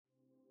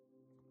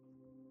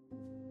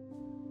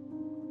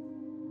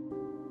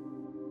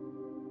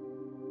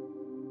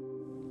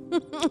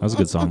That was a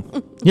good song.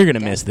 You're going to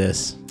miss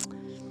this.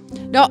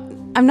 No,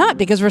 I'm not,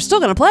 because we're still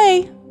going to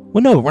play.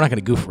 Well, no, we're not going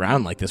to goof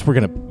around like this. We're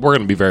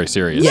gonna be very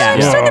serious. Yeah,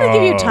 I'm still going to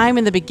give you time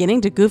in the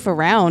beginning to goof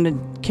around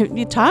and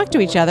you talk to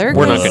each other.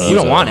 We're not going to. You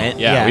don't want it.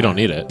 Yeah, we don't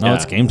need it. No,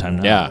 it's game time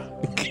now.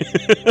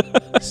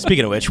 Yeah.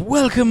 Speaking of which,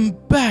 welcome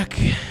back.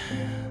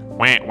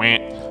 Wah, wah.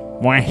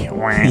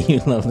 You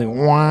lovely.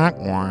 Wah,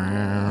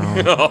 wah.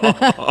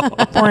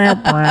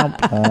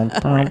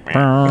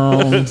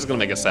 It's gonna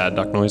make a sad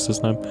duck noise this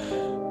time.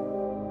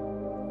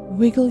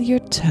 Wiggle your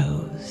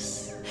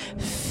toes.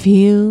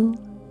 Feel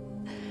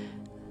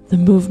the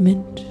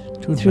movement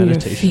through your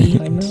feet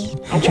and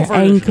your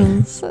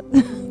ankles.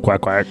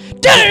 Quack, quack.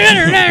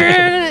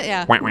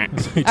 Yeah. All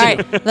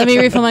right, let me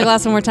refill my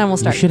glass one more time. We'll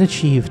You start. should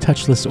achieve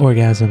touchless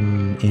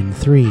orgasm in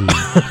 3,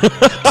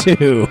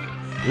 2.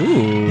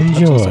 Ooh,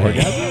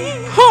 enjoy.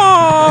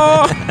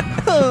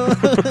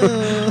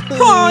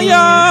 Oh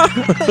yeah.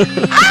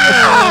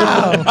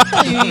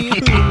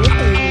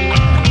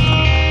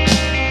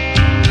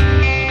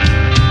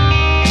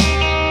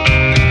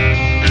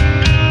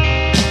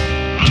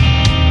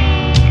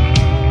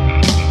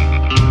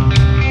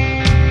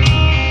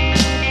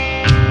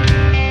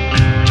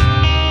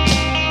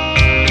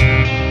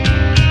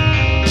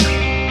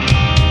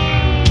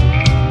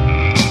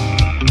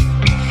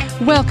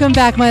 Welcome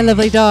back, my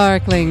lovely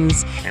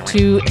darklings,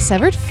 to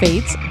Severed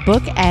Fates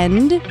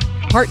Bookend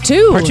Part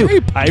 2. Part 2.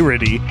 Very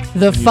piratey.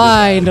 The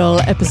final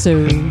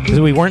episode. Because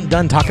we weren't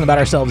done talking about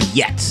ourselves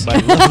yet. My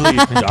lovely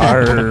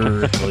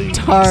darklings.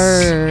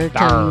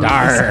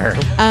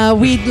 Dar.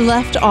 We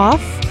left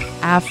off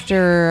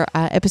after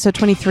episode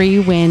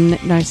 23 when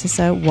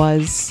Narcissa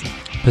was,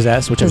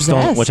 Possessed, which I'm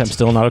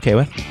still not okay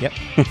with. Yep.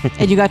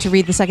 and you got to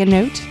read the second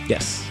note.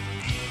 Yes.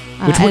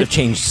 Which would have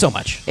changed so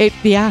much. You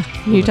talked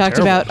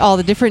terrible. about all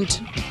the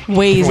different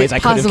ways ways it I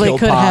could have possibly killed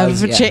could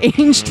Paz, have yeah.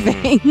 changed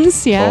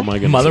things. Yeah. Oh my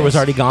goodness. Mother was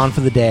already gone for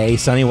the day.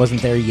 Sonny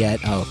wasn't there yet.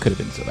 Oh, it could have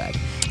been so bad.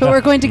 But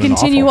we're going to Been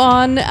continue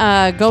awful.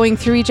 on going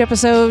through each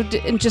episode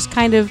and just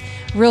kind of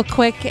real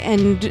quick,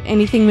 and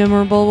anything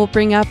memorable we'll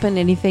bring up, and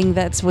anything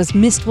that was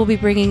missed we'll be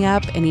bringing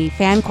up, any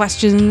fan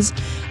questions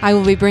I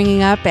will be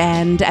bringing up,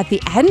 and at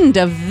the end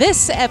of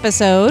this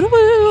episode,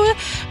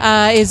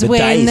 is The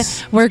when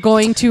dice. we're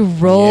going to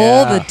roll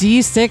Yeah. the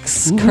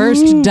D6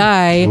 cursed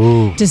die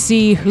to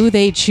see who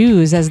they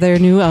choose as their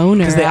new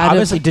owner Because they out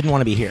obviously didn't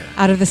want to be here.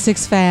 of the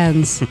 6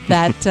 fans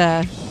that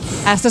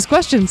asked us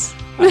questions.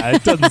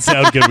 It doesn't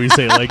sound good when you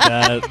say it like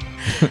that.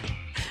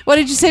 What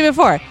did you say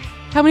before?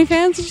 How many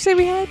fans did you say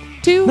we had?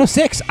 2? No,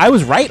 6. I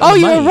was right. Oh, on the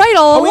you were money. right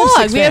all Oh,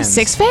 along. we have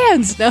 6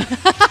 fans. No.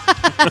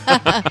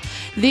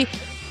 The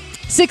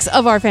 6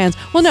 of our fans.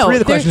 Well, no. 3 of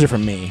the there- questions are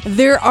from me.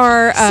 There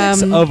are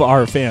 6 of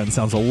our fans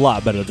sounds a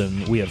lot better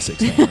than we have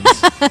 6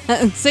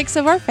 fans. 6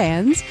 of our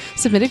fans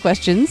submitted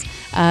questions.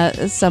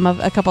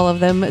 A couple of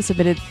them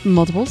submitted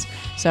multiples.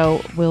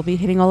 So we'll be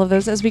hitting all of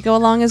those as we go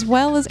along, as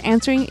well as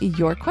answering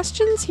your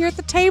questions here at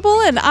the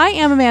table. And I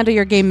am Amanda,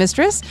 your game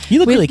mistress. You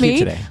look With really cute me-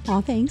 today.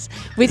 Oh, thanks.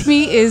 With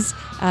me is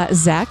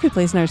Zach, who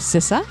plays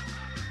Narcissa.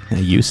 I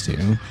used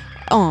to.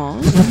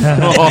 Aw.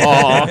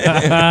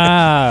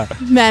 Ah.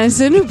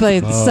 Madison, who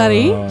played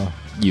Sunny.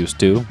 Used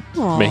to.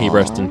 May he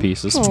rest in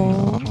pieces.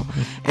 Aw.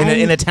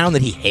 In a town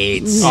that he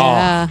hates.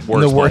 Yeah. Oh,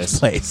 In the worst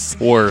place.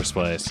 Worst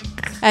place.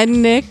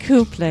 And Nick,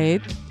 who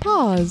played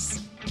Pause.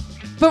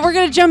 But we're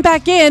going to jump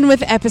back in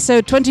with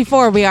episode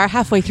 24. We are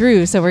halfway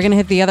through, so we're going to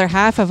hit the other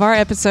half of our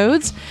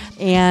episodes.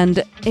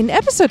 And in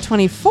episode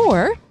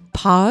 24,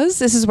 Pause,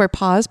 this is where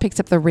Pause picks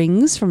up the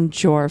rings from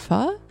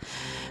Jorfa.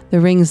 The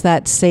rings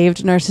that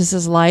saved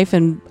Narcissa's life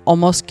and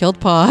almost killed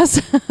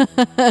Pause.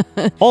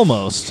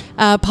 Almost.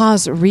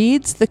 Pause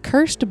reads the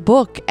cursed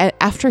book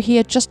after he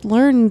had just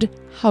learned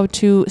how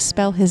to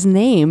spell his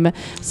name.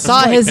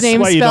 Saw his That's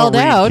name why you spelled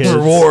don't read, out. kids.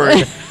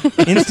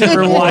 Reward. Instant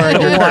Why,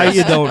 reward. why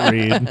you don't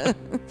read?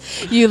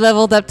 You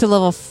leveled up to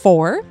level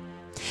 4.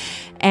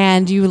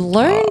 And you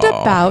learned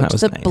about that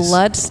was the nice.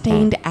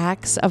 blood-stained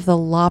axe of the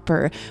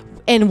Lopper.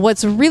 And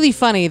what's really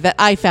funny that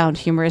I found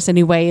humorous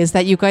anyway is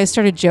that you guys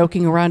started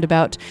joking around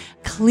about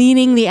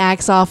cleaning the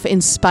axe off in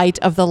spite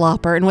of the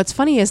Lopper. And what's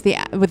funny is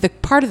with the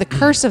part of the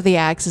curse of the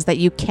axe is that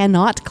you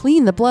cannot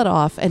clean the blood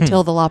off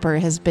until the Lopper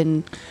has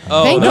been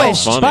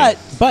vanquished. no. Funny.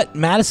 But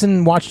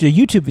Madison watched a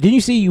YouTube.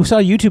 You saw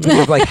a YouTube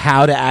video of like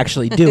how to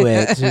actually do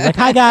it. So he's like,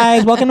 "Hi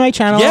guys, welcome to my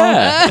channel.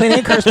 Yeah. Cleaning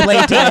a curse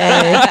plate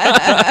today."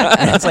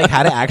 And it's like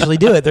how to actually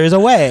do it. There's a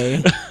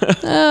way.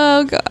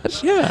 Oh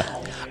gosh. Yeah.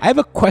 I have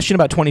a question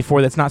about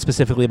 24 that's not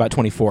specifically about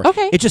 24.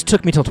 Okay. It just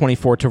took me till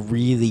 24 to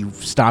really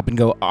stop and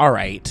go, all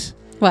right.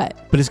 What?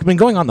 But it's been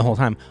going on the whole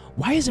time.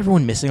 Why is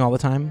everyone missing all the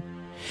time?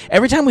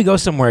 Every time we go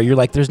somewhere, you're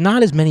like, there's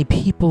not as many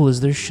people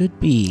as there should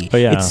be. Oh,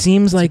 yeah. It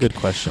seems like good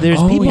question. there's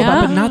Oh, people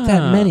about, but yeah. not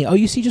that many. Oh,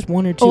 you see just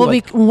 1 or 2. Well,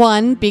 like-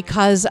 one,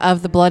 because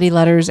of the bloody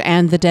letters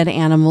and the dead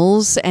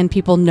animals, and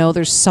people know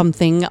there's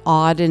something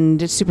odd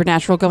and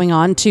supernatural going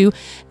on. 2,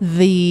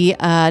 the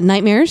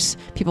nightmares.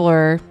 People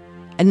are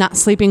not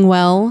sleeping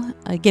well,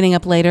 getting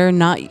up later,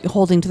 not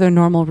holding to their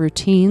normal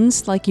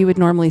routines like you would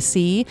normally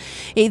see.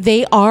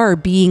 They are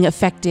being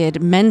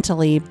affected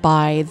mentally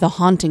by the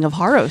haunting of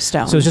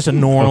Harrowstone. So it's just a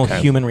normal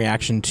human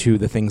reaction to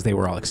the things they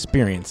were all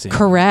experiencing.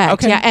 Correct.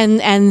 Okay. Yeah,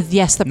 and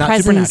yes, the Not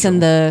presence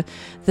and supernatural.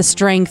 the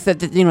strength, that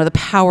the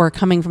power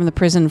coming from the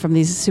prison from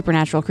these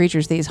supernatural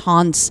creatures, these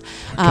haunts,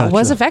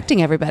 was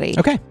affecting everybody.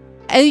 Okay.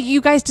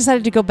 You guys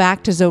decided to go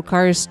back to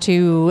Zokar's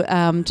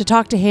to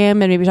talk to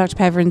him and maybe talk to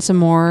Peverin some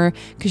more,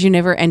 because you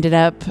never ended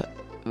up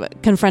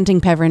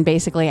confronting Peverin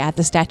basically at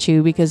the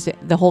statue because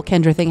the whole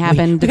Kendra thing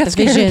happened we at got the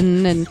scared.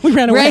 vision, and We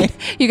ran away. Right,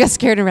 you got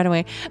scared and ran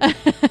away.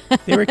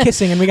 They were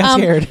kissing and we got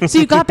scared. So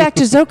you got back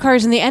to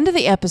Zokar's, and the end of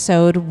the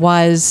episode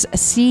was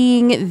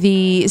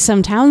seeing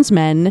some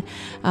townsmen,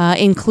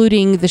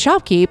 including the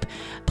shopkeep,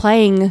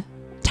 playing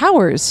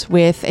towers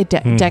with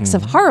decks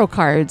of Harrow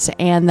cards,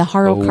 and the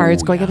Harrow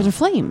cards going up in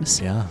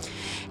flames. Yeah.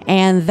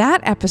 And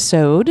that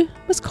episode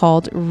was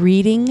called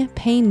Reading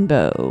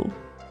Painbow.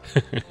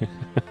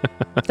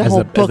 The As whole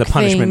the book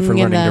punishment thing for and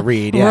learning to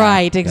read, yeah.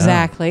 Right,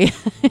 exactly.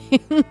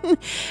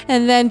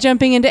 And then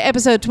jumping into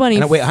episode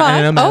 25. And wait,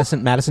 I know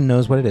Madison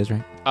knows what it is,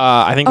 right?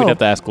 I think we'd Oh. have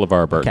to ask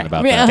LeVar Burton Okay.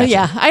 about Yeah, that.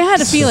 yeah, I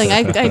had a feeling.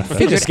 I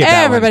figured skip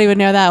that everybody would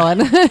know that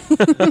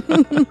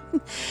one.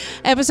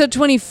 Episode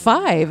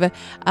 25.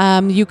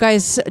 You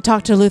guys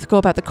talked to Luthgo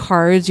about the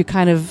cards. You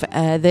kind of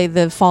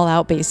the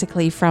fallout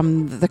basically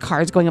from the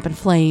cards going up in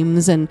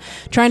flames and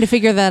trying to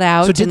figure that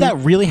out. So did And- that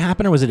really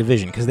happen, or was it a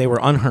vision? Because they were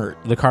unhurt.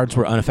 The cards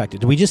were unaffected.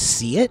 Did we just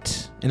see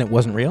it and it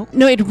wasn't real?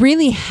 No, it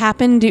really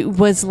happened. It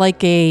was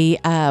like a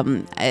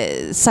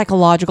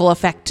psychological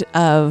effect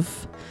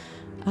of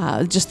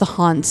just the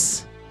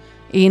haunts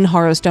in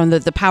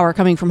Harrowstone, the power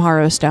coming from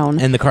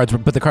Harrowstone. And the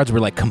cards were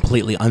like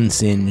completely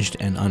unsinged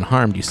and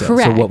unharmed, you said.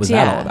 Correct, So what was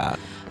that all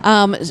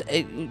yeah.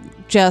 about?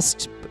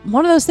 Just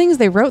one of those things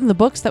they wrote in the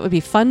books that would be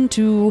fun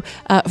to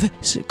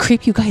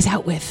creep you guys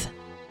out with.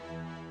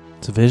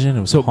 It's a vision.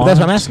 It was So a haunt. that's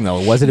what I'm asking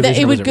though. Was it a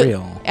vision or was it go-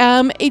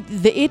 real?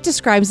 It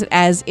describes it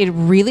as it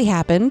really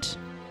happened.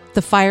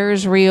 The fire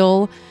is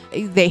real.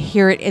 They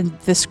hear it in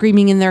the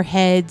screaming in their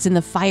heads and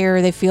the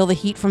fire. They feel the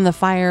heat from the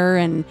fire,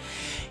 and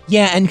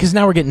Yeah, and because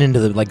now we're getting into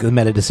the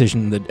meta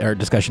decision or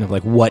discussion of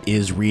like what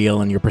is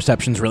real, and your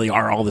perceptions really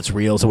are all that's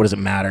real. So what does it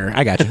matter?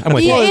 I got you. I'm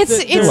with yeah,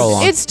 you. Roll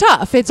on. it's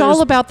tough. It's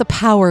all about the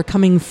power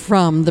coming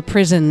from the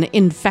prison,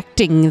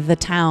 infecting the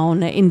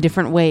town in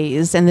different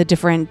ways, and the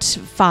different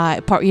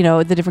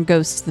the different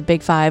ghosts, the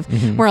big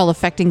five, were all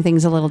affecting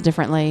things a little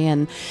differently.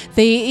 And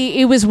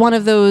it was one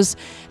of those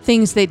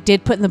things they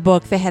did put in the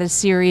book. They had a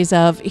series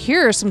of,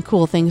 here are some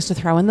cool things to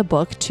throw in the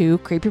book to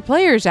creep your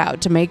players out,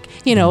 to make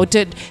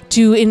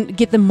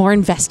get them more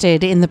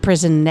invested in the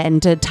prison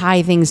and to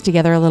tie things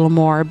together a little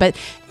more. But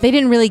they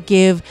didn't really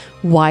give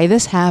why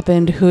this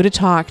happened, who to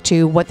talk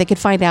to, what they could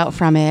find out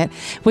from it,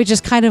 which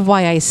is kind of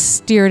why I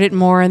steered it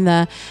more in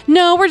the,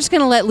 no, we're just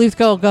going to let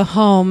Luthgo go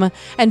home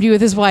and be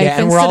with his wife Yeah,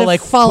 and we're instead all of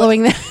like,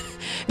 following that.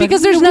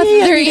 Because we there's nothing,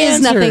 have there the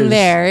is nothing answers.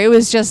 there. It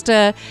was just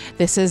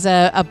this is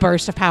a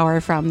burst of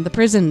power from the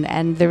prison,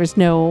 and there was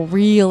no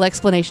real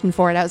explanation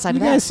for it outside You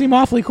of that. guys seem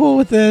awfully cool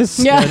with this.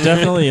 Yeah. It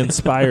definitely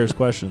inspires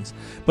questions.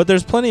 But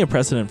there's plenty of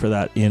precedent for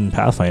that in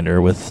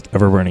Pathfinder with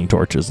ever-burning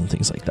torches and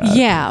things like that.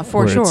 Yeah,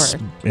 for where sure.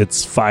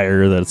 It's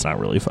fire that it's not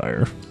really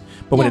fire.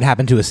 But when Yeah. it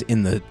happened to us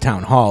in the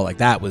town hall, like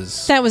that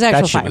was That was that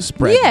actual shit fire. was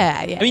spread.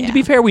 Yeah. I mean, to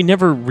be fair, we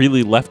never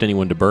really left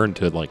anyone to burn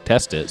to like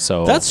test it.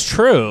 So That's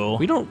true.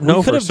 We don't know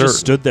We could for have certain. just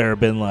stood there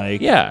and been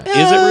like, yeah.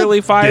 Is it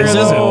really fire? this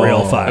though? isn't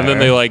real fire. And then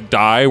they like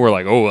die. We're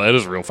like, oh, that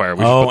is real fire.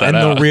 We should Oh, put that and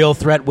out. the real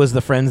threat was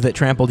the friends that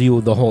trampled you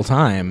the whole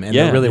time, and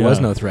Yeah. there really was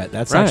Yeah. no threat.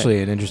 That's Right.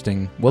 actually an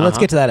interesting. Well, let's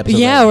Uh-huh. get to that episode.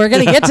 Yeah, later. we're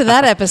going to get to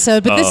that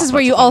episode. But this Oh, is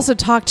where that's you funny. also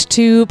talked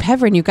to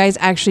Peverin. You guys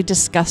actually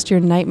discussed your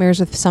nightmares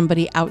with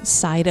somebody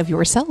outside of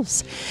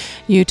yourselves.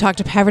 You talked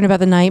to Peverin about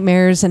the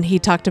nightmares, and he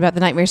talked about the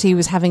nightmares he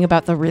was having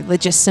about the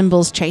religious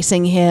symbols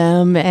chasing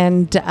him.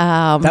 And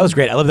That was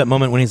great. I love that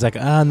moment when he's like,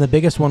 and the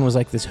biggest one was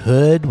like this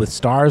hood with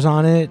stars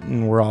on it,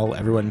 and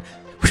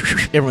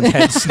everyone's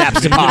head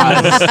snaps to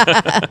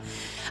pause.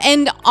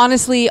 And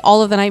honestly,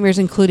 all of the nightmares,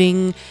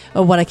 including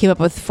what I came up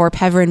with for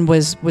Peverin,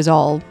 was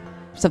all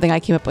something I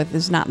came up with.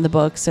 It's not in the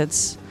books.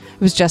 It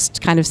was just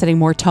kind of setting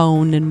more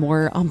tone and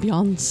more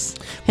ambiance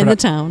in the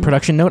town.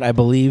 Production note: I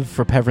believe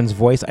for Peverin's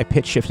voice, I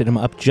pitch shifted him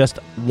up just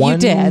one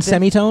did.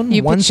 semitone.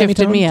 You one pitch shifted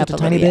semitone, me just up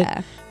a tiny bit.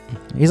 yeah.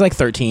 He's like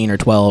 13 or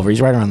 12, or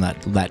he's right around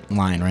that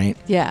line, right?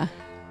 Yeah.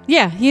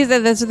 Yeah,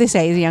 that's what they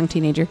say. He's a young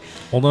teenager.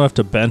 old enough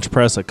to bench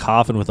press a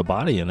coffin with a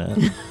body in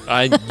it.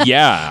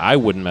 I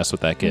wouldn't mess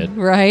with that kid.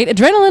 Right.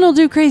 Adrenaline will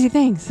do crazy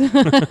things. So,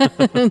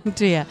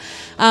 yeah.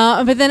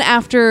 But then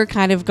after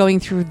kind of going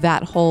through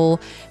that whole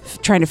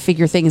trying to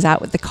figure things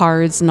out with the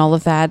cards and all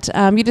of that,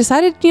 you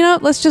decided,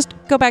 let's just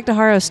go back to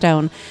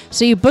Harrowstone.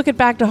 So you book it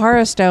back to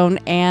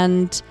Harrowstone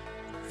and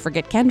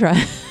forget Kendra.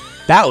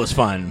 That was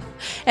fun.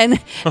 And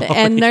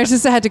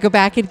Narcissa had to go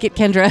back and get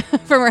Kendra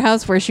from her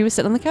house where she was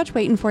sitting on the couch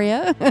waiting for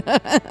you.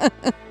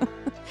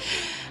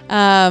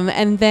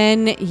 And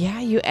then,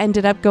 you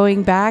ended up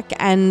going back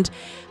and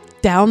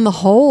down the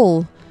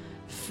hole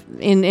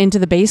into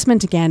the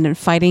basement again and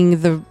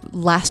fighting the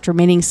last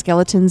remaining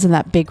skeletons in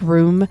that big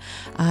room.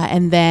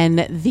 And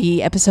then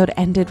the episode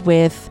ended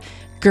with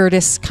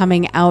Gertis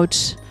coming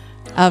out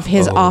of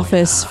his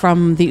office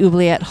from the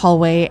oubliette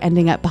hallway,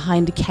 ending up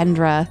behind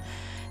Kendra.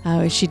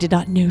 She did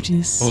not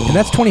notice. And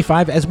that's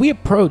 25. As we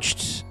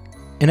approached,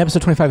 in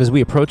episode 25, as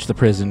we approached the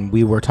prison,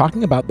 we were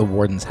talking about the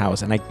warden's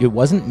house. And it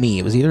wasn't me.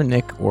 It was either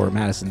Nick or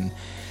Madison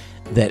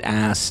that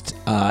asked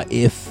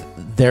if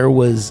there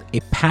was a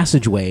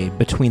passageway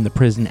between the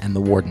prison and the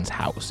warden's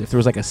house. If there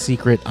was like a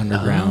secret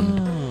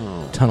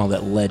underground tunnel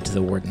that led to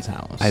the warden's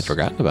house. I had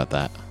forgotten about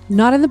that.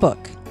 Not in the book.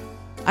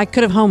 I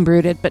could have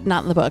homebrewed it, but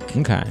not in the book.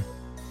 Okay.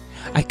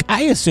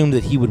 I assumed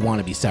that he would want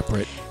to be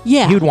separate.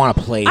 Yeah. He would want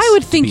a place. I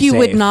would think to be you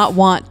would safe. not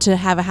want to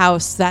have a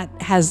house that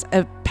has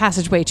a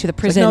passageway to the It's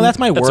like, prison. no, that's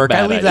my That's a work. I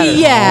bad leave that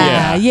idea.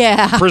 at home.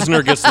 Yeah.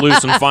 Prisoner gets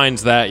loose and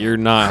finds that you're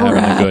not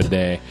having a good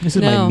day. This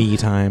is No. my me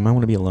time. I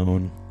want to be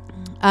alone.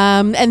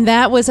 And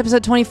that was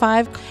episode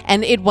 25,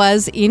 and it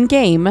was in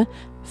game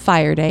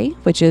Fire Day,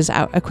 which is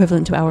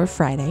equivalent to our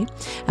Friday.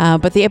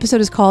 But the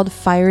episode is called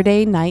Fire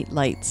Day Night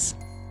Lights.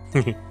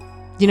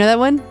 You know that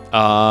one?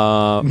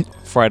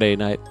 Friday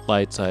Night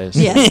Lights, I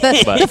assume.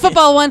 Yes, But- the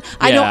football one.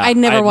 I Yeah, I'd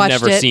never I've watched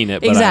never it. seen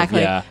it, but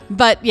exactly. yeah.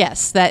 But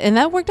yes,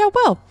 that worked out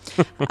well.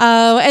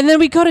 And then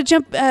we go to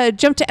jump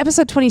to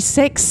episode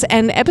 26,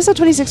 and episode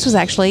 26 was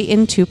actually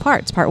in two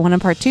parts, part 1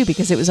 and part 2,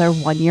 because it was our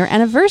 1-year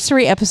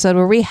anniversary episode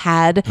where we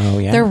had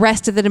the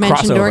rest of the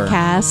Dimension Door Crossover.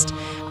 cast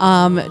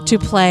to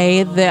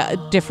play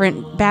the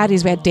different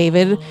baddies. We had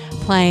David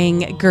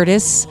playing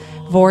Gertis,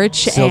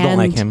 Vorch, Still and don't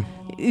like him.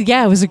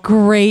 yeah, it was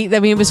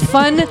it was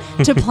fun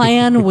to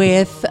plan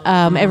with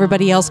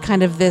everybody else,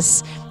 kind of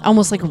this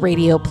almost like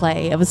radio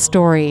play of a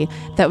story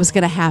that was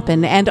going to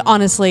happen. And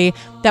honestly,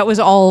 that was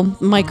all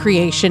my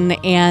creation.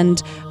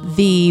 And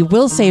the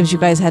will saves you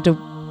guys had to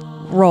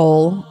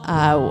roll,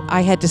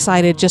 I had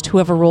decided just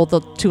whoever rolled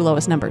the 2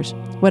 lowest numbers,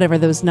 whatever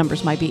those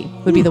numbers might be,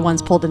 would be the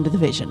ones pulled into the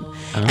vision.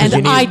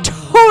 And I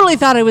totally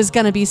thought it was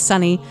going to be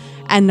Sunny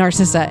and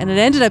Narcissa, and it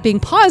ended up being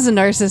Paz and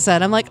Narcissa,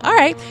 and I'm like, all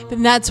right,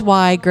 then that's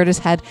why Gertis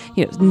had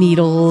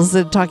needles,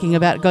 talking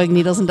about going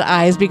needles into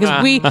eyes,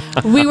 because we were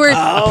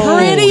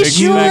pretty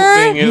sure.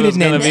 expecting it You was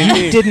gonna be you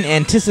me. didn't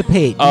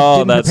anticipate. You Oh,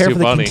 didn't that's prepare too for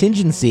the funny.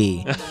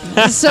 contingency.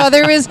 So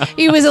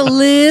he was a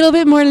little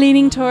bit more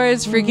leaning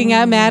towards freaking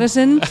out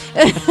Madison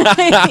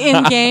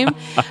in game.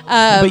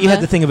 But you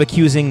had the thing of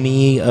accusing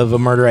me of a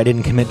murder I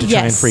didn't commit to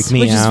try and freak me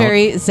which out. is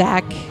very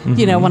Zach.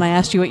 When I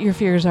asked you what your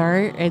fears are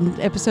in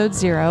episode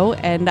 0,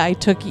 and I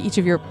took each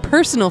of your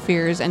personal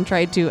fears and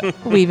tried to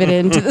weave it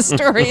into the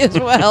story as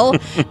well,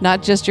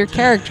 not just your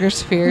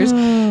character's fears,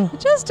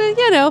 just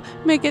to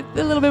make it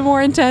a little bit more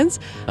intense.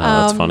 Oh,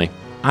 that's funny.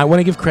 I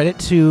want to give credit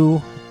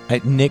to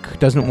Nick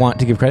doesn't want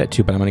to give credit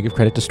to, but I'm going to give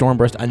credit to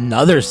Stormburst.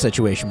 Another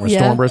situation where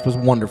Yeah. Stormburst was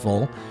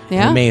wonderful,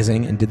 Yeah. and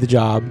amazing, and did the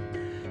job.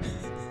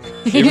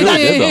 It really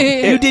did,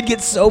 though. You did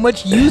get so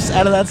much use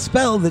out of that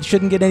spell that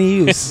shouldn't get any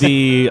use.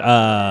 The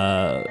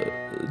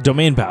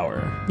domain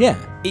power. Yeah.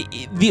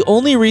 The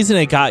only reason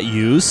it got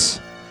use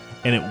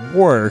and it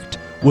worked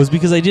was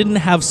because I didn't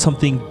have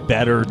something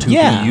better to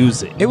Yeah. be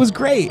using. It was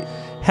great.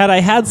 Had I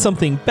had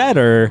something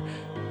better,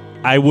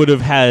 I would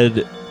have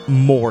had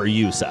more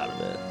use out of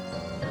it.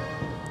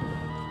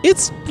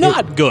 It's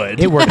not good.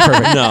 It worked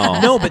perfect. No.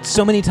 No, but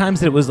so many times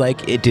that it was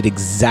like it did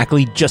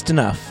exactly just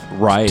enough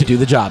Right. to do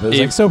the job. It was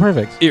like so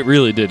perfect. It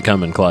really did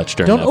come in clutch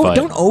during Don't that fight.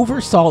 don't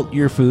oversalt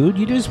your food.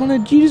 You just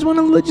want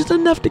to just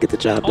enough to get the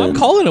job done. I'm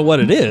calling it what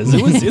it is.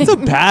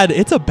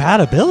 It's a bad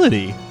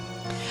ability.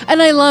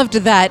 And I loved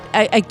that,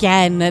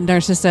 again,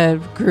 Narcissa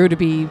grew to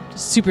be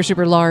super,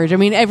 super large. I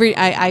mean,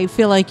 I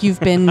feel like you've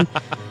been...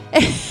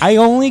 I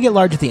only get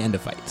large at the end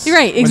of fights.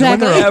 Right,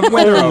 exactly.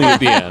 When they're Only at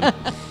the end.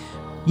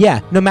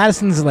 Yeah, no,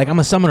 Madison's like, I'm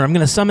a summoner. I'm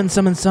going to summon,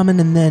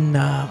 and then,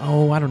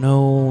 I don't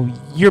know.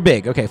 You're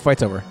big. Okay,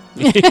 fight's over.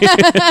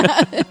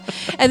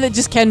 And then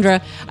just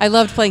Kendra. I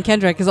loved playing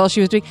Kendra because all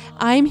she was doing,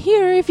 I'm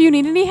here if you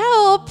need any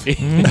help.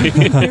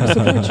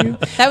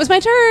 That was my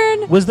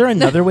turn. Was there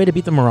another way to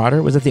beat the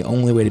Marauder? Was it the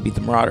only way to beat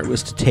the Marauder?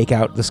 Was to take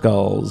out the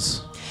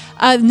skulls?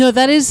 No,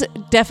 that is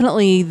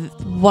definitely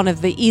one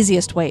of the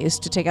easiest ways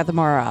to take out the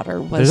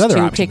Marauder. Was There's other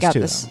to options take out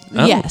too, this.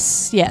 though. Oh.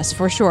 Yes,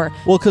 for sure.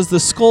 Well, because the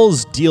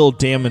skulls deal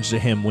damage to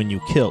him when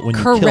you kill them.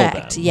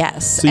 Correct.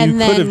 Yes. So and you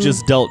then could have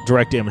just dealt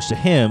direct damage to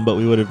him, but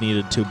we would have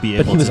needed to be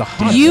But able he was to a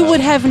hunter. You would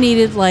have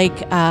needed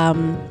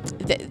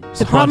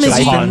the problem is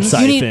siphons.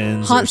 you need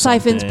Siphons haunt or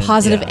siphons, something,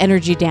 positive yeah.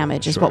 energy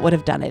damage is Sure. what would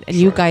have done it, and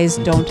you guys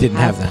don't Didn't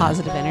have that.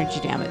 positive energy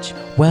damage.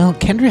 Well,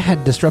 Kendra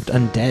had Disrupt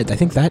Undead. I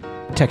think that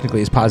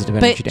technically is positive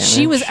energy But damage.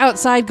 she was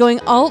outside going,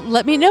 "Oh,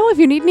 let me know if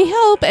you need any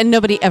help," and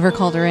nobody ever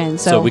called her in.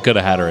 So we could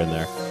have had her in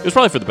there. It was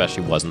probably for the best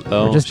she wasn't,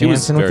 though. We're just she was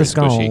dancing with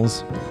very the squishy.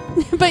 skulls.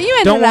 but you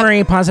ended Don't up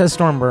worry, Paz has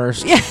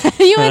Stormburst.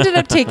 you ended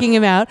up taking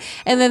him out,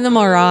 and then the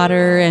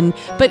Marauder,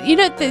 but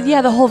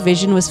the whole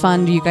vision was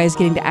fun. You guys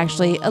getting to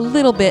actually a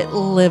little bit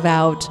live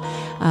out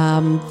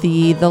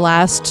the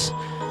last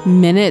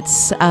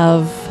minutes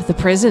of the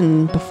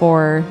prison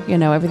before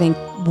everything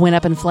went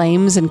up in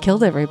flames and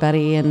killed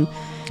everybody, and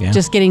Yeah.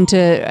 Just getting to,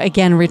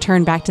 again,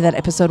 return back to that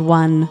episode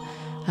 1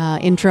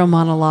 intro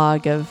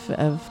monologue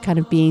of kind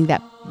of being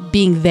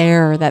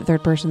there, that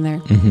third person there.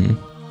 Mm-hmm.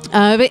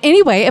 But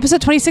anyway,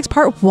 episode 26,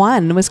 part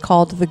 1 was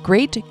called The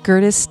Great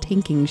Gertis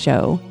Tanking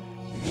Show.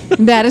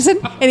 Madison,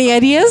 any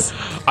ideas?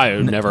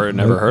 I've never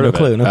heard of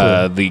clue, it. no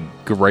clue. The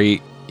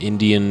Great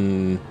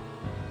Indian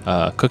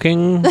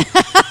Cooking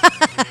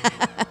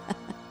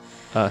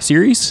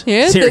series.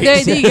 Yes,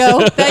 Series. there you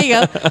go. There you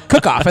go.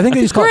 Cook-off. I think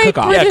they just call it Great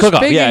cook-off. British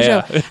Cook-Off. Baking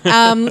Yeah, Show.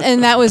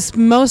 And that was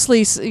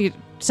mostly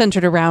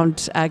centered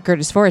around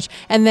Gertis Forge.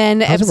 And then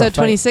That was a rough episode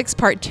 26,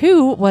 part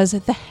 2 was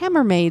The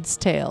Hammermaid's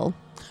Tale.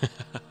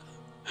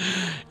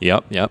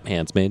 Yep.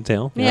 Handsmaid's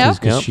Tale.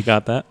 Yep. Yep. She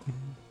got that.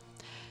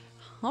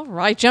 All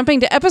right, jumping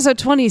to episode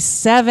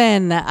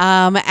 27.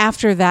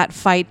 After that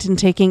fight and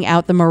taking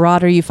out the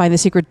Marauder, you find the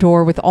secret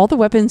door with all the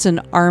weapons and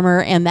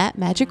armor and that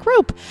magic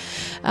rope.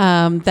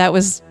 That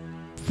was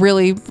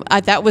really,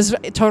 that was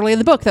totally in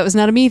the book. That was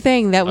not a me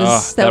thing. That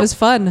was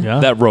fun. Yeah.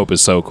 That rope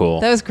is so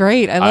cool. That was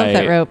great. I love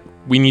that rope.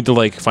 We need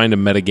to find a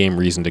metagame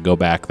reason to go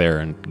back there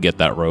and get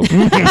that rope.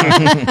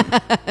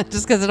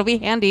 Just because it'll be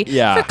handy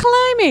Yeah. for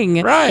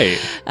climbing. Right.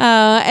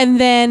 And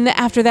then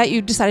after that,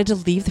 you decided to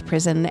leave the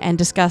prison and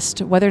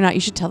discussed whether or not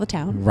you should tell the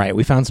town. Right.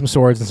 We found some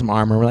swords and some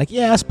armor. We're like,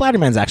 yeah,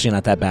 Splatterman's actually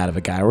not that bad of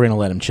a guy. We're going to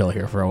let him chill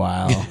here for a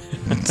while.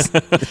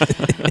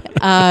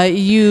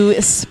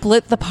 You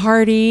split the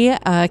party.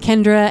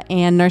 Kendra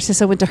and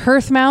Narcissa went to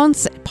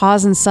Hearthmounts.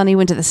 Paz and Sunny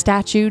went to the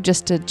statue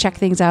just to check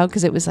things out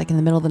because it was in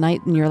the middle of the night.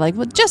 And you're like,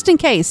 well, just in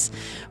case,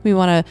 we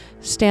want to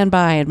stand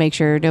by and make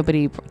sure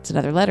nobody puts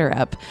another letter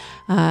up.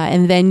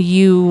 And then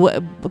you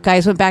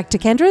guys went back to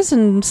Kendra's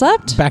and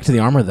slept. Back to the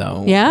armor,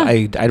 though. Yeah.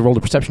 I rolled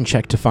a perception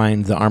check to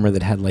find the armor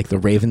that had the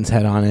raven's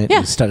head on it. Yeah.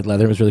 It was studded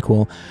leather. It was really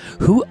cool.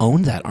 Who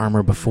owned that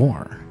armor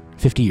before?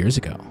 50 years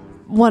ago.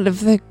 One of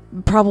the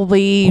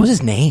probably What was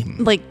his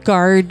name?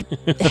 guard,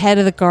 head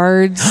of the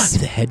guards.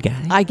 The head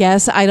guy? I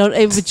guess. I don't,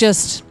 it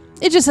just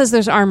says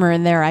there's armor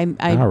in there. I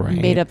All right.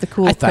 made up the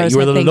cool I thought you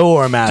were crow's the head thing.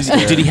 lore master.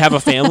 Did he have a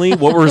family?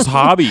 What were his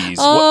hobbies?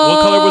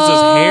 What color was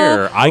his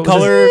hair? Eye was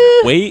color?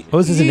 Wait. What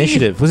was his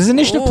initiative? Was his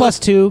initiative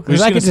 +2? We're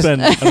just I going could to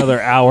spend another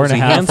hour and a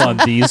half on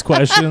these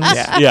questions.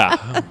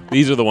 Yeah.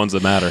 These are the ones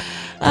that matter.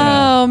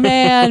 Oh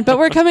man! But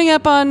we're coming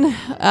up on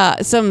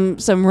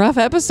some rough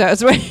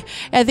episodes.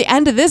 At the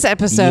end of this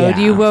episode, Yeah.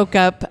 you woke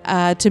up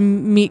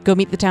to go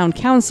meet the town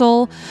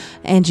council,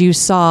 and you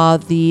saw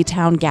the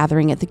town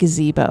gathering at the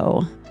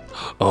gazebo.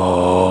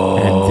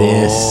 And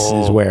this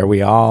is where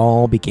we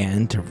all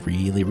began to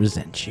really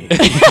resent you.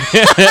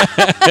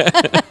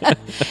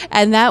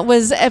 And that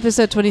was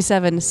episode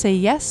 27. Say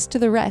yes to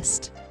the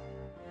rest.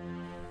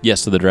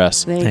 Yes to the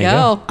dress. There you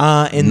go.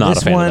 In Not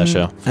this a fan of one, that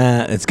show.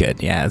 It's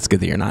good. Yeah, it's good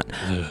that you're not.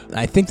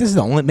 I think this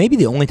is maybe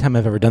the only time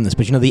I've ever done this.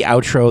 But the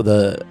outro,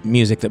 the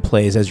music that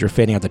plays as you're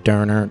fading out the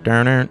durner.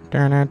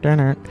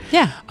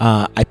 Yeah.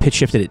 I pitch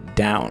shifted it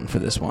down for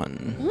this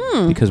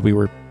one because we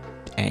were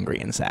angry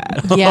and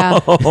sad. Yeah.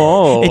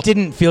 Oh. It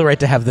didn't feel right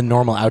to have the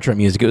normal outro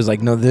music. It was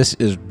like, no, this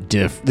is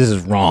This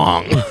is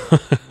wrong.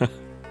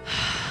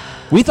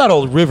 We thought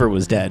Old River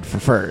was dead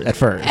at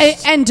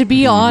first. And to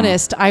be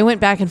honest, I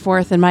went back and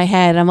forth in my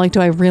head. I'm like,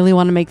 do I really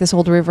want to make this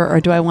Old River, or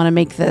do I want to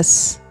make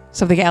this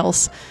something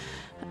else?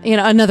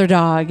 Another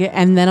dog.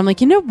 And then I'm like,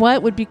 you know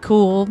what would be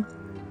cool?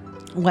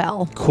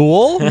 Well,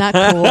 Cool. not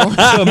cool.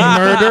 To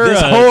murder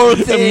This a- whole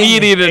thing.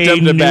 Immediate a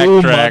attempt to new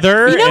backtrack.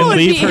 mother You know and what would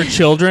leave be- her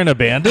children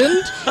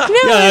abandoned? Yeah,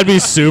 that'd be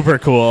super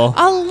cool.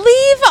 I'll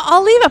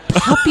leave a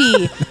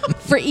puppy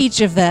for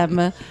each of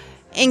them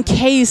in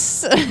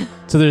case.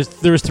 So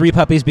there was 3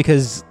 puppies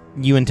because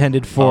you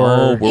intended for.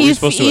 Oh, were we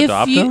supposed to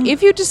adopt them?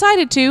 If you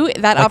decided to,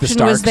 that Like the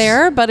option was Starks?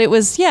 there, but it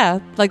was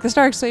like the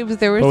Starks. So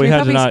there were But 3 we had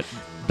puppies. to not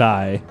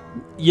die.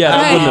 Yeah,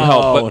 that Right. wouldn't have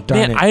helped. Oh, But darn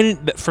man, it. I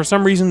didn't. For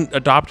some reason,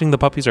 adopting the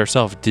puppies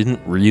ourselves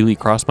didn't really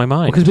cross my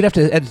mind. Because we'd have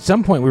to. At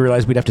some point, we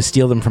realized we'd have to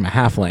steal them from a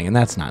halfling, and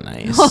that's not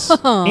nice.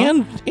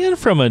 And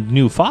from a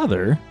new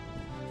father.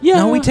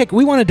 No,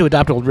 we wanted to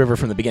adopt Old River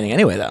from the beginning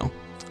anyway, though.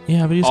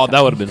 Yeah, but he's Oh,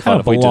 that would have been fun kind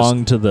if of we just.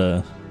 belonged to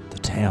the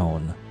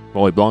town.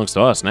 Well, he belongs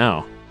to us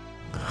now.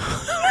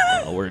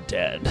 Oh, we're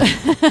dead.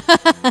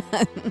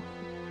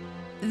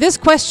 This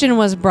question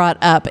was brought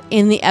up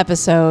in the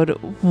episode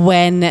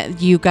when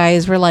you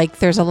guys were like,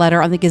 there's a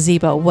letter on the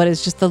gazebo. What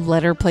is just the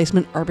letter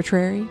placement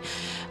arbitrary?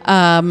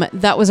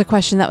 That was a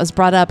question that was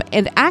brought up.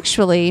 And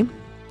actually,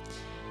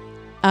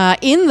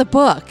 in the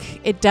book,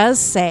 it does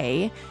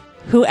say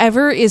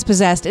whoever is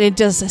possessed, and it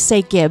does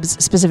say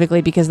Gibbs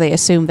specifically because they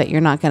assume that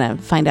you're not going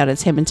to find out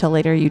it's him until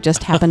later. You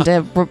just happen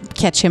to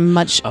catch him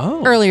much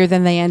earlier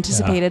than they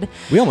anticipated.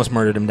 We almost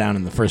murdered him down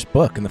in the first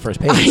book, in the first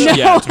page.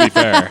 Yeah, to be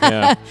fair.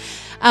 Yeah.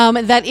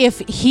 That if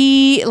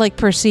he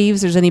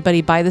perceives there's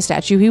anybody by the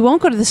statue, he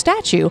won't go to the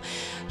statue.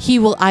 He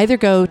will either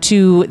go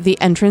to the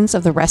entrance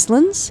of the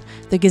Wrestlands,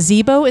 the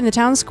gazebo in the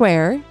town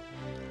square,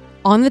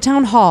 on the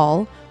town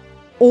hall,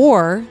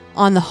 or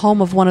on the home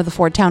of one of the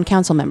 4 town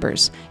council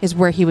members is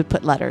where he would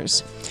put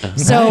letters.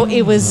 So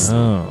it was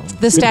Oh.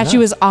 the statue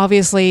is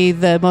obviously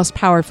the most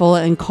powerful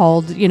and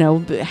called,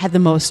 had the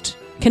most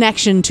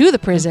connection to the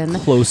prison.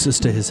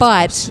 Closest to his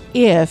house.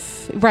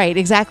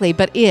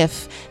 But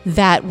if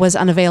that was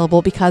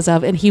unavailable because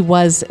of, and he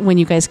was, when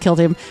you guys killed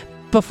him,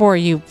 before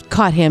you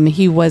caught him,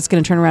 he was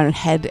going to turn around and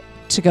head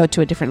to go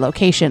to a different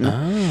location.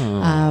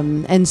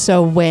 And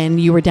so when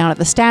you were down at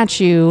the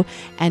statue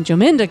and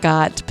Jominda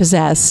got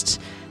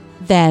possessed,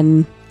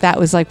 then that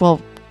was like,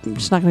 well, I'm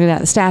just not going to go down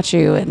to the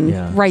statue.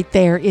 And right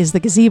there is the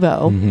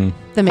gazebo.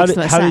 That makes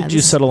no sense. How did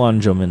you settle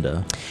on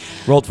Jominda?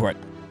 Rolled for it.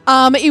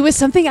 It was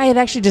something I had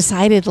actually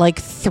decided like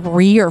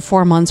 3 or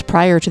 4 months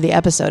prior to the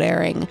episode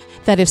airing,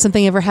 that if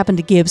something ever happened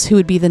to Gibbs, who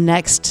would be the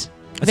next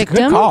victim.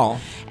 A good call.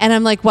 And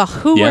I'm like, well,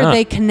 who are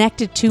they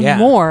connected to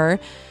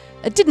more?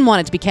 I didn't want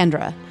it to be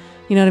Kendra.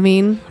 You know what I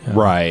mean?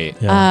 Right.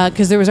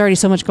 Because there was already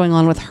so much going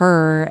on with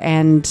her,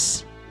 and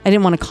I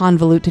didn't want to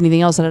convolute to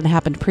anything else that had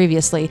happened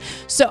previously.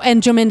 So,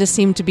 and Jominda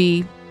seemed to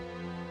be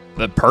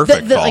the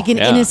perfect call. like an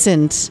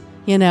innocent,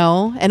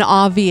 an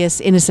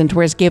obvious innocent,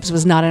 whereas Gibbs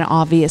was not an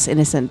obvious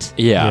innocent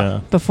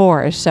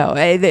before. So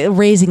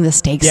raising the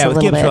stakes a with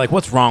little Gibbs, bit. we're like,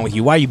 what's wrong with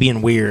you? Why are you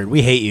being weird?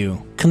 We hate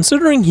you.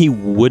 Considering he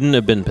wouldn't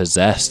have been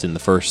possessed in the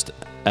first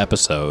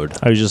episode.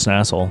 I was just an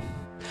asshole.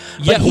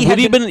 Yeah, would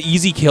he have been an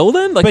easy kill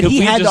then? Like, but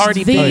he had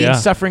already been Oh,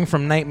 suffering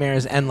from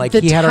nightmares, and like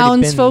the he had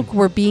already been. townsfolk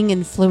were being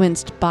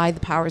influenced by the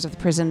powers of the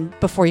prison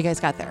before you guys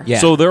got there. Yeah.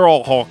 So they're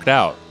all hulked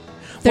out.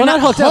 They're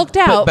not hulked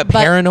out, but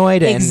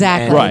paranoid and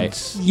exactly.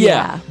 Right.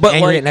 Yeah. But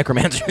angry like, at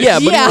necromancers. Yeah,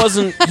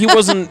 but he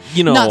wasn't,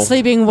 not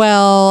sleeping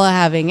well,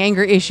 having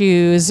anger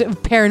issues,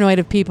 paranoid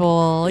of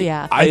people.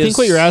 Yeah. I think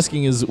what you're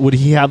asking is, would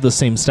he have the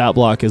same stat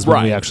block as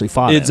when we actually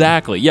fought him?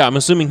 Exactly. Yeah, I'm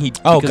assuming he.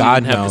 Oh, because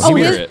God, he didn't no. have the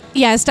spirit.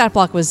 His stat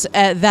block was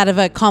that of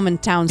a common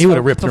townsfolk. He would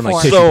have ripped him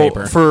like tissue So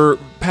paper. for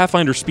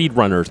Pathfinder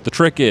speedrunners, the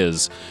trick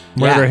is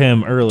murder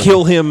him early,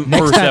 kill him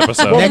first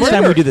episode. Next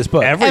time we do this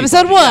book,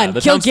 episode 1,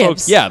 kill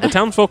Gibbs. Yeah, the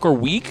townsfolk are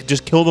weak.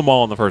 Just kill them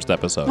all in the first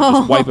episode.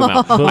 Just wipe them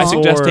out. I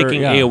suggest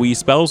taking AOE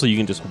spells so you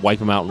can just wipe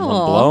them out in one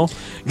blow.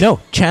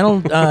 No,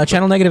 channel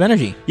negative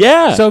energy.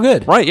 Yeah, so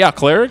good. Right? Yeah,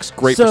 clerics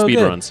great for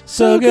speedruns.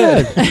 So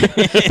good.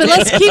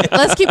 But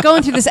let's keep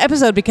going through this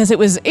episode because it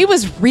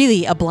was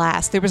really a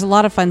blast. There was a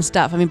lot of fun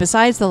stuff. I mean,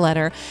 besides the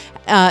letter,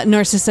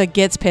 Narcissa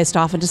gets pissed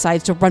off and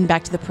decides to run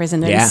back to the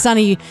prison, and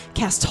Sunny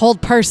casts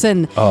hold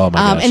person. Oh my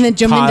gosh. And then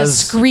Jominda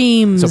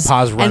screams. So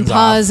Paz runs and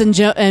Paz and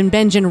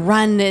Benjen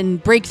run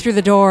and break through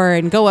the door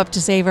and go up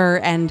to save her,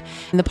 and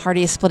the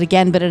party is split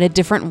again, but in a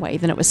different way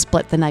than it was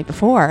split the night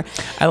before.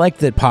 I like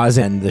that Paz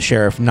and the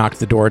sheriff knocked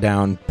the door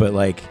down, but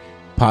like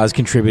Paz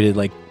contributed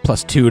like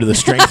 +2 to the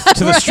strength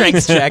to the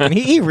strength check, and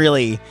he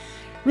really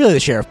the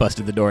sheriff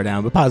busted the door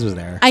down, but Paz was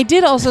there. I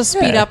did also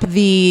speed up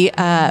the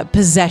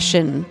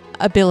possession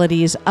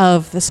abilities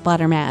of the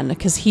Splatterman,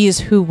 because he is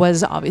who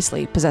was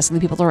obviously possessing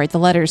the people to write the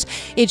letters.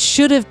 It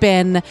should have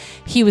been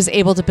he was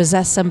able to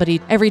possess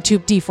somebody every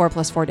 2d4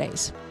 + 4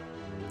 days,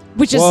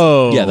 which is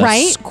that's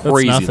right.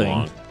 Crazy that's nothing.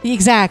 long.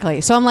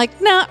 Exactly. So I'm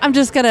like, no, I'm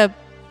just gonna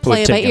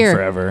play it by ear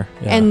forever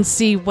and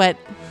see what.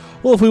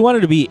 Well, if we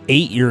wanted to be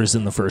 8 years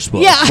in the first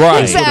book, Yeah,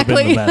 Right. exactly.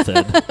 That would have been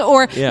the method.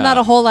 Or Yeah. not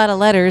a whole lot of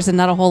letters and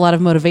not a whole lot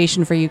of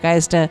motivation for you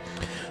guys to.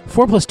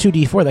 4 +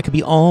 2d4. That could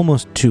be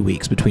almost 2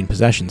 weeks between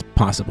possessions,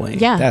 possibly.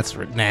 Yeah. That's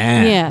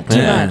Yeah,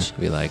 too much.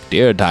 Be like,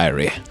 dear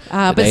diary.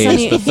 But Today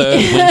Sunny, is the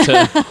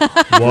third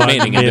winter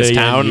remaining in this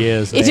town.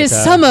 it is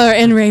summer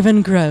in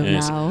Raven Grove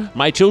Yes. now,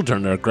 My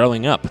children are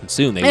growing up, and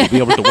soon they will be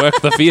able to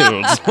work the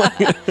fields.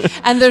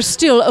 and there's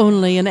still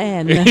only an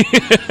N.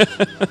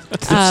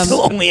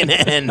 still only an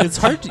N. It's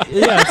hard to...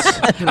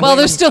 Well,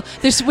 we've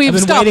I've been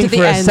stopped waiting at the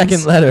for a ends.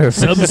 second letter.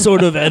 Some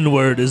sort of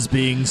N-word is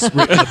being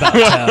written about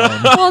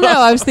town. Well,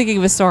 no, I was thinking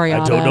of a story.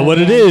 I don't know what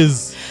it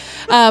is.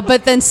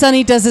 But then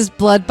Sunny does his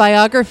blood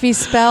biography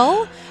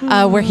spell,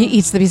 where he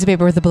eats the piece of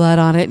paper with the blood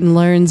on it and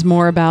learns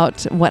more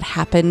about what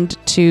happened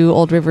to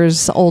Old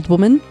River's old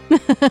woman,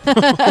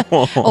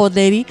 old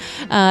lady,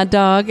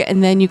 dog.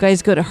 And then you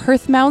guys go to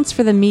Hearthmounts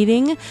for the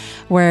meeting,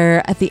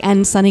 where at the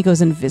end Sunny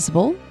goes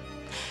invisible.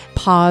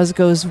 Paz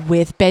goes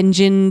with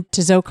Benjen to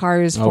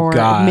Zokar's for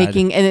God.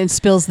 making, and then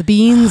spills the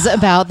beans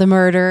about the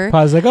murder.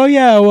 Paz like, oh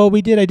yeah, well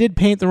I did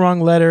paint the wrong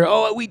letter.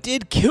 Oh, we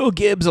did kill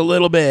Gibbs a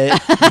little bit.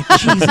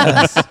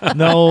 Jesus.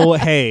 No,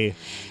 hey.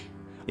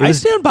 I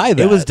stand by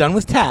that. It was done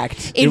with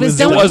tact. It was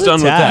It was done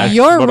with that.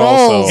 Your but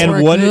roles also, were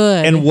and what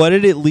good. and what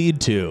did it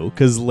lead to?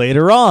 Because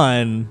later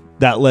on,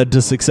 that led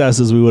to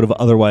successes we would have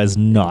otherwise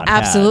not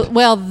Absolutely. had.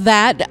 Well,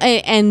 that,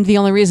 and the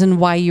only reason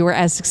why you were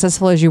as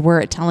successful as you were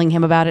at telling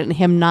him about it and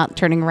him not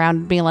turning around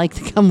and being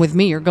like, come with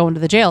me, you're going to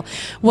the jail,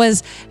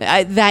 was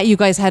that you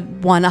guys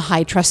had won a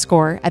high trust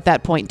score at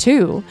that point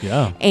too.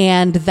 Yeah.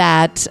 And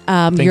that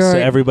Thanks your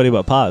to everybody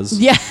but Paz.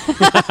 yeah,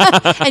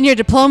 and your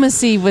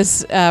diplomacy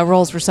was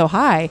rolls were so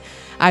high.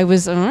 I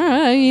was,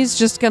 he's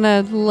just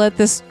gonna let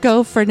this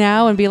go for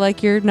now and be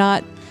like, you're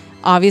not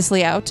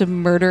obviously out to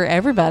murder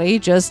everybody,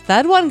 just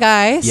that one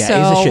guy. Yeah,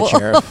 so. he's a shit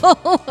sheriff.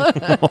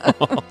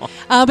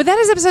 But that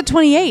is episode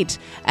 28,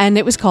 and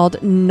it was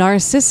called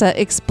Narcissa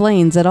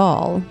Explains It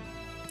All.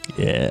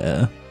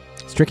 Yeah.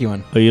 It's a tricky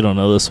one. Oh, you don't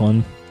know this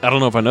one? I don't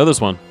know if I know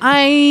this one.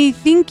 I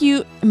think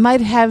you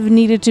might have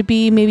needed to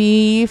be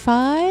maybe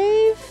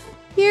 5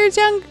 years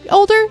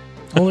older.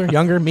 Older,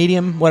 younger,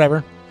 medium,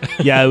 whatever.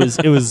 Yeah,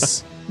 it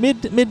was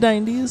mid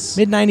 90s.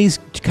 Mid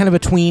 90s, kind of a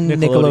tween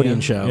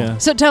Nickelodeon show. Yeah.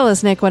 So tell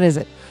us, Nick, what is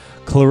it?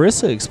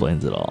 Clarissa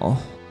explains it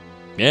all.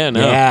 Yeah, no.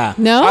 Yeah.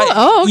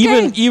 No?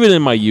 Okay. Even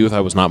in my youth,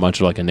 I was not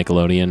much like a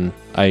Nickelodeon.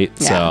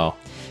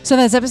 So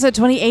that's episode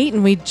 28,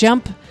 and we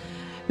jump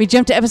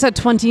to episode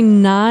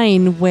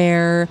 29,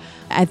 where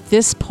at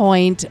this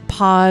point,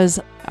 Paz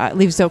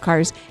leaves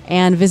Zokars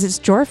and visits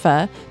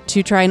Jorfa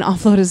to try and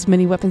offload as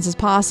many weapons as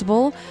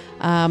possible.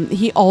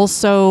 He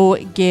also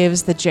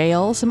gives the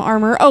jail some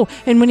armor. Oh,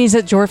 and when he's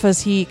at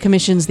Jorfa's, he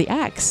commissions the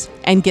axe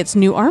and gets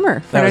new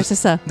armor for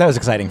Narcissa. That was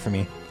exciting for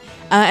me.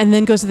 And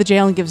then goes to the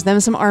jail and gives them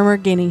some armor,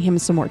 gaining him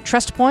some more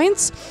trust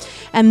points.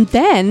 And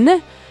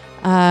then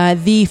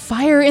the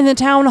fire in the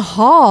town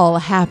hall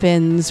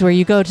happens, where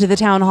you go to the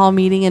town hall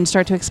meeting and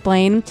start to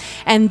explain.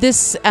 And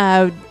this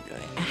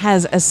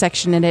has a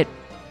section in it,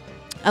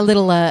 a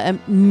little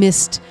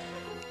missed.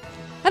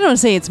 I don't want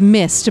to say it's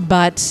missed,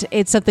 but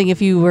it's something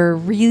if you were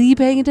really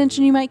paying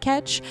attention, you might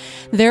catch.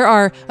 There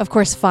are, of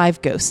course,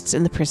 5 ghosts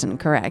in the prison,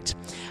 correct?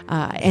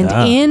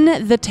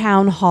 In the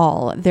town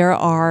hall, there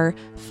are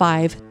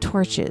 5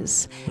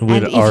 torches.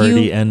 We'd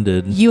already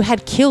ended. You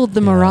had killed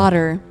the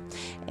Marauder.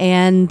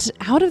 And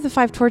out of the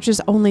 5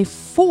 torches, only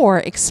 4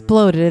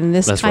 exploded. And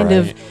this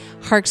of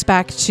harks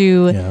back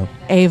to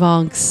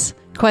Avon's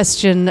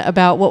question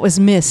about what was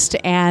missed,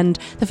 and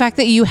the fact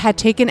that you had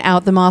taken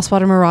out the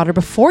Mosswater Marauder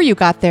before you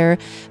got there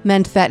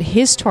meant that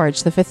his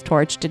torch, the 5th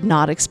torch, did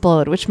not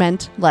explode, which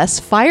meant less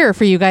fire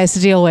for you guys to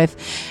deal with.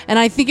 And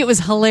I think it was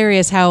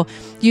hilarious how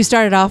you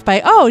started off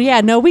by,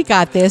 we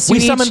got this. We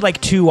summoned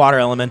like 2 water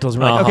elementals.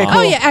 We're like, okay,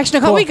 cool. Oh yeah,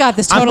 action, cool. We got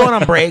this. Totally. I'm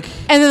going on break.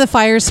 And then the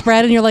fire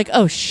spread, and you're like,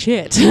 oh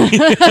shit. But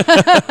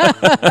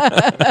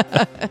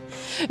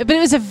it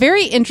was a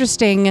very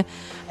interesting,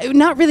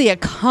 not really a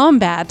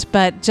combat,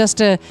 but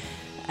just an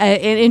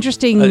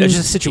interesting just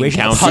a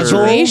situation.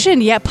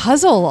 Situation. Yeah,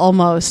 puzzle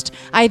almost.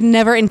 I'd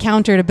never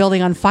encountered a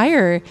building on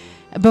fire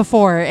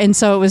before, and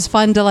so it was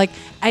fun to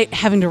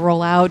having to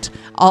roll out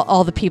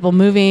all the people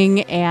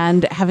moving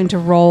and having to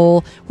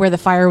roll where the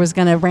fire was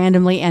going to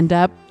randomly end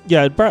up.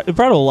 Yeah, it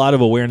brought a lot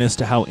of awareness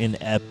to how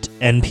inept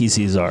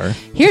NPCs are.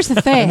 Here's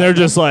the thing. And they're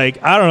just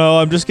like, I don't know,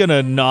 I'm just going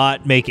to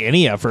not make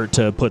any effort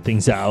to put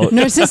things out.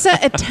 Narcissa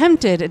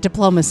attempted a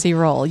diplomacy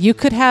roll. You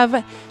could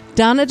have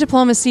done a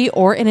diplomacy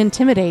or an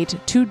intimidate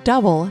to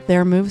double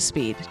their move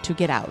speed to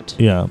get out.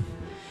 Yeah.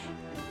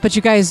 But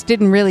you guys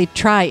didn't really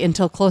try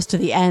until close to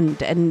the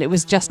end, and it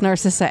was just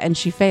Narcissa, and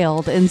she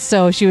failed. And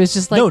so she was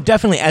just like... No,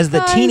 definitely. As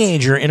the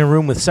teenager in a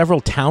room with several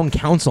town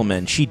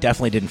councilmen, she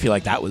definitely didn't feel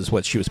like that was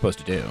what she was supposed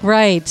to do.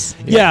 Right.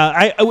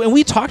 Yeah, and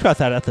we talked about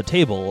that at the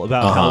table,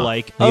 about how,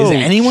 is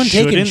anyone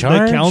taking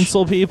charge? The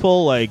council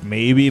people,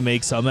 maybe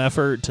make some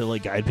effort to,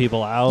 guide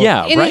people out?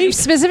 Yeah, and right? It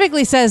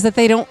specifically says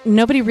that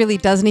nobody really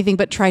does anything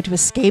but try to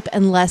escape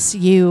unless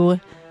you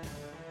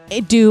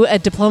do a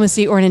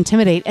diplomacy or an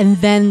intimidate, and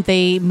then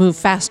they move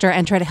faster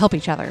and try to help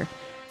each other.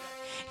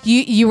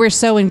 You were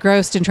so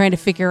engrossed in trying to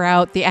figure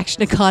out the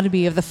action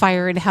economy of the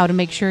fire and how to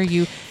make sure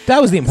you that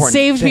was the important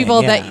saved thing,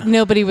 people that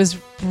nobody was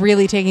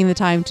really taking the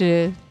time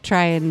to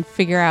try and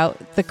figure out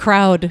the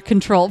crowd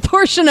control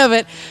portion of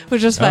it,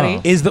 which was funny.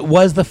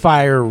 Was the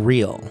fire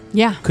real?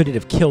 Yeah. Could it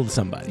have killed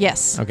somebody?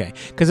 Yes. Okay.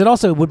 Because it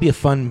also would be a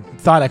fun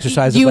thought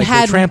exercise if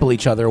they trample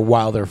each other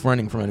while they're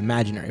running from an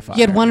imaginary fire.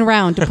 You had 1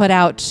 round to put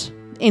out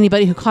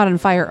anybody who caught on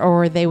fire,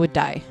 or they would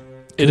die.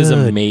 It is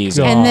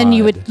amazing. And then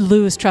you would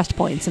lose trust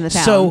points in the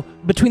town. So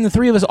between the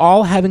 3 of us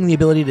all having the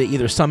ability to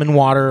either summon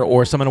water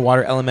or summon a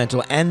water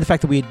elemental, and the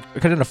fact that we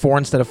cut it into 4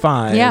 instead of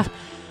 5,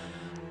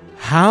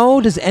 how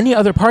does any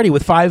other party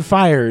with 5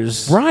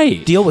 fires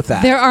deal with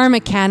that? There are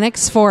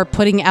mechanics for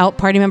putting out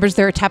party members.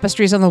 There are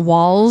tapestries on the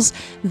walls.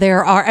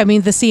 There are,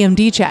 the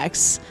CMD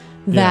checks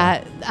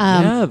that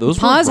those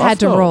Paz were had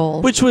to rough,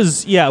 roll. Which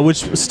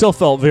still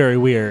felt very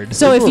weird.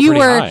 So Those if you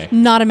were high.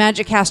 not a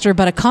magic caster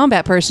but a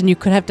combat person, you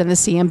could have done the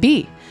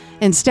CMB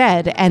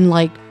instead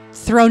and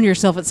thrown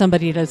yourself at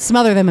somebody to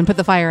smother them and put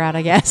the fire out,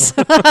 I guess.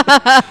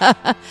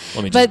 Let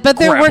me just but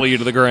there grapple were you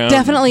to the ground.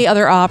 definitely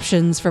other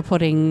options for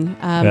putting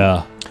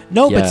but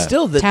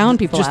still, the town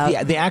people just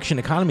out. the action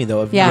economy though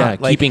of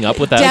keeping up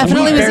with that.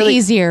 Definitely was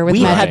easier with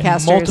we magic had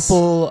casters.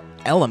 multiple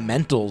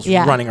elementals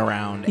running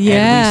around,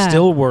 and we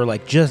still were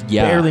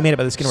barely made it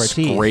by the skin of our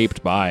teeth.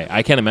 Scraped by.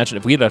 I can't imagine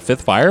if we had a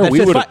 5th fire, That we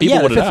fifth would have.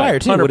 People would have died. fire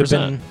too would have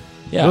been.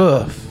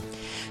 Ugh.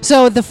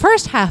 So the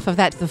first half of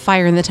that, the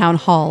fire in the town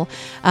hall,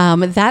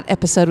 that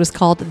episode was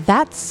called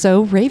 "That's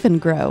So Raven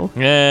Grow."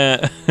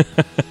 Yeah.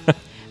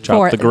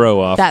 Chop the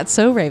grow off. That's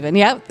So Raven.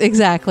 Yep,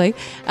 exactly.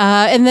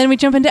 And then we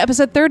jump into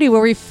episode 30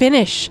 where we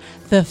finish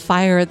the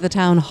fire at the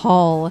town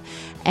hall.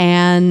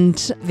 And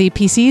the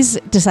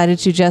PCs decided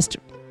to just,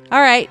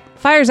 all right,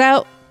 fire's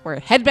out.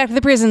 We're headed back to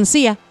the prison.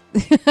 See ya.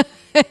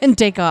 And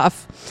take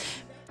off.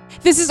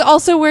 This is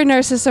also where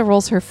Narcissa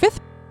rolls her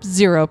 5th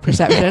 0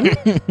 perception.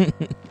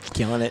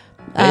 Killing it.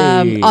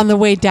 Hey. On the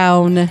way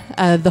down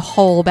the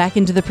hole back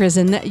into the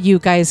prison, you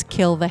guys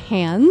kill the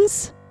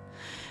hands.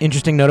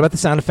 Interesting note about the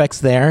sound effects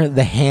there.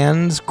 The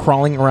hands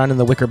crawling around in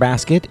the wicker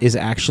basket is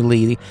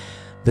actually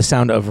the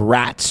sound of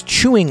rats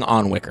chewing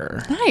on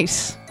wicker.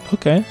 Nice.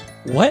 Okay.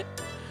 What?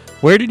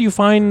 Where did you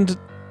find?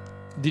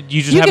 Did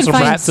you just You have can some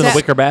find rats in a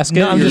wicker basket?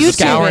 No, I'm You just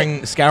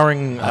YouTube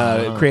scouring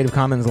Creative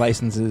Commons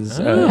licenses.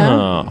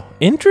 Oh,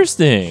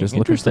 interesting. Just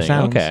looking for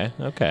interesting. sounds.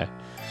 Okay.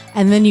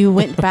 And then you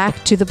went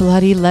back to the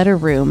bloody letter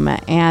room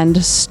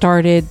and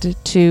started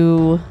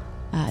to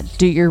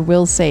do your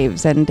will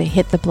saves and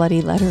hit the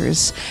bloody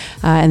letters.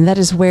 And that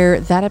is where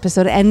that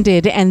episode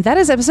ended. And that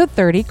is episode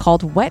 30,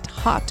 called Wet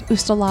Hot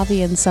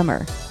Ustalavian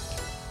Summer.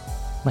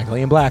 Michael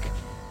Ian Black.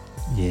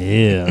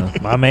 Yeah,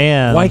 my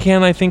man. Why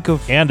can't I think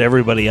of? And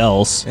everybody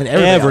else. And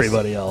everybody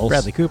everybody else.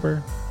 Bradley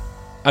Cooper.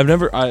 I've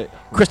never.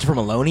 Christopher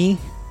Maloney.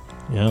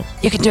 Yep.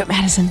 You can do it,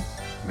 Madison.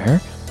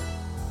 America.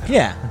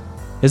 Yeah.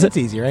 Is It's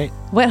easy, right?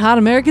 Wet Hot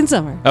American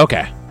Summer.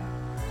 Okay.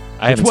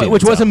 I haven't seen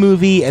Which it, was so. a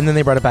movie, and then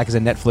they brought it back as a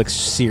Netflix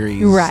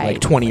series, Right. like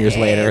 20 years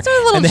later. It's a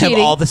little and they cheating.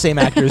 have all the same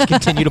actors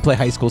continue to play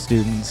high school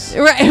students.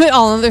 Right,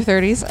 all in their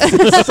 30s.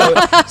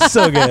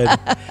 So good.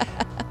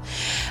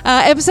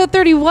 Episode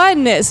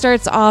 31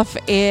 starts off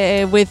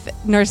with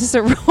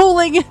Narcissa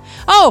rolling.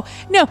 Oh,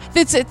 no,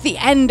 that's at the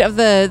end of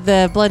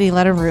the bloody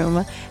letter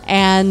room.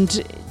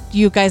 And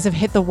you guys have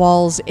hit the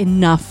walls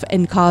enough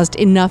and caused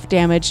enough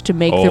damage to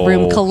make the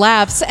room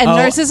collapse. And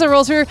Narcissa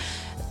rolls her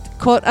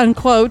quote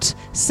unquote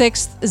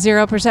sixth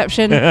zero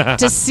perception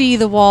to see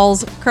the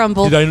walls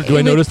crumble. Do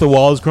I notice the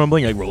walls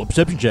crumbling? I roll a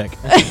perception check.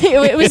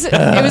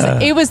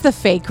 it was the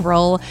fake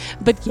roll,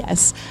 but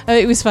yes,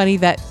 it was funny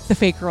that the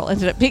fake roll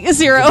ended up being a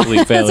 0.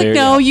 Complete failure, It's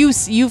like, no,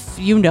 yeah.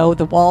 you know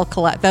the wall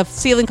the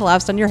ceiling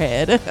collapsed on your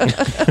head.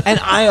 And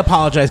I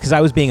apologize because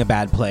I was being a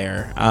bad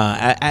player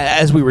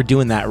as we were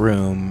doing that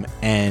room.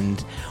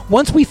 And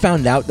once we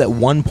found out that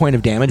 1 point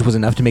of damage was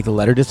enough to make the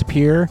letter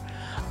disappear,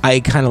 I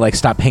kind of like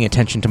stopped paying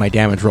attention to my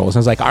damage rolls. I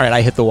was like, all right,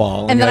 I hit the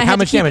wall. And then like, I how had to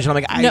much keep- damage? And I'm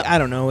like, No. I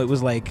don't know. It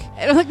was like,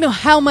 And I'm like, no,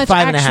 how much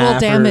 5.5 actual or-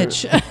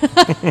 damage?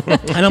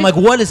 and I'm like,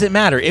 what does it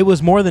matter? It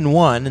was more than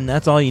 1, and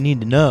that's all you need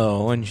to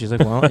know. And she's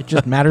like, well, it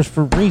just matters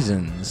for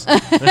reasons.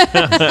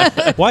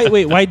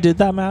 Why did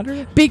that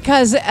matter?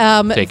 Because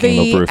Taking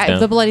the roof down.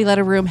 the bloody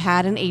letter room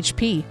had an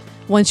HP.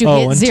 Once you Oh,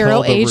 hit until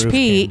 0 the roof HP,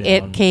 came down.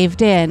 it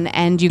caved in,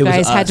 and you It was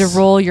guys had to us.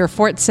 roll your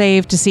fort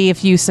save to see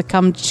if you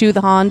succumbed to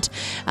the haunt,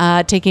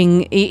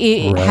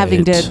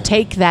 having to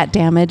take that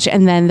damage,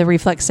 and then the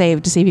reflex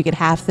save to see if you could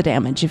half the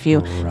damage if you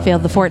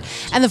failed the fort.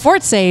 And the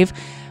fort save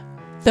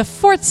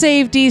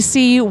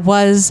DC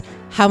was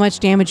how much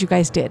damage you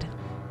guys did.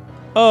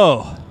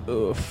 Oh.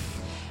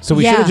 So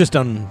we Yeah. should have just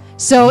done.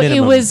 So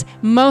minimum. it was,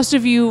 most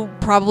of you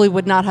probably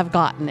would not have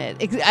gotten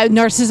it.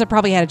 Narcissa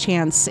probably had a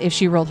chance if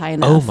she rolled high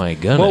enough. Oh my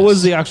goodness. What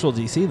was the actual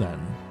DC then?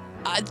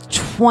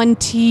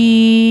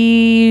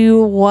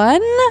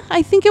 21,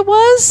 I think it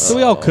was. So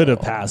we all could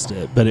have passed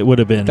it, but it would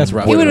have been. That's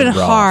rough. It would have been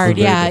rough. hard,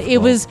 Very yeah. It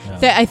difficult, was.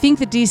 yeah. I think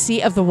the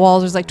DC of the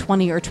walls was like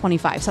 20 or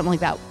 25, something like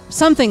that,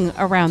 something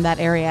around that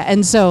area.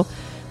 And so,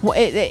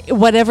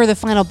 whatever the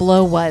final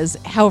blow was,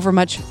 however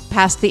much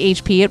past the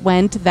HP it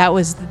went, that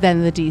was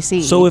then the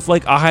DC. So if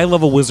like a high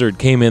level wizard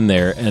came in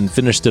there and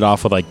finished it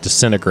off with like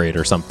disintegrate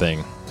or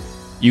something,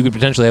 you could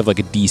potentially have like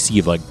a DC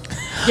of like,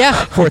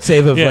 yeah, Fort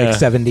save of Yeah. like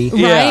 70.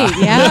 right,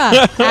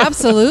 yeah,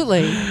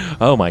 absolutely.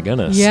 oh my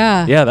goodness.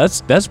 Yeah. Yeah,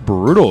 that's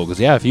brutal because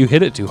if you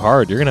hit it too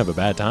hard, you're gonna have a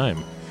bad time.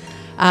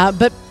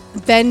 But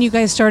then you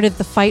guys started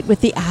the fight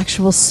with the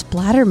actual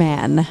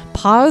Splatterman.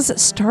 Paz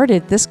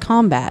started this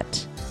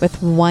combat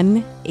with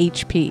 1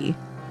 HP.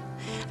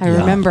 I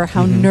remember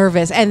how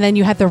nervous. And then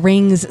you had the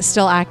rings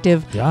still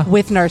active Yeah.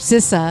 with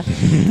Narcissa.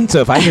 So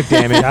if I took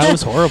damage, That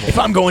was horrible. if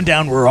I'm going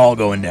down, we're all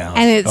going down.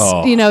 And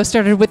it's,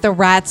 started with the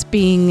rats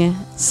being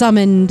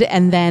summoned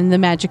and then the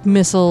magic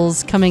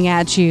missiles coming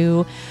at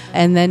you.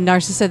 And then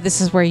Narcissa said, this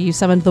is where you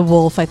summoned the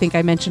wolf. I think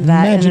I mentioned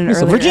that Magic in an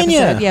missile. earlier Virginia.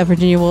 episode. Yeah,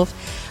 Virginia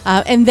Woolf.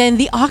 And then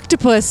the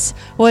octopus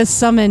was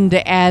summoned,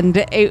 and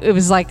it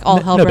was like all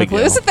hell no broke big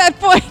loose deal. at that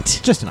point.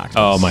 Just an octopus.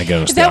 Oh my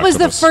goodness. That was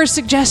the octopus. first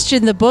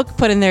suggestion the book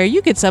put in there.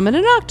 You could summon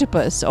an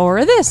octopus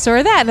or this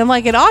or that. And I'm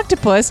like, an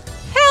octopus?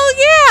 Hell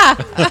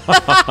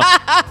yeah!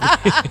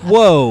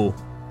 Whoa.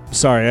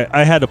 Sorry,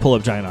 I had to pull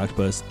up Giant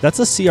Octopus. That's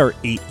a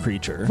CR8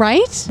 creature.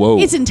 Right? Whoa.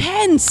 It's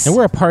intense. And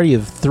we're a party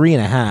of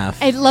 3.5.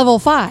 at level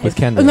 5. With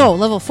Kendra. No,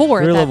 level 4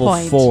 We're at that level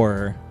point.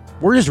 4.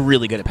 We're just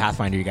really good at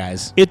Pathfinder, you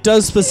guys. It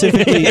does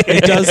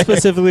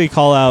specifically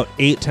call out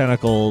 8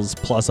 tentacles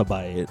plus a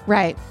bite.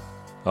 Right.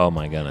 Oh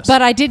my goodness.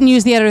 But I didn't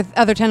use the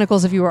other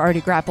tentacles if you were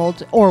already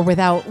grappled or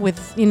not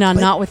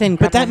within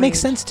But that grapple makes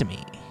range. sense to me.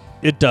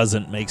 It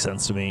doesn't make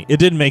sense to me. It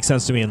didn't make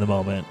sense to me in the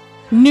moment.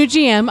 New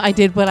GM, I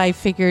did what I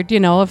figured,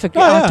 if an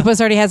yeah. octopus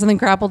already had something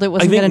grappled, it I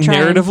wasn't think going to try.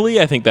 narratively,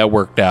 I think that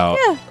worked out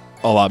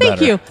a lot Thank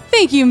better. you.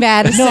 Thank you,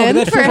 Madison, but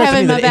that for feels right to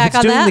having me my that if back it's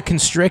on doing that. the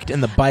constrict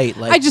and the bite.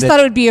 Like I just thought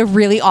it would be a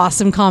really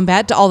awesome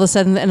combat to all of a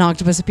sudden an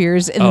octopus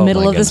appears in the Oh,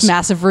 middle my of this goodness.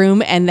 massive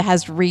room and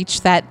has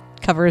reached that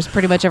covers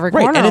pretty much every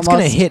corner. Right, and it's going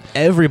to almost. hit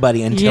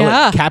everybody until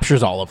it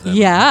captures all of them.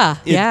 Yeah.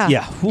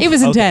 Oof, It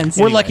was okay. intense.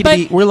 We're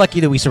lucky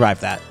that we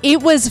survived that.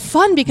 It was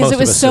fun because Most it of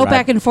was us so survived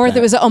back and forth. that.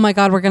 It was, oh my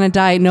God, we're going to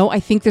die. No, I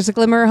think there's a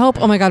glimmer of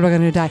hope. Oh my God, we're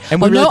going to die.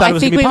 And we oh really no, thought it I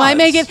was think gonna we be might Paz.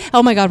 make it.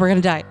 Oh my God, we're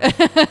going to die.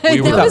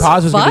 We We were thought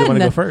Paz was going to be the one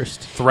to go fun. first.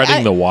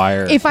 threading the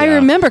wire. If I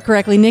remember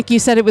correctly, Nick, you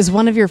said it was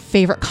one of your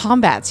favorite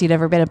combats you'd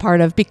ever been a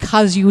part of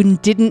because you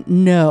didn't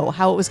know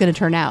how it was going to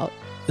turn out.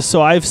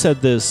 So I've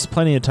said this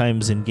plenty of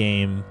times in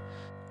game.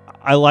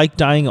 I like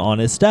dying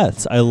honest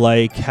deaths. I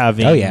like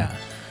having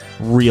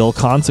real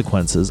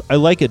consequences. I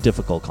like a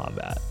difficult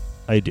combat.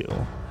 I do.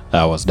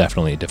 That was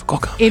definitely a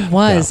difficult combat. It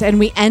was, and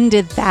we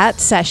ended that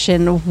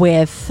session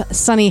with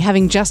Sunny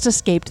having just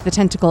escaped the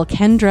tentacle,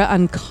 Kendra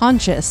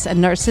unconscious,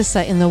 and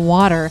Narcissa in the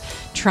water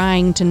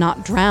trying to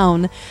not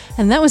drown.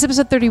 And that was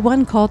episode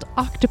 31 called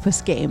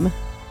Octopus Game.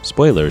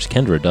 Spoilers,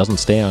 Kendra doesn't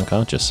stay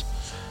unconscious.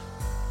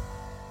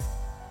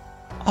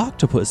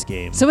 Octopus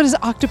Game. So what does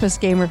Octopus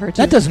Game refer to?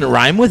 That doesn't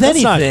rhyme with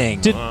That's not-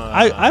 anything.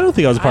 I don't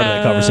think I was a part of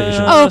that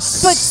conversation. Oh, but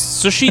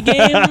Sushi game?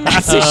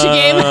 sushi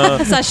game?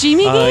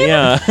 Sashimi game?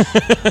 Yeah.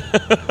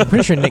 I'm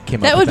pretty sure Nick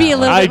came That up would with be a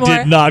one. little I bit more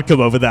did not come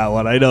up with that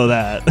one. I know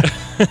that.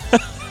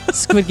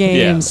 Squid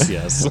Games.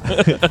 Yes.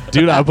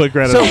 Do not put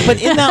credit So, on but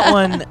me. in that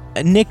one,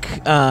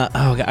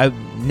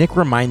 Nick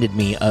reminded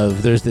me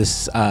of there's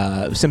this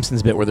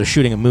Simpsons bit where they're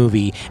shooting a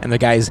movie and the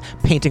guy's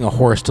painting a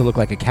horse to look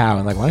like a cow,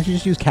 and like, why don't you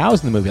just use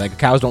cows in the movie? Like,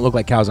 cows don't look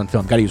like cows on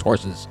film. Got to use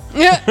horses.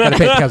 Got to paint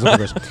the cows like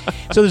horses.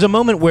 So there's a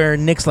moment where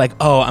Nick's like,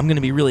 "Oh, I'm going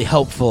to be really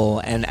helpful,"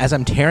 and as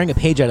I'm tearing a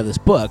page out of this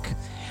book,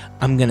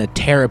 I'm going to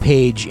tear a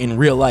page in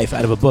real life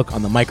out of a book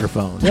on the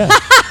microphone. Yeah.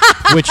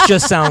 Which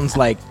just sounds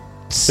like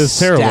It's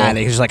terrible.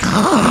 static. It's just like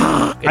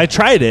I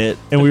tried it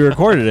and we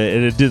recorded it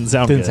and it didn't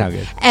sound didn't good. sound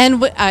good.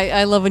 And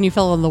I love when you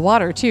fell in the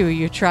water, too.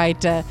 You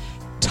tried to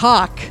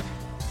talk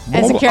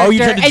as a Oh, character, you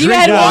tried to and you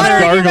drink had water.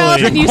 water in your mouth,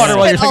 Gargling. and you Water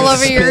while you're spit all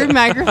taking a over your spit.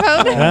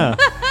 microphone. Yeah.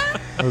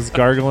 I was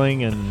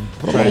gargling and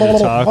trying to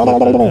talk.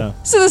 Yeah.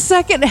 So the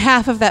second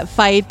half of that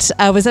fight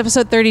was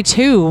episode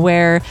 32,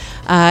 where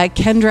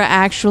Kendra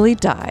actually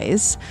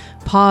dies.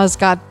 Paz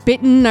got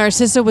bitten.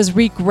 Narcissa was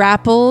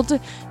re-grappled.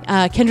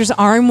 Kendra's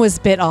arm was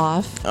bit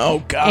off.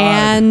 Oh God!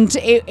 And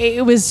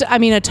it was,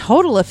 a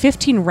total of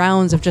 15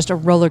 rounds of just a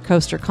roller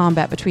coaster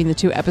combat between the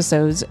two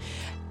episodes.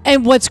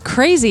 And what's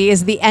crazy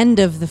is the end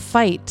of the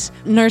fight.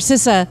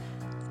 Narcissa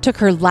took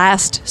her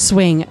last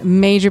swing,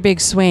 major big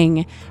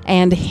swing,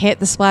 and hit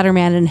the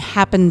Splatterman and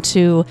happened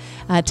to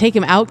take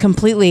him out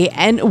completely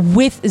and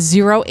with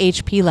 0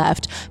 HP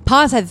left.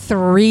 Paz had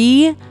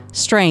 3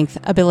 strength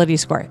ability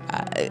score.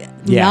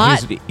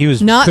 He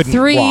was not couldn't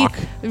 3, walk.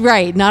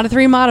 right? Not a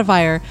 3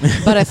 modifier,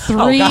 but a 3.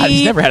 Oh, God,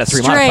 he's never had a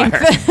 3 strength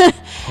modifier.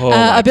 Oh,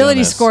 my ability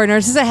goodness. score.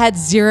 Narcissa had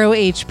 0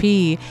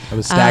 HP. I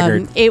was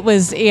staggered. It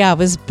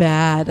was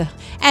bad.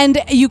 And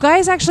you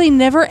guys actually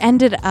never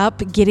ended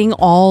up getting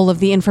all of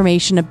the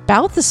information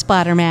about the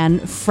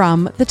Splatterman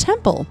from the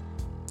temple.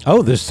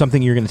 Oh, there's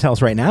something you're going to tell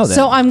us right now. Then.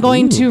 So I'm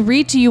going Ooh. to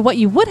read to you what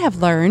you would have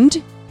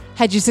learned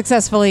had you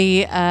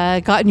successfully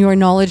gotten your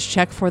knowledge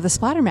check for the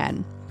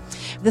Splatterman.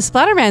 The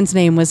Splatterman's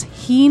name was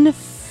Heen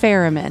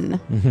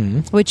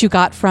Ferriman, which you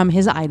got from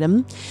his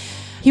item.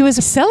 He was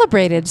a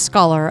celebrated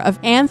scholar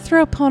of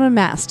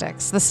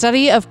anthroponomastics, the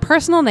study of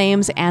personal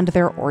names and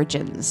their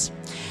origins,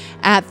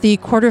 at the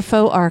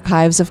Quarterfo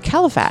Archives of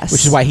Caliphas.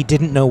 Which is why he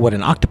didn't know what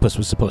an octopus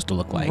was supposed to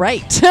look like.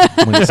 Right.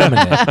 When he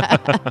summoned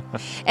it.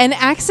 An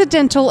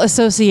accidental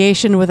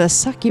association with a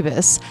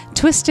succubus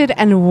twisted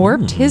and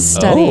warped his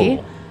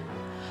study,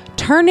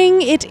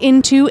 turning it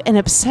into an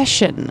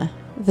obsession.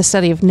 The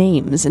study of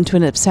names into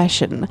an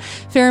obsession.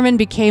 Ferriman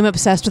became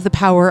obsessed with the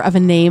power of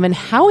a name and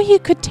how he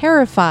could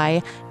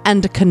terrify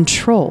and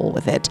control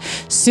with it.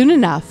 Soon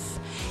enough,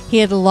 he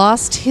had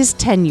lost his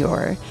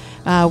tenure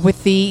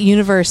with the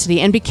university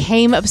and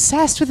became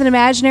obsessed with an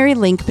imaginary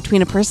link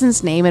between a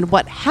person's name and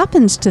what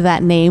happens to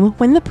that name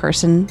when the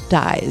person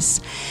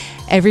dies.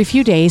 Every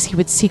few days, he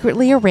would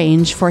secretly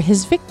arrange for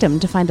his victim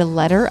to find a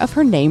letter of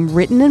her name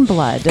written in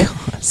blood,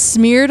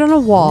 smeared on a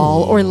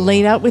wall, or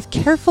laid out with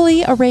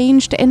carefully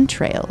arranged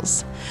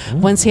entrails.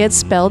 Once he had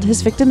spelled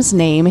his victim's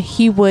name,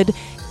 he would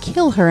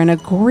kill her in a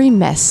gory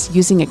mess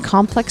using a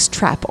complex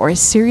trap or a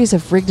series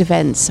of rigged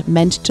events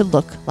meant to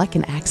look like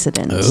an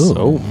accident.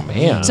 Oh,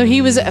 man. So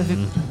he was a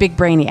big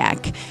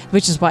brainiac,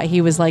 which is why he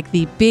was like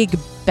the big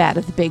bad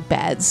of the big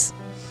bads.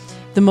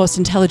 The most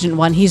intelligent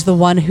one. He's the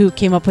one who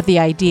came up with the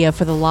idea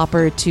for the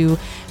Lopper to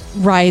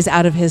rise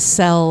out of his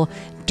cell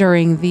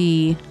during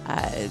the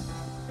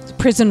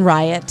prison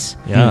riot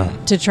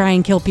to try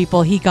and kill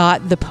people. He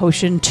got the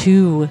potion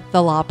to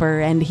the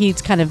Lopper, and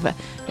he's kind of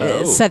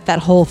set that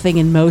whole thing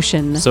in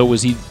motion. So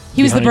was he?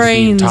 He was the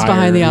brains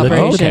behind the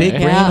operation. Big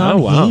brain Yeah. on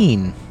Oh, wow.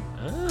 Heen.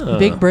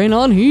 Big brain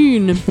on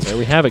Heen. There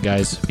we have it,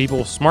 guys.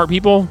 People, smart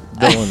people,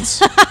 villains.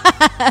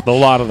 A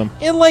lot of them.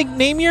 And like,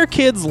 name your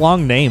kids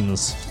long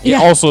names. Yeah.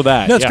 Also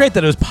that. No, it's yeah. great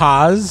that it was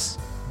Paz.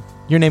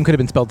 Your name could have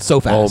been spelled so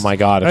fast. Oh my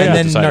God! if And you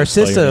then decided to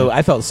spell your Narciso, name.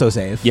 I felt so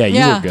safe. Yeah, you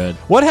Yeah. were good.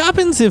 What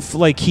happens if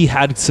like he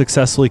had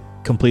successfully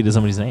completed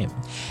somebody's name?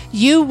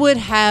 You would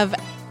have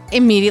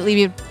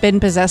immediately been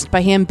possessed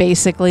by him.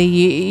 Basically,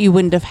 you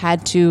wouldn't have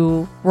had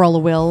to roll a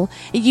will.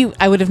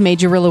 I would have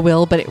made you roll a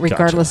will, but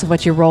regardless of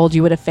what you rolled,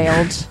 you would have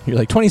failed. You're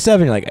like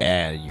 27. You're like,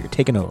 you're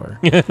taking over.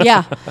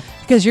 Yeah,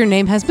 because your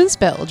name has been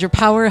spelled. Your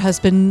power has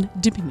been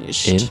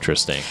diminished.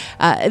 Interesting.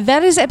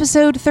 That is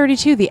episode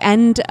 32, the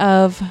end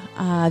of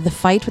the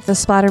fight with the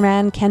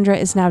Splatterman. Kendra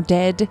is now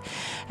dead,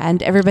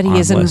 and everybody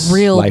is in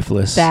real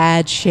lifeless,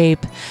 bad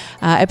shape.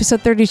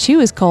 Episode 32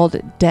 is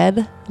called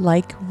Dead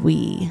Like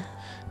We.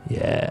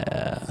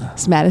 Yeah.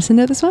 Does Madison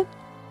know this one?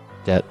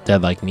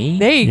 Dead like me?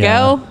 There you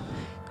go.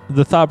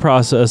 The thought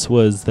process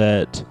was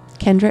that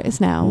Kendra is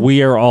now.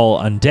 we are all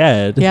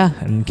undead. Yeah.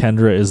 And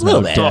Kendra is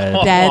now bit.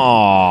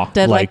 dead.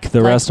 Dead like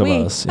the rest of we.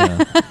 us.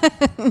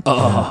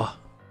 Yeah.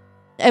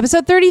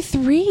 Episode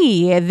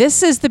 33.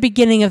 This is the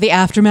beginning of the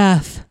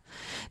aftermath.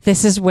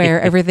 This is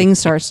where everything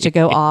starts to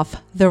go off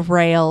the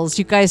rails.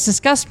 You guys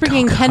discussed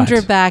bringing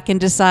Kendra back and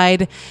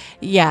decide,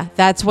 yeah,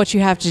 that's what you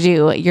have to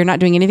do. You're not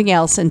doing anything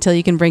else until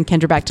you can bring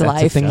Kendra back to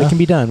life. That's a thing that can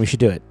be done. We should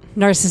do it.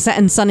 Narcissa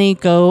and Sunny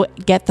go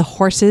get the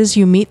horses.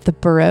 You meet the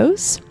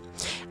Burrows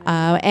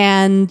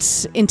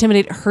and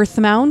intimidate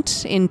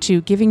Hearthmount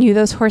into giving you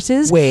those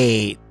horses.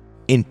 Wait,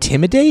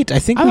 intimidate? I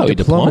think we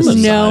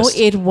diplomacy. No,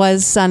 it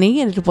was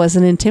Sunny, and it was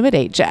an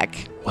intimidate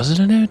check. Was it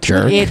an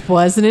jerk? It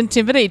was an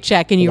intimidate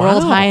check, and you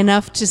rolled high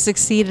enough to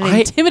succeed an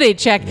intimidate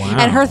check. Wow.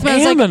 And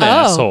Hearthmount's like, an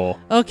asshole.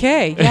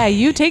 Okay, yeah,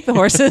 you take the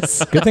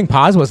horses. Good thing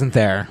Paz wasn't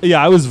there.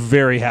 Yeah, I was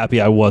very happy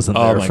I wasn't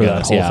there my for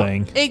goodness, that whole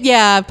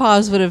thing.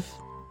 Pause would have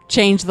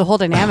changed the whole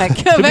dynamic of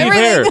To be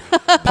fair, everything.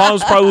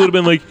 Paul's probably would have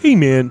been like, hey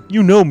man,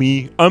 you know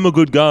me. I'm a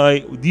good guy.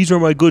 These are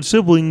my good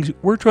siblings.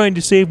 We're trying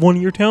to save one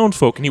of your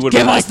townsfolk. And he would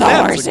have been like,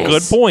 that's a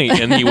good point.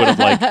 And he would have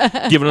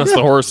like given us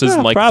the horses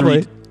and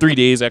like three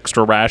days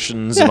extra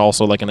rations and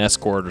also like an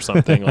escort or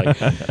something. Like,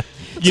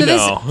 you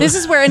know. This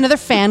is where another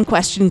fan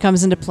question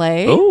comes into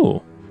play.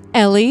 Oh.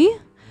 Ellie,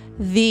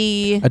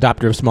 the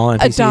Adopter of small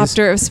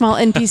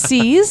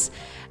NPCs,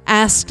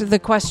 asked the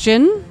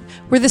question,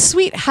 were the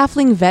Sweet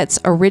Halfling Vets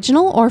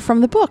original or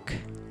from the book?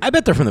 I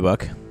bet they're from the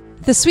book.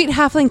 The Sweet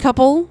Halfling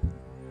couple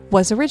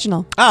was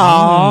original.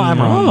 Oh, I'm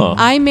wrong.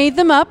 I made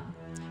them up.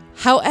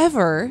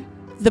 However,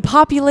 the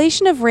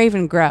population of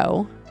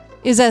Ravengrow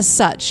is as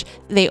such.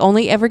 They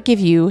only ever give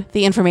you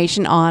the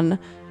information on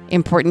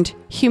important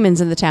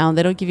humans in the town.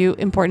 They don't give you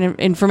important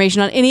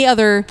information on any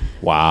other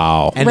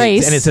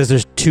race. And it says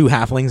there's 2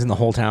 halflings in the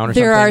whole town or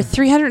there something? Are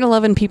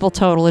 311 people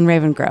total in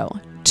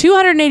Ravengrow.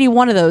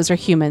 281 of those are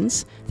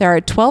humans. There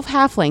are 12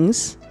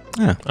 halflings.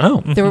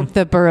 Oh.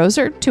 The Burrows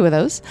are 2 of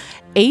those.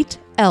 8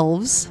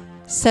 elves,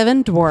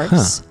 7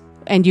 dwarves,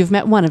 and you've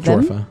met one of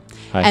them. Dwarfa.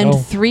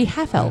 And 3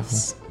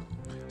 half-elves.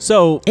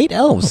 So 8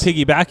 elves.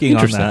 Piggybacking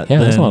on that, Yeah,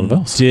 that's a lot of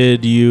elves.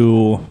 did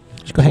you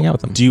Just go hang out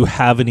with them. do you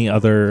have any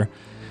other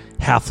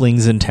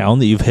halflings in town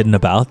that you've hidden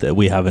about that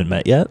we haven't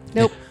met yet?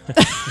 Nope.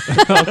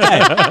 Okay.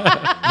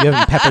 You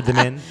haven't peppered them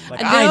in?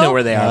 Like, I know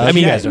where they are. I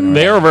mean, You guys don't know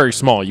they where are very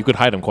small. You could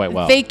hide them quite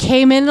well. They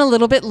came in a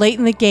little bit late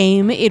in the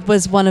game. It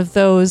was one of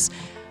those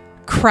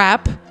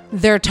crap.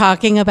 They're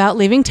talking about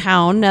leaving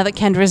town now that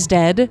Kendra's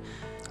dead.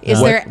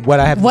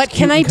 What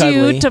can I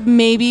do to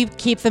maybe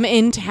keep them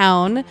in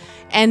town?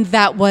 And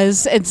that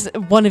was, it's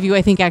one of you,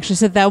 I think, actually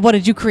said that. What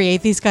did you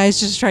create? These guys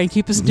just try and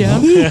keep us down?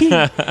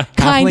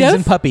 Kind halflings of.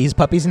 and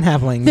puppies and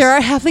halflings. There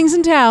are halflings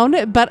in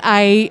town, but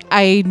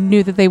I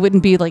knew that they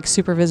wouldn't be like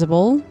super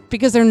visible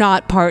because they're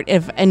not part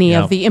of any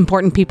of the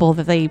important people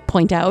that they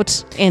point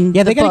out in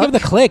they the gotta book.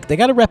 give the click. They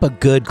gotta rep a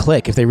good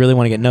click if they really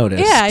want to get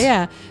noticed.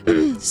 Yeah.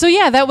 So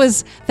that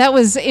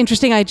was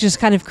interesting. I just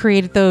kind of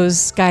created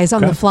those guys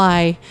on the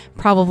fly,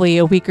 probably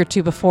a week or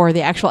 2 before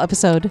the actual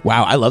episode.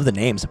 Wow, I love the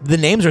names. The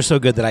names are so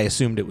good that I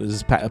assumed it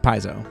was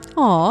Paizo.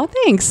 Aw,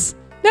 thanks.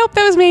 Nope,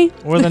 that was me.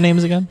 What are the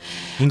names again?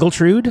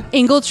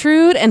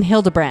 Ingletrude and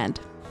Hildebrand.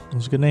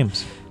 Those are good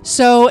names.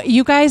 So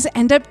you guys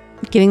end up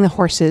getting the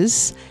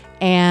horses,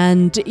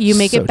 and you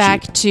make it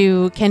back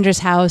to Kendra's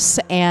house,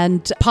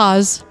 and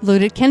Paz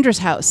looted Kendra's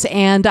house.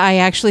 And I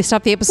actually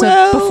stopped the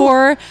episode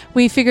before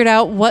we figured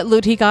out what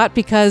loot he got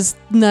because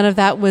none of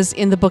that was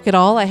in the book at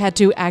all. I had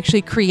to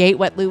actually create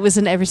what loot was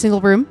in every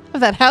single room of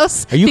that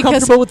house. Are you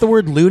comfortable with the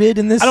word looted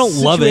in this I don't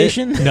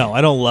situation? love it. No,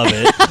 I don't love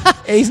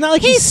it. He's not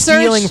like he's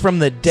stealing from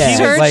the dead. He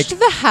searched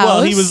the house.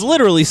 Well, he was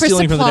literally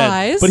stealing from the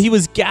dead, but he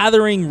was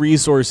gathering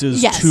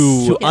resources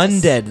to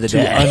undead the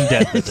dead.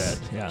 Undead the dead.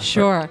 Yeah.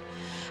 Sure.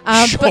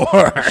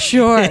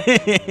 Sure.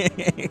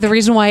 The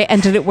reason why I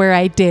ended it where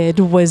I did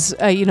was,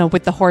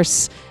 with the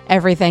horse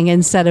everything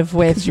instead of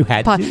with you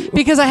had to.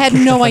 because I had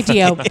no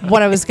idea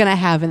what I was going to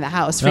have in the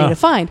house for you to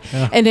find,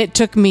 and it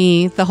took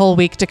me the whole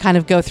week to kind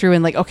of go through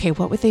and like, okay,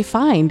 what would they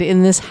find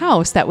in this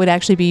house that would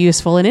actually be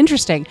useful and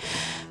interesting?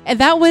 And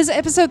that was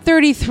episode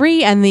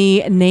 33, and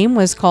the name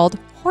was called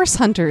Horse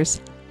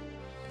Hunters.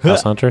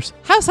 House Hunters?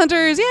 House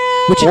Hunters,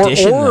 yeah. Which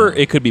edition? Or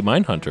it could be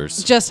Mine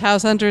Hunters. Just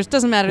House Hunters.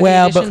 Doesn't matter.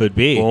 Well, the but could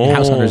be.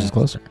 House Hunters is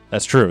closer.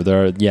 That's true.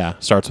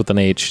 Starts with an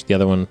H. The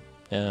other one,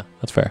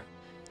 that's fair.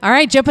 All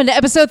right, jump into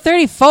episode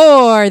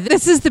 34.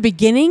 This is the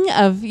beginning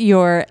of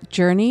your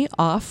journey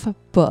off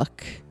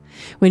book.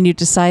 when you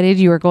decided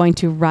you were going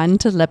to run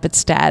to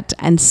Lepidstadt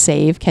and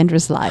save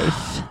Kendra's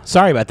life.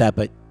 Sorry about that,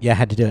 but yeah, I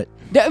had to do it.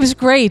 It was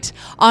great.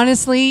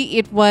 Honestly,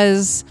 it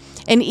was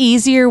an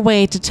easier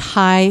way to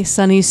tie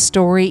Sunny's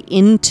story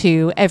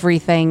into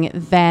everything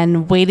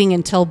than waiting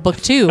until book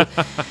 2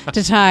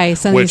 to tie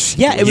Sunny's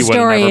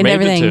story and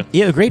everything.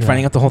 Yeah, great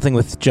finding out the whole thing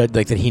with Judge,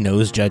 like that he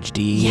knows Judge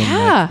D.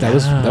 Yeah, and that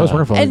was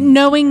wonderful. And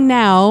knowing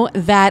now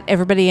that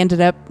everybody ended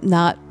up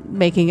not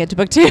making it to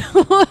book 2.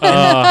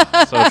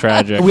 So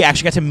tragic. We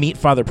actually got to meet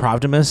Father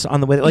Provdimus on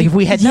the way. Like if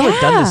we had never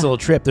done this little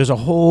trip, there's a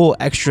whole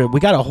extra. We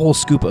got a whole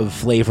scoop of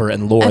flavor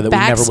and lore that we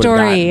never would have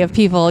gotten. Backstory of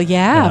people,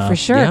 for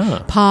sure.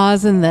 Yeah.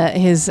 Paz and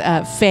his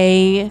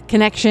Fae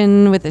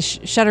connection with the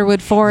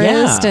Shutterwood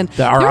Forest, and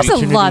there was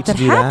a lot that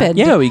happened.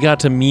 Yeah, we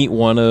got to meet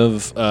one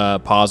of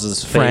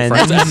Paz's friends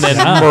and then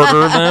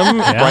murder them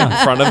right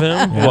in front of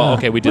him. Yeah. Well,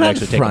 okay, we didn't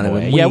actually take him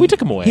away. We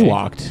took him away. He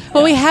walked.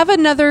 Well, we have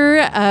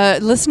another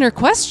listener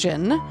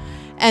question.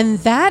 And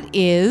that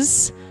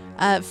is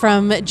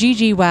from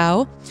Gigi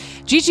Wow.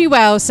 Gigi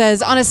Wow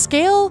says, on a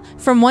scale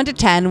from 1 to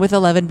 10, with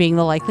 11 being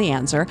the likely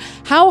answer,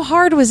 how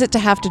hard was it to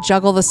have to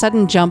juggle the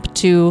sudden jump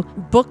to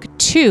book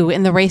 2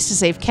 in the race to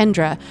save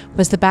Kendra?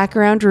 Was the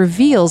background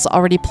reveals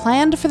already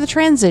planned for the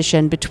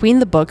transition between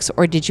the books,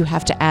 or did you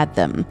have to add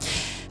them?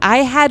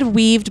 I had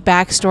weaved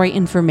backstory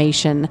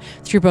information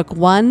through book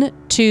 1,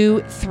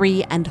 2,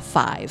 3, and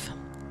 5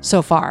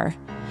 so far,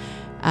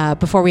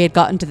 before we had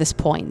gotten to this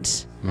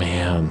point.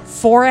 Man.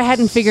 4 I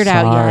hadn't figured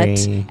out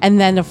yet. And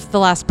then the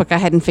last book I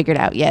hadn't figured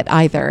out yet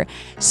either.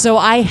 So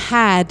I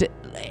had,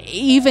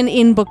 even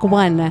in book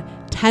 1,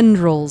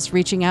 tendrils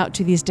reaching out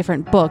to these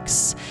different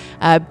books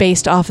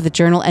based off of the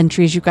journal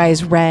entries you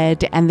guys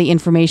read and the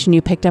information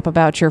you picked up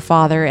about your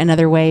father and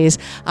other ways.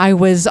 I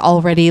was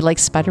already like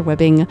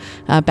spiderwebbing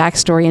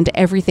backstory into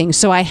everything.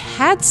 So I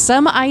had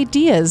some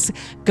ideas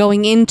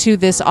going into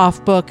this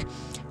off book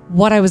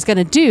what I was going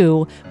to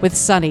do with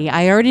Sunny.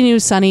 I already knew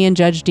Sunny and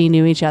Judge D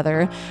knew each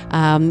other.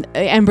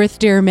 Embrith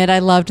Diarmid, I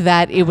loved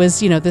that it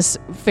was, this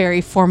very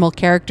formal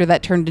character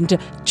that turned into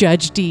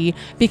Judge D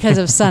because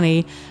of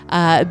Sunny.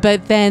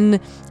 But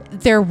then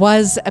there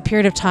was a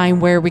period of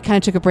time where we kind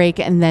of took a break,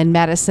 and then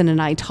Madison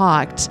and I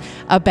talked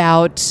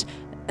about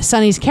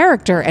Sunny's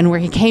character and where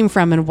he came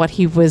from and what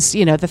he was,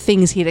 the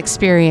things he had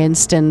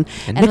experienced and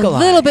a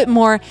little bit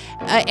more.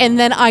 And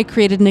then I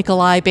created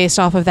Nikolai based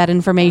off of that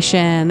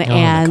information.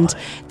 And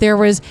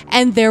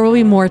Nikolai. There will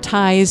be more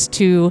ties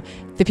to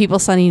the people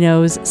Sunny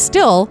knows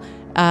still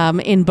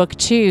in book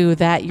 2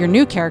 that your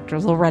new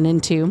characters will run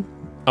into.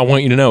 I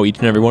want you to know each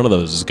and every one of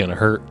those is going to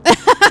hurt.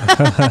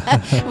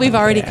 We've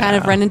already kind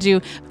of run into,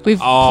 we've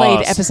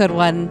played episode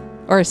 1.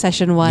 Or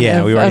session 1 we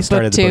already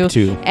started book 2, book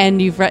 2.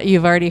 And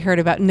you've already heard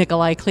about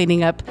Nikolai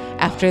cleaning up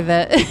after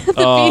the beasts.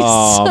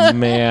 Oh,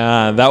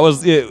 man. That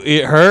was,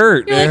 it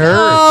hurt. You're hurt.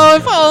 Oh,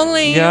 if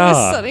only it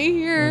was Sunny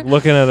here.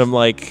 Looking at him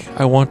like,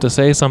 I want to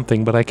say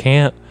something, but I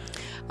can't.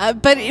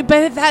 But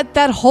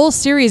that whole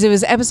series, it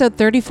was episode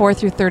 34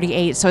 through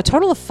 38, so a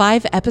total of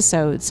 5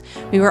 episodes.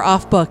 We were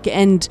off book,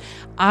 and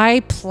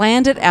I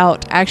planned it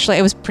out. Actually,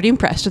 I was pretty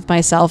impressed with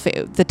myself.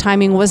 The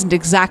timing wasn't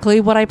exactly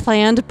what I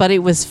planned, but it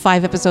was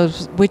 5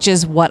 episodes, which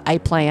is what I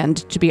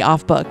planned to be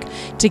off book,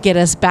 to get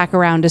us back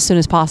around as soon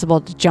as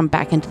possible to jump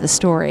back into the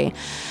story.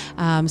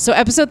 So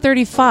episode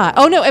 35.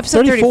 Oh no,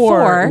 episode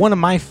 34. One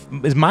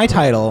of is my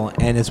title,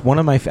 and it's one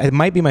of my. It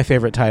might be my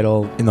favorite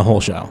title in the whole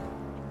show.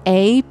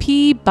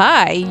 AP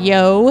bye,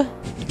 yo.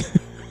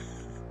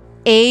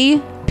 A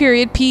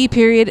period, P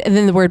period, and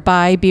then the word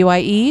bye,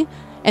 BYE,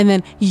 and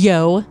then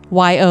yo,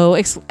 YO,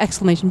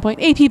 exclamation point.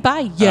 AP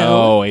bye, yo.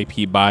 Oh,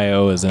 AP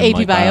Bio is in AP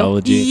Bio.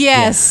 biology.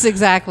 Yes,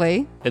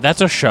 exactly.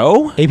 That's a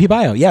show? AP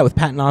Bio, yeah, with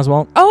Patton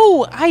Oswalt.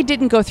 Oh, I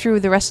didn't go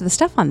through the rest of the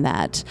stuff on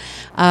that.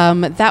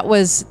 That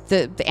was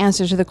the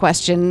answer to the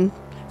question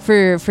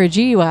for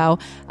GWOW.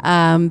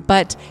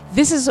 But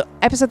this is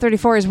episode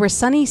 34 is where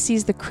Sunny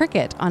sees the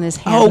cricket on his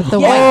hand with the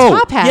white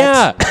top hat.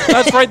 Yeah,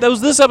 that's right. That was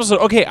this episode.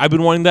 Okay, I've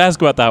been wanting to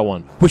ask about that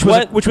one. Which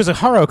was a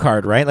Haro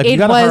card, right? Like it you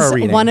got was a Haro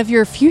reading. One of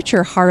your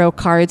future Haro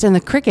cards, and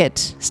the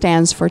cricket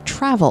stands for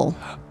travel.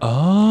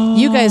 Oh.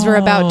 You guys were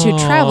about to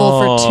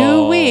travel for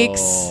 2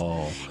 weeks.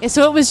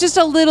 So it was just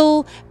a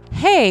little...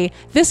 Hey,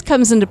 this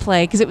comes into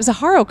play because it was a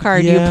Haro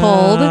card you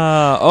pulled.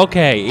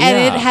 Okay, yeah.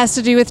 And it has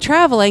to do with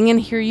traveling, and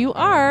here you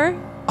are.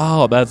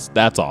 Oh,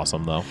 that's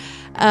awesome, though.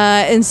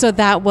 And so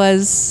that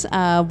was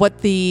what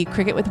the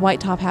cricket with white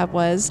top hat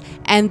was.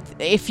 And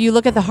if you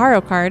look at the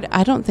Haro card,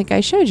 I don't think I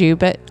showed you,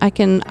 but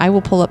I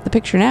will pull up the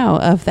picture now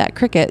of that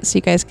cricket so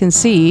you guys can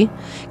see,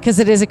 because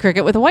it is a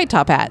cricket with a white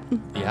top hat.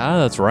 Yeah,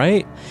 that's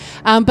right.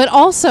 But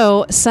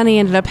also, Sunny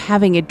ended up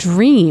having a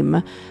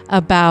dream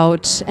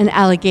about an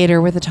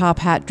alligator with a top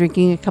hat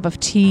drinking a cup of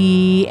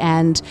tea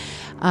and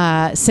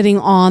sitting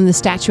on the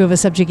statue of a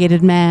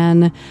subjugated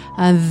man.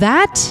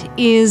 That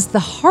is the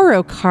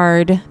Haro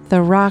card,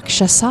 the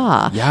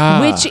Rakshasa,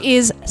 which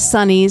is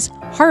Sunny's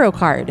Haro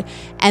card.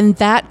 And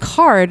that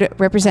card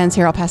represents,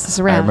 here, I'll pass this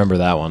around. I remember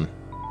that one.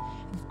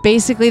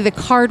 basically the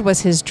card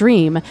was his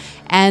dream,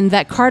 and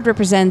that card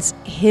represents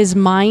his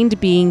mind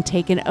being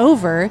taken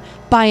over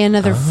by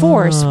another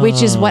force,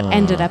 which is what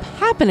ended up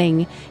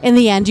happening. In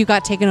the end, you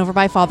got taken over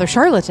by Father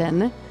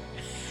Charlatan.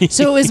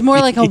 So it was more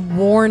like a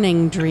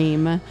warning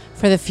dream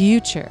for the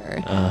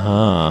future.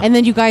 And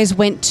then you guys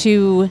went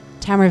to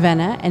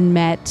Tamarvena and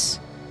met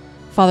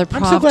Father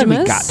Provdimus. I'm so glad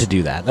we got to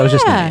do that. That was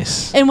just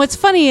nice. And what's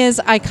funny is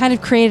I kind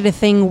of created a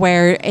thing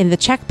where in the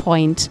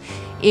checkpoint,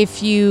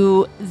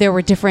 there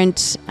were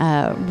different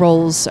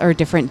roles or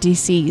different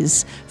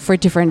DCs for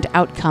different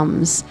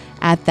outcomes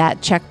at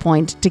that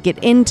checkpoint to get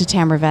into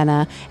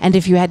Tamarvena. And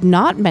if you had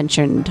not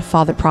mentioned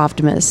Father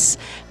Provdimus,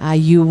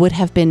 you would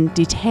have been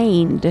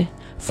detained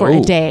for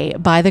a day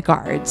by the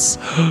guards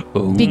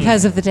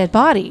because of the dead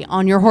body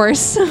on your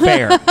horse.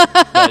 Fair. Fair.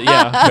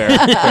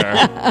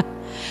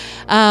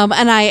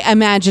 And I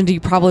imagined you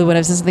probably would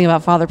have said something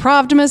about Father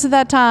Provdimus at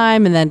that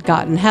time and then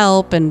gotten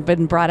help and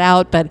been brought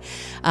out. But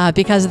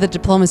because of the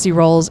diplomacy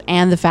roles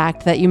and the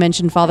fact that you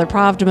mentioned Father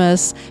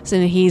Provdimus,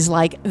 so he's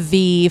like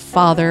the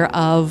father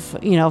of,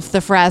 the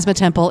Pharasma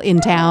Temple in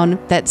town,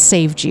 that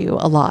saved you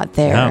a lot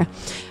there. Yeah.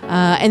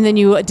 And then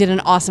you did an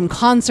awesome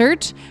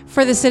concert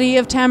for the city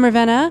of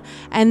Tamarvena,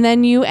 and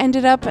then you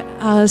ended up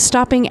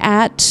stopping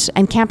at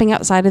and camping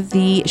outside of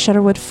the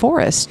Shutterwood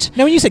Forest.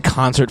 Now, when you said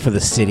concert for the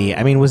city,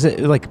 I mean, was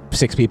it like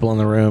 6 people in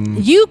the room?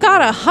 You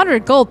got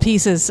 100 gold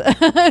pieces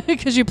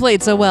because you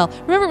played so well.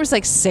 Remember, it was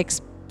like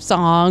 6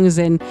 songs,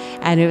 and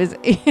it was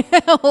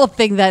a whole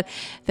thing that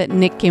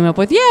Nick came up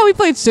with. Yeah, we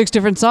played 6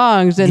 different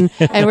songs, and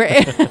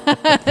we're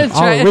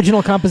all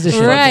original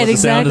composition. Right,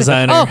 exactly.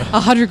 Sound designer.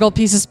 100 gold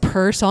pieces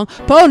per song.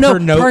 Oh no,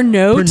 per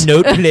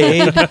note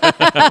played.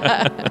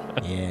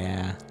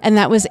 Yeah. And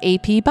that was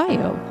AP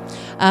Bio,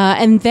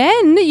 and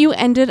then you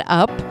ended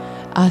up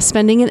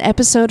spending an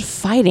episode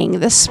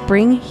fighting the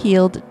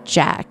Spring-Heeled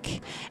Jack,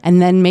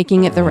 and then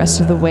making it the rest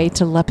of the way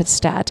to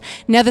Lepidstadt.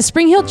 Now, the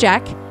Spring-Heeled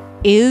Jack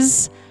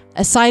is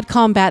a side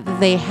combat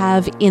that they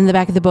have in the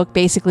back of the book,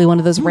 basically one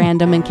of those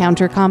random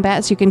encounter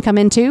combats you can come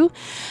into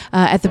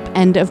at the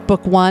end of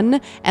book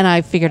 1, and I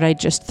figured I'd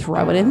just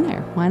throw it in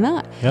there. Why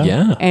not?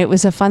 Yeah. It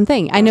was a fun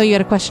thing. I know you had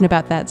a question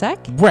about that, Zach.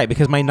 Right,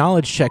 because my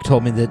knowledge check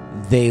told me that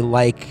they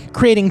like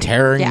creating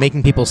terror and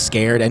making people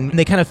scared, and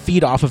they kind of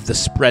feed off of the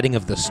spreading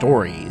of the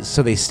stories,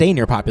 so they stay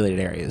near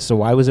populated areas. So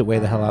why was it way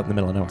the hell out in the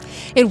middle of nowhere?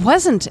 It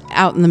wasn't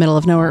out in the middle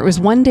of nowhere. It was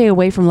one day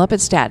away from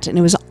Lepidstadt, and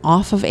it was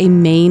off of a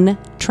main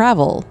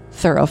travel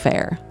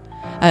thoroughfare,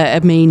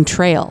 a main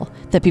trail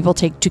that people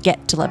take to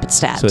get to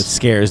Lepidstadt. So it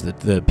scares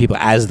the people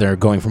as they're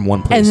going from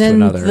one place to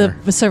another. And then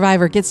the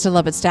survivor gets to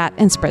Lepidstadt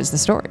and spreads the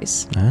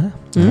stories. Right.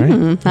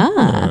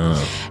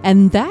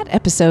 And that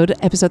episode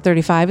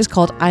 35, is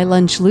called I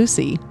Lunch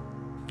Lucy.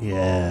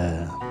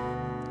 Yeah.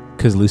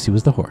 Because Lucy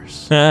was the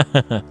horse. That's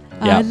a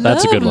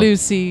good one.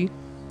 Lucy.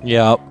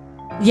 Yep.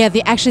 Yeah,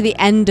 the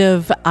end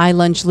of I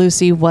Lunch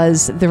Lucy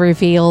was the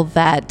reveal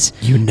that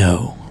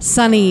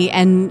Sunny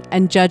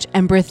and Judge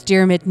Embrith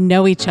Dearmid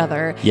know each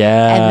other.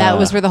 Yeah. And that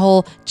was where the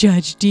whole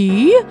Judge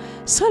D,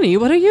 Sunny,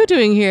 what are you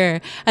doing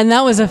here? And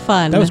that was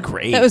fun. That was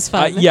great. That was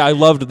fun. I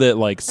loved that,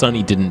 like,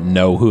 Sunny didn't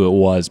know who it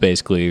was,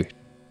 basically,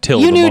 till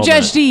you the knew moment.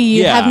 Judge D.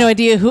 You have no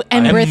idea who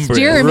Embrith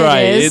Dearmid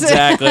right, is. Right,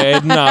 exactly. I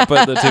had not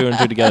put the 2 and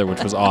 2 together,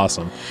 which was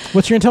awesome.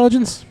 What's your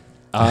intelligence?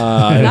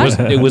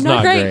 It was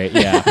not great.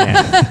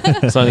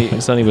 Yeah.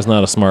 Sunny was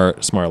not a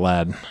smart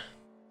lad.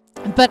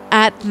 But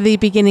at the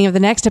beginning of the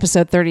next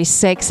episode,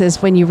 36,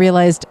 is when you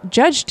realized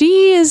Judge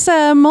D is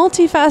a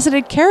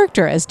multifaceted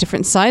character, has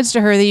different sides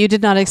to her that you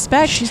did not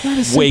expect. She's not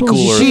as way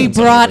cooler. She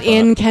brought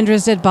in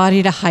Kendra's dead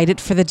body to hide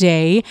it for the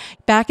day.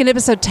 Back in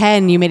episode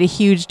 10, you made a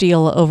huge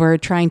deal over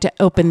trying to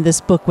open this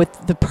book with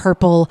the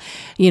purple,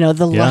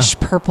 the lush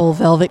purple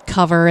velvet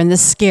cover and the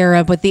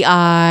scarab with the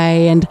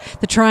eye and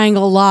the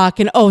triangle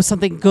lock, and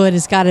something good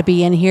has got to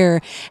be in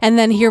here. And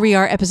then here we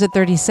are, episode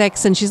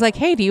 36, and she's like,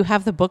 hey, do you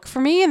have the book for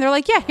me? And they're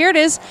like, yeah, here it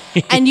is.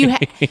 And you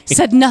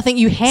said nothing.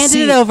 You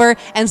handed it over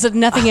and said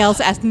nothing else,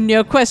 asked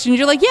no questions.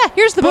 You're like, yeah,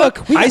 here's the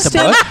book. I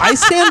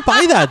stand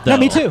by that, though. No,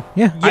 me too.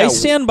 Yeah. I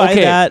stand by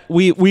that.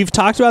 We've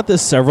talked about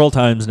this several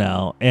times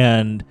now,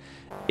 and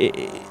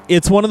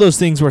it's one of those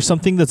things where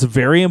something that's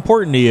very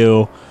important to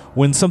you,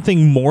 when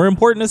something more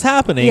important is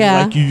happening,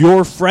 like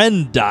your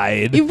friend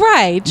died,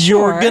 right?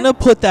 You're gonna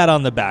put that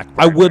on the back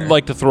burner. I would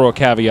like to throw a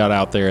caveat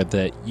out there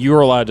that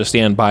you're allowed to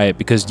stand by it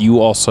because you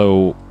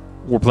also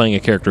were playing a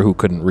character who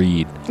couldn't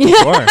read.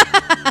 Sure.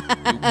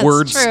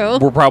 Words true.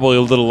 were probably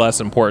a little less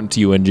important to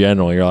you in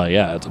general. You're like,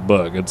 yeah, it's a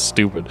book. It's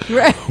stupid.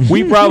 Right.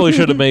 We probably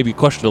should have maybe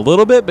questioned a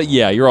little bit, but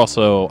yeah, you're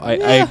also, I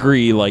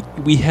agree, like,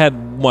 we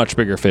had much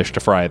bigger fish to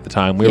fry at the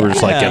time. We were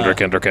just like,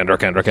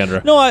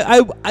 Kendra. No,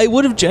 I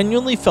would have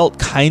genuinely felt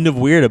kind of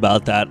weird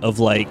about that, of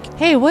like,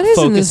 hey, what is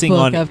in this focusing book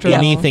on after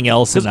anything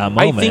else in that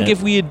moment. I think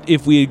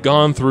if we had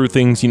gone through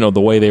things,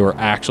 the way they were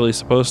actually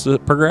supposed to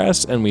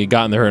progress, and we had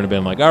gotten there and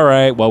been like, all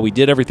right, well, we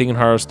did everything in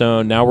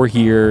Hearthstone. Now we're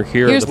here.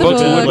 Here's are the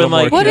books. book. We would have been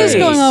like, what is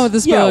going on with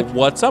this book?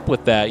 What's up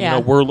with that? Yeah.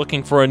 We're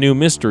looking for a new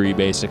mystery,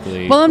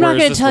 basically. Well, I'm not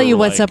going to tell you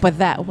what's up with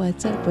that.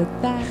 What's up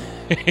with that?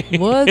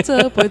 What's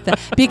up with that?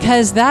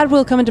 Because that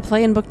will come into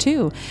play in book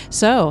 2.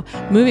 So,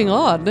 moving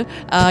on,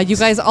 you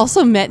guys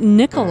also met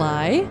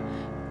Nikolai,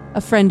 a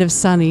friend of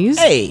Sunny's.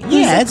 Hey,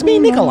 yeah, it's me,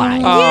 Nikolai.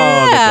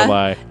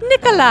 Yeah,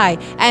 Nikolai.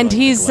 And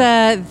he's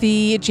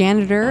the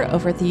janitor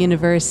over at the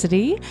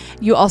university.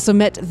 You also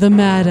met the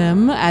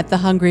madam at the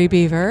Hungry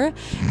Beaver.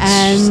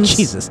 And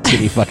Jesus,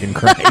 titty fucking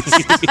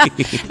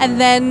Christ. and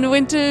then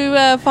went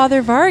to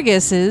Father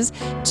Vargas's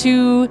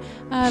to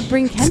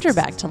bring Kendra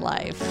back to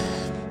life.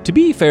 To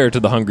be fair to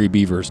the Hungry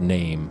Beaver's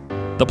name,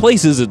 the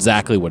place is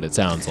exactly what it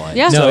sounds like.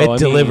 Yeah. No, So, it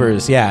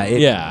delivers. Yeah.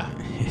 Yeah.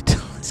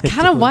 It's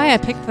kind of why I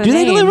picked the Do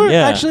name. they deliver?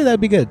 Yeah. Actually,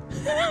 that'd be good.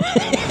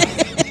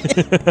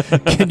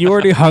 Can you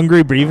order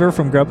Hungry Beaver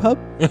from Grubhub?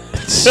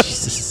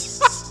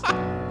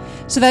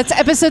 So that's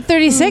episode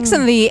 36,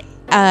 and the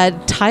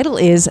title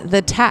is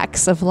The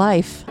Tax of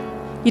Life.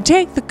 You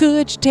take the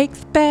good, you take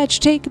the bad, you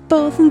take it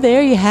both, and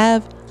there you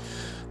have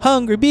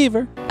Hungry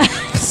Beaver.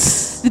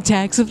 the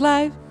tax of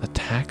life, The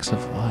Tax of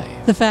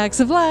Life. the facts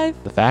of life.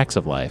 The Facts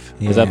of Life.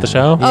 Yeah. Is that the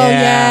show? Oh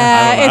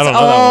yeah, I don't it's know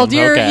that old.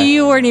 one. Okay.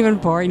 You weren't even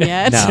born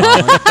yet. No,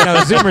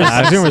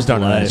 Zoomers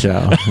don't know that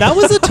show. That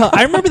was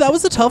I remember that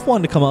was a tough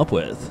one to come up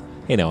with.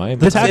 You know,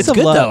 The tax of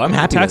Life. good, though. I'm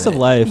happy Tax with of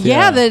it. Life.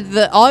 Yeah,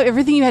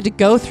 everything you had to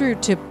go through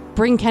to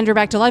bring Kendra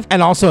back to life.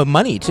 And also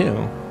money,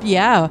 too.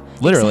 Yeah.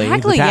 Literally,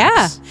 Exactly, the yeah.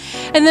 tax.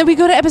 And then we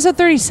go to episode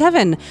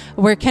 37,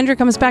 where Kendra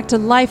comes back to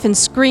life and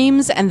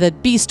screams, and the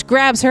beast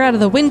grabs her out of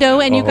the window,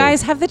 and you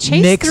guys have the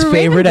chase Nick's through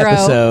favorite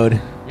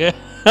Ravengrow.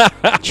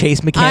 episode.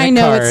 Chase mechanic I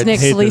know cards. it's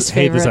Nick's Hate least this,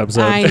 hate this favorite.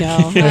 episode. I know.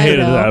 I hated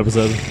know. that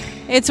episode.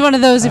 It's one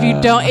of those if you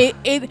don't.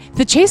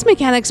 The chase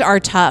mechanics are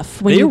tough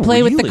when you They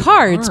play with the really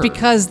cards are.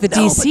 because the No,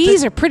 but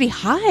DCs are pretty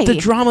high. The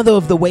drama, though,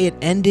 of the way it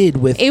ended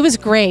with It was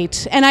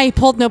great, and I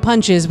pulled no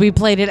punches. We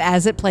played it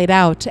as it played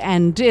out,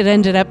 and it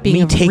ended up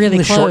being me taking really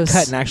the close.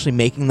 shortcut and actually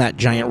making that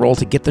giant roll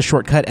to get the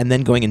shortcut and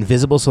then going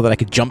invisible so that I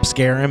could jump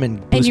scare him and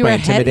boost and you my were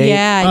intimidate.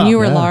 and you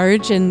were yeah.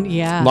 large, and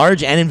yeah.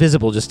 Large and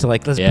invisible, just to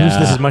let's boost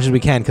this as much as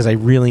we can because I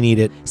really need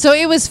it. So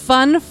it was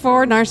fun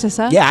for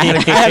Narcissa. Yeah, I had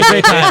a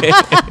great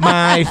time.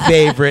 My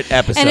favorite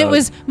episode. And it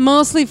was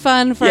mostly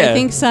fun for, I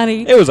think,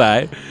 Sunny. It was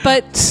I.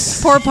 But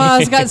poor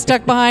Paws got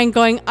stuck behind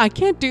going, I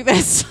can't do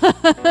this.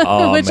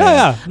 Oh, Which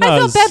man. Yeah, no, I it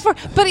felt was- bad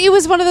for. But it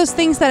was one of those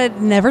things that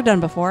I'd never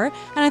done before. And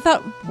I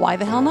thought, why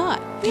the hell not?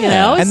 You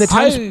know? And the It's-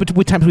 times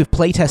with times we've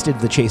play tested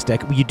the chase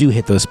deck, you do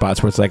hit those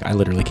spots where it's like I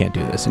literally can't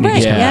do this. And you Right,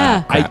 just go,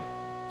 yeah. I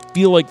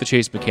feel like the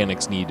chase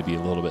mechanics need to be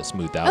a little bit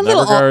smoothed out A in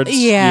little- that regards.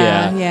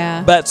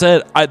 yeah. That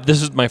said,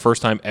 this is my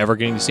first time ever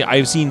getting to see.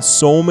 I've seen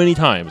so many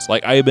times.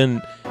 Like I've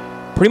been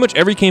pretty much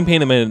every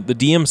campaign I'm in, the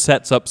DM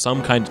sets up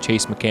some kind of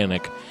chase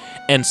mechanic,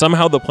 and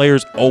somehow the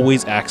players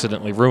always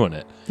accidentally ruin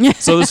it.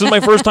 So this is my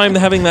first time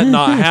having that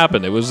not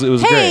happen. It was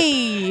great.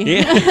 Hey!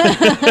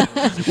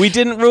 Yeah. We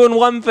didn't ruin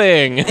one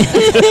thing.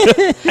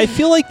 I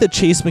feel like the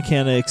chase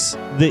mechanics,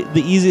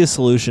 the easiest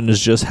solution is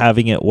just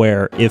having it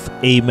where if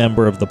a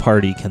member of the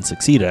party can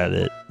succeed at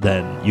it,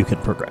 then you can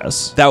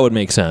progress. That would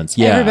make sense.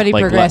 Yeah. Everybody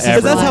let progresses.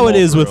 Because that's how it everyone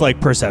is roll with through.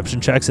 like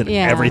perception checks and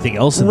Yeah. everything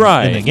else in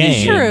right the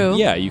game. True.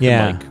 Yeah, you can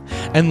Yeah. like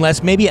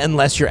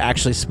unless you're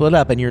actually split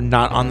up and you're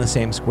not on the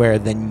same square,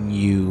 then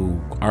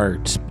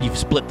you've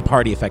split the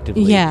party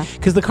effectively. Yeah.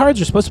 Because the cards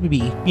are supposed to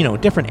be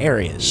different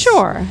areas.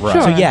 Sure. Right.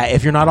 Sure. So yeah,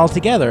 if you're not all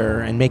together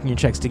and making your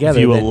checks together,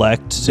 If you then,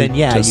 elect to, then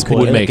yeah, to you split could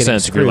would end up make getting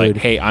sense if you're like, screwed,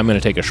 hey, I'm going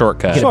to take a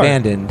shortcut. get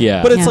abandoned.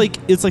 Yeah. But Yeah.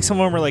 it's like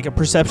someone where like a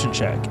perception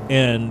check,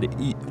 and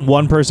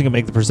one person can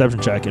make the perception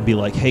check and be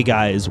like, "Hey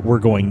guys, we're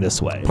going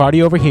this way."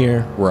 Party over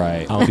here.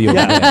 Right. I'll be over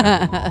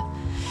there.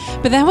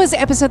 But that was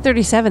episode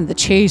 37, The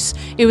Chase.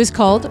 It was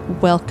called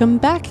Welcome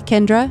Back,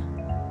 Kendra.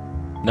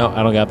 No,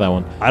 I don't got that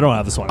one. I don't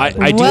have this one. I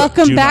either. do-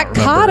 Welcome do back, not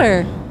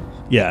remember. Cotter.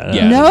 Yeah.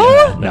 Yeah.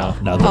 No? No.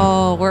 Nothing.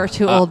 Oh, we're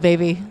too old,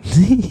 baby.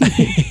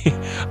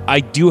 I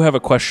do have a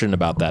question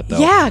about that though.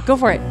 Yeah, go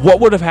for it. What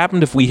would have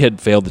happened if we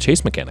had failed the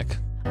chase mechanic?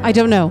 I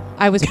don't know.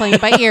 I was playing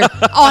it by ear.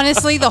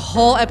 Honestly, the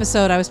whole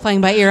episode I was playing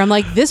by ear. I'm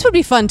like, this would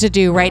be fun to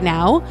do right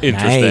now.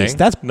 Interesting. Nice.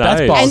 That's And,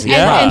 ballsy.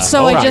 Yeah. and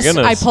so Oh I my just I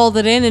goodness. pulled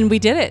it in and we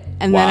did it.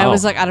 And then I Wow.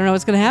 was like, I don't know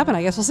what's gonna happen.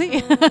 I guess we'll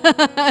see.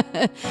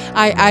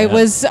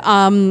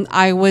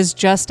 I was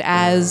just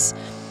as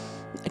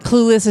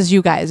clueless as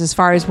you guys as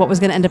far as what was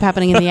gonna end up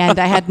happening in the end.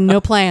 I had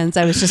no plans.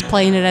 I was just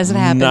playing it as it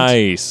happened.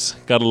 Nice.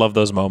 Gotta love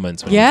those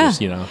moments when Yeah. you just,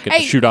 get to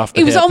Hey, shoot off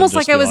the it was hip and almost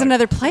just like I be was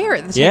another player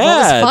at the table.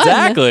 Yeah, it was fun.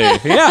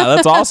 exactly. Yeah,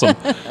 that's awesome.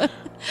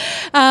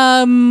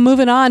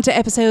 Moving on to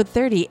episode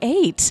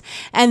 38.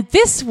 And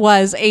this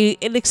was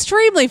an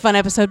extremely fun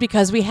episode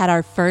because we had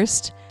our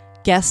first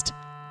guest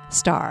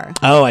star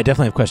Oh, I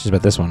definitely have questions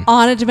about this one.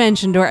 on a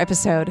Dimension Door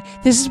episode.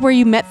 This is where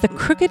you met the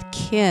Crooked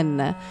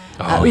Kin,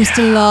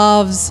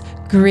 Ustalov's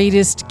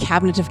greatest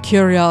cabinet of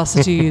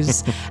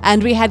curiosities.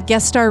 And we had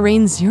guest star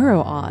Rain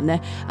Zero on.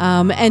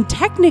 And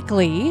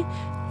technically,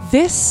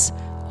 this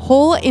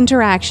whole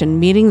interaction,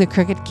 meeting the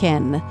Crooked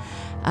Kin,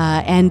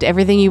 and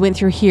everything you went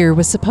through here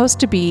was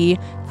supposed to be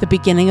the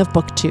beginning of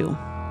book 2.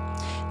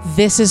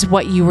 This is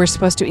what you were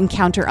supposed to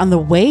encounter on the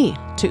way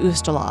to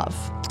Ustalov.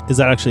 Is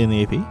that actually in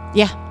the AP?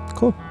 Yeah.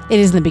 Cool. It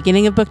is in the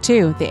beginning of book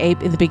 2, the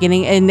ape in the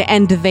beginning,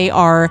 and they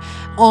are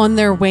on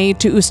their way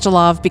to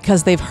Ustalav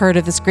because they've heard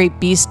of this great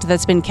beast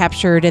that's been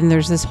captured, and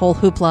there's this whole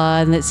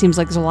hoopla, and it seems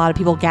like there's a lot of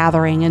people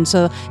gathering, and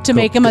so to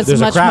make them as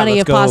much money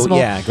as possible.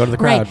 Yeah, go to the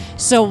crowd. Right.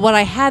 So what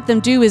I had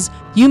them do is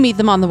you meet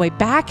them on the way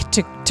back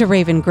to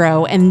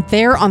Ravengrow, and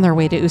they're on their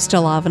way to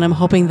Ustalav, and I'm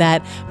hoping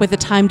that with the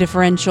time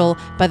differential,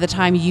 by the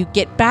time you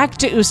get back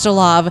to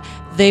Ustalav,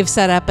 they've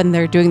set up and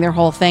they're doing their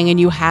whole thing, and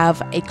you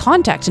have a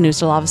contact in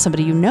Ustalav,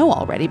 somebody you know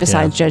already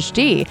besides Judge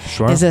D.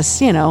 Sure. Is this,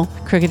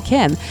 Crooked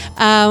Ken.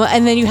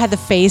 And then you had the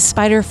phase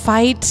spider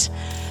fight,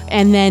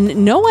 and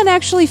then no one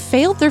actually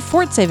failed their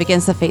fort save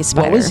against the phase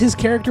spider. What was his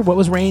character? What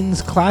was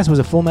Rain's class? Was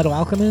it Full Metal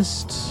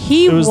Alchemist?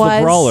 It was the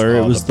brawler.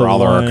 Oh, It was the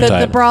brawler one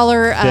archetype. the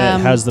brawler.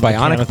 that has the Bionic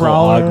mechanical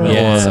brawler? augments.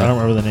 Yeah. I don't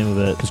remember the name of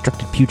it.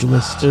 Constructed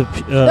Pugilist.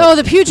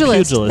 the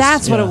pugilist.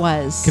 That's what it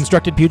was.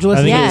 Constructed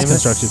Pugilist? I think Yes. it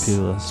was constructed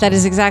pugilist. That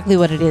is exactly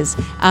what it is.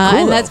 Cool,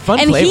 And that's fun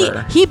and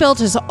flavor. he built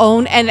his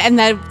own, and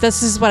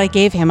this is what I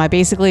gave him. I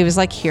basically was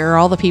like, here are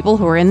all the people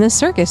who are in this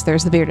circus.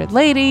 There's the bearded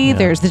lady.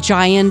 There's the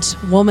giant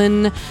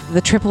woman.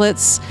 The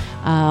triplets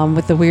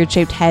with the weird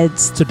shaped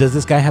heads. So does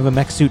this guy have a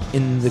mech suit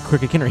in the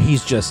Crooked Ken, or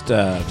he's just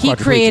He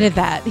created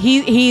that.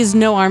 He's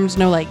no arms,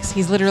 no legs.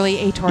 He's literally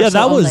a torso.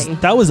 Yeah, only.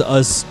 that was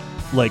us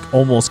like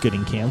almost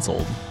getting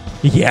canceled.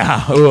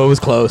 Yeah. Oh, it was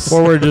close.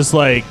 Or we're just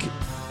like,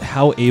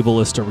 how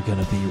ableist are we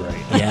gonna be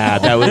right now? Yeah,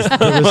 there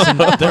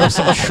was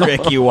some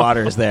tricky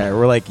waters there.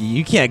 We're like,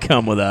 you can't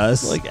come with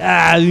us. Like, You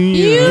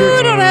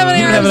don't have any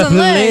You arms have and enough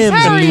legs.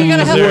 limbs, How are you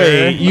gonna help?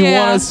 Wait, you Yeah.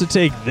 want us to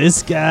take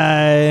this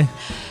guy?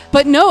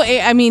 But no,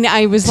 I mean,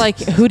 I was like,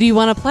 who do you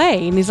want to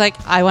play? And he's like,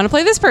 I want to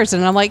play this person.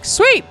 And I'm like,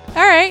 sweet.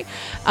 All right.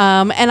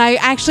 And I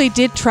actually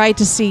did try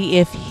to see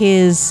if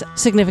his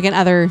significant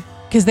other,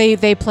 because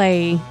they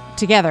play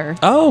together.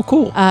 Oh,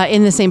 cool.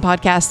 In the same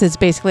podcast, it's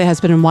basically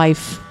husband and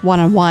wife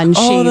one-on-one.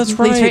 Oh, that's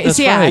right. That's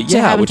right. to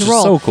Yeah, have him which to is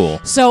roll. so cool.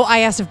 So I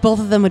asked if both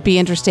of them would be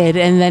interested,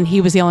 and then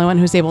he was the only one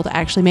who was able to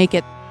actually make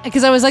it.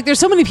 Because I was like, there's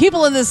so many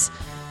people in this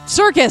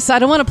circus. I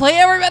don't want to play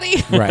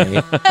everybody.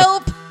 Right.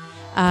 Help.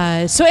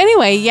 So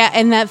anyway, yeah,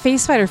 in that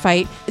phase spider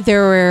fight,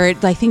 there were,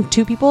 I think,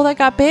 2 people that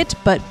got bit,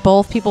 but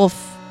both people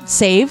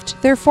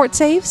saved their fort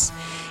saves.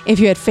 If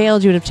you had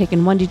failed, you would have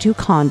taken 1d2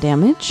 con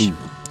damage. Ooh.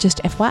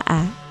 Just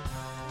FYI.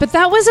 But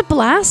that was a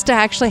blast to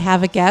actually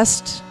have a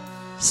guest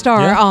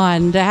star Yeah.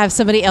 on, to have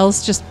somebody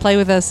else just play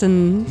with us.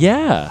 And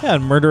Yeah. Yeah,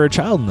 and murder a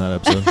child in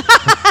that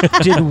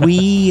episode. Did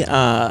we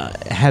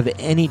have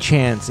any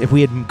chance, if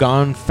we had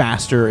gone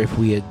faster, if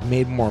we had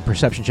made more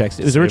perception checks,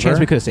 is there a Save chance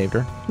her? we could have saved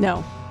her?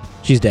 no.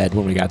 She's dead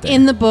when we got there.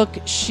 In the book,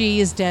 she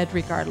is dead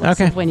regardless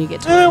Okay. of when you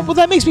get to her. Well,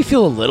 that makes me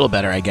feel a little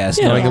better, I guess,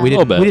 Yeah, knowing that we a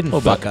little didn't, bit, we didn't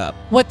little fuck bit. up.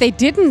 What they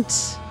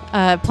didn't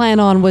plan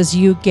on was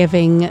you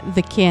giving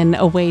the kin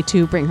a way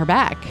to bring her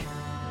back.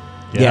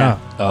 Yeah.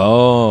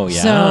 Oh,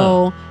 yeah.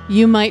 So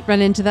you might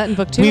run into that in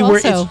book 2 We were.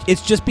 also.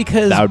 It's just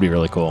because that would be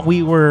really cool.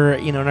 we were,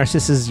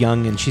 Narcissa's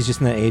young, and she's just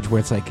in that age where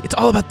it's like it's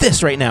all about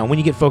this right now. When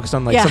you get focused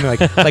on Yeah.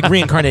 something like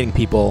reincarnating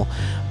people,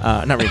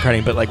 not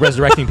reincarnating, but like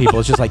resurrecting people,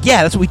 it's just like,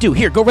 yeah, that's what we do.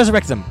 Here, go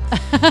resurrect them.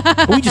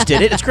 We just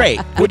did it. It's great.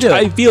 Go Which do it.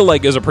 I feel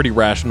like is a pretty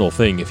rational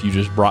thing if you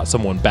just brought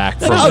someone back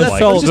from No, that like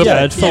felt- the,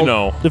 yeah, it felt-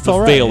 the it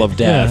felt right. veil of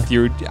death.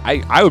 Yeah.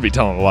 I would be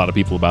telling a lot of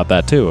people about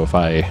that too if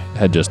I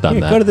had just done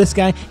Here, that. go to this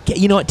guy.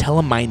 You know what? Tell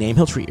him my name.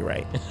 He'll treat you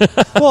right.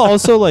 Well,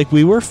 also, like,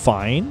 we were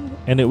fine,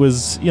 and it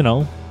was,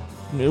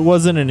 it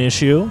wasn't an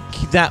issue.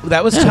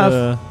 That was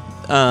tough.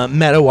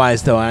 Meta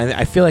wise, though,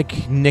 I feel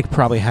like Nick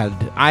probably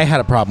I had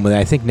a problem with it.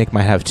 I think Nick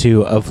might have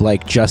too, of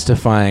like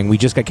justifying. We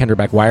just got Kendra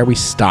back. Why are we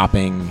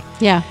stopping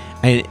Yeah.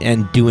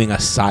 and doing a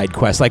side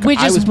quest? Like, Which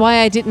I is was, why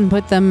I didn't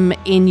put them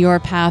in your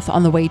path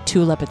on the way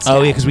to Lepidstadt.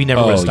 oh yeah, because we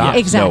never would have stopped. yeah.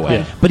 Exactly. No way.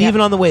 Yeah. But Yep.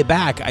 even on the way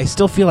back, I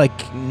still feel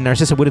like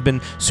Narcissa would have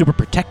been super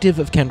protective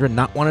of Kendra,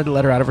 not wanted to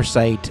let her out of her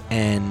sight,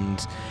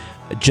 and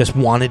just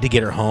wanted to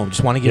get her home.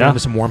 Just wanted to get her Yeah. into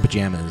some warm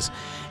pajamas.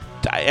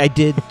 I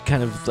did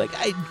kind of like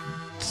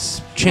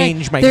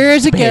change my. There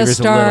is a guest behaviors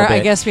a little star. I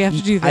bit. guess we have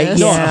to do I, this.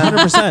 yeah,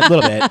 100%, a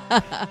little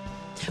bit.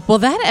 Well,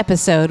 that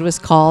episode was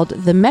called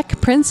The Mech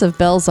Prince of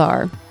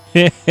Belzar.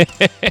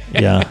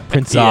 Yeah.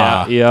 Prince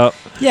yeah, Czar. yeah,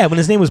 Yeah, when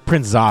his name was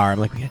Prince Czar, I'm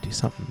like, we gotta do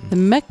something.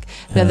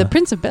 The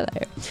Prince of Bel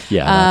Air.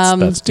 yeah.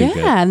 That's too yeah,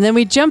 good. and then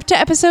we jump to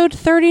episode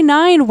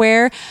 39,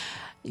 where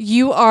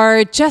you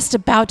are just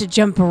about to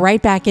jump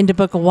right back into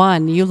book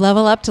 1. You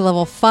level up to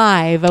level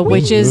 5,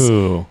 which is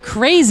Ooh.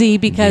 crazy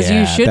because you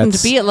Yeah, shouldn't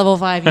that's- be at level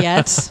 5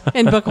 yet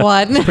in book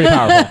 1. Pretty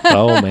powerful.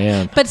 Oh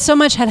man. But so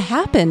much had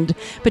happened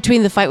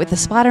between the fight with the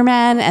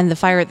Splatterman and the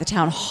fire at the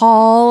town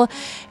hall,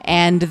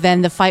 and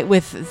then the fight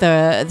with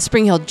the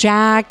Spring Hill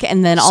Jack,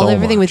 and then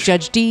everything with much.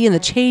 Judge D and the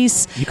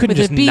chase You couldn't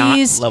with the just not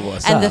beast level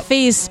us and the up.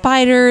 phase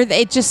spider.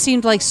 It just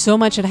seemed like so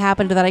much had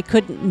happened that I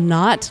could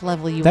not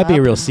level you That'd up. be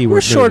a real C word.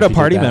 We're short a if you did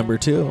party that. member,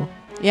 too.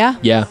 Yeah.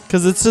 Yeah.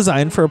 Because it's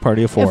designed for a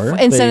party of 4.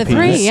 Instead of the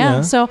 3, APs,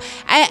 yeah. So,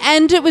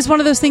 and it was one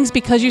of those things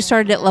because you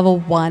started at level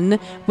 1,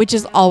 which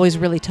is always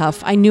really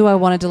tough. I knew I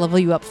wanted to level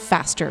you up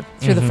faster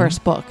through the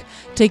first book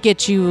to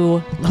get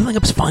you. Leveling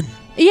up's fun.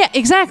 Yeah,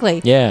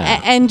 exactly. Yeah.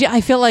 And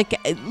I feel like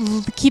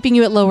keeping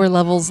you at lower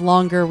levels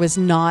longer was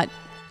not,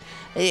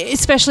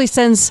 especially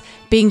since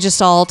being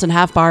Gestalt and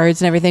half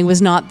bards and everything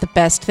was not the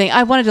best thing.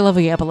 I wanted to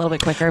level you up a little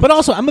bit quicker. But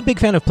also, I'm a big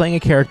fan of playing a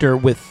character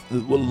with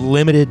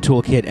limited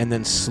toolkit and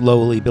then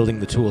slowly building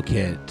the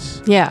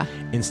toolkit. Yeah.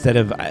 Instead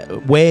of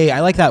I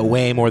like that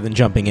way more than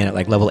jumping in at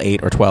like level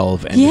 8 or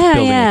 12 and just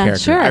building a character.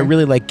 Sure. I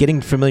really like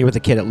getting familiar with the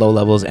kit at low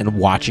levels and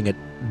watching it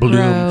bloom,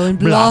 grow and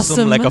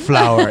blossom like a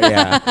flower.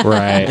 Yeah,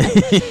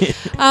 Right.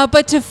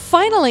 But to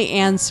finally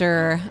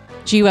answer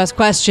GWA's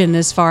question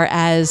as far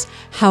as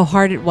how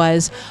hard it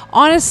was,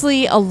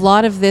 honestly, a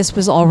lot of this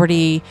was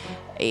already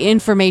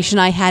information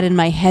I had in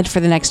my head for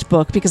the next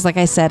book because, like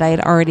I said, I had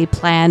already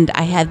planned.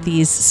 I had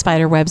these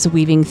spider webs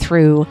weaving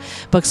through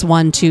books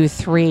 1, 2,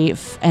 3,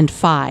 and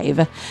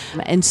 5.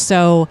 And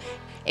so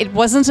it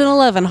wasn't an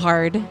 11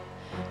 hard.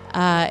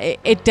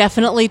 It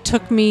definitely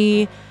took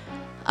me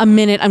a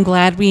minute. I'm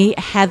glad we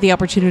had the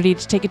opportunity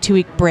to take a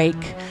 2-week break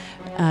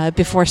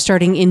before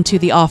starting into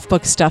the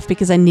off-book stuff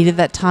because I needed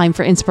that time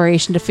for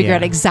inspiration to figure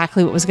out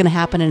exactly what was going to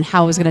happen and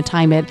how I was going to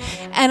time it.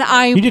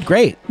 And you did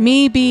great.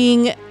 Me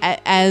being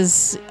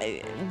as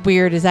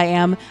weird as I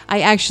am,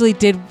 I actually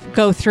did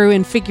go through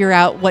and figure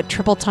out what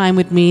triple time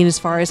would mean as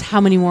far as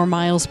how many more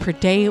miles per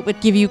day it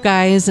would give you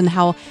guys and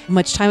how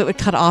much time it would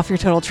cut off your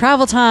total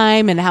travel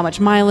time and how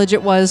much mileage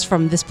it was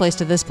from this place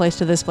to this place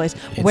to this place,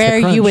 where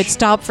you would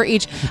stop for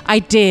each. I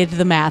did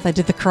the math. I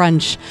did the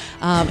crunch.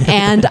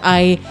 And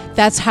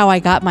that's how I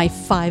got my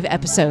 5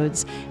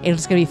 episodes. It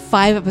was going to be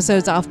 5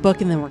 episodes off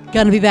book and then we're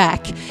going to be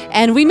back.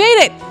 And we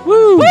made it.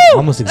 Woo! Woo!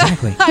 Almost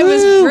exactly. I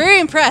was very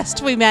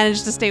impressed. We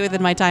managed to stay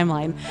within my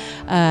timeline.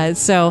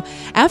 So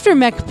after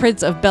Mech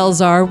Prince of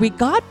Belzar, we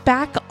got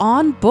back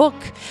on book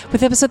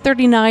with episode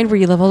 39 where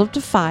you leveled up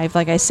to 5.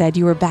 Like I said,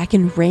 you were back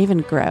in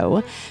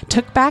Ravengrow,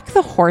 took back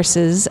the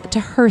horses to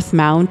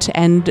Hearthmount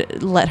and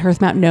let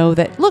Hearthmount know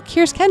that, look,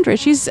 here's Kendra.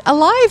 She's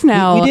alive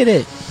now. We did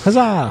it.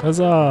 Huzzah.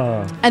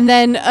 Huzzah. And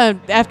then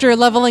after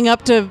leveling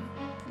up to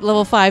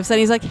level 5,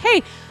 Sunny's like,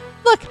 hey,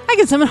 look, I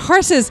can summon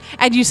horses.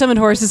 And you summoned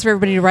horses for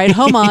everybody to ride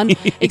home on.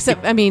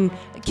 Except, I mean,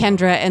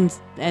 Kendra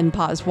and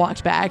Paz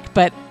walked back,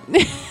 but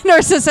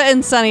Narcissa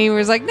and Sunny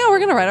was like, no, we're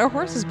going to ride our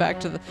horses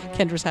back to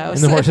Kendra's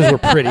house. And the horses were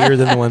prettier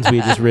than the ones we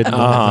had just ridden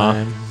all the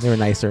time. They were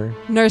nicer.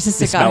 Narcissa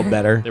They smelled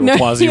better. They were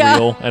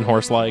quasi-real and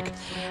horse-like.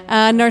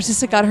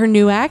 Narcissa got her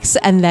new axe,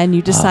 and then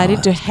you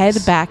decided to head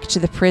back to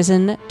the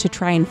prison to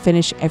try and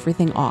finish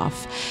everything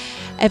off.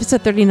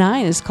 Episode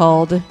 39 is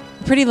called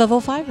Pretty Level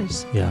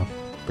Fivers. Yeah.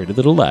 Pretty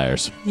Little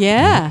Liars.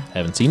 Yeah.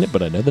 Haven't seen it,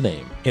 but I know the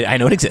name. I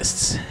know it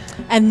exists.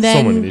 And So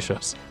many of then these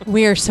shows.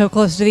 we are so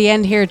close to the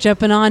end here,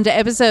 jumping on to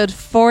episode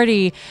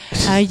 40.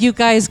 You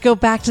guys go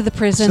back to the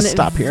prison. Just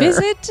stop here.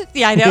 Visit.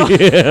 Yeah, I know.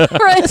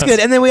 Right. That's good.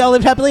 And then we all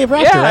lived happily ever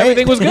after, Yeah, right?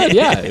 everything was good.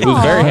 Yeah, it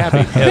was very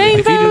happy. Yeah,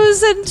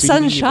 Rainbows and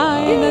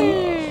sunshine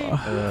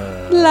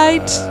and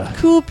light,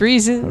 cool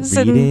breezes.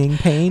 Reading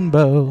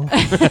Painbow.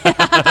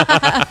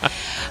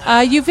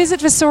 You visit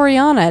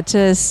Visoriana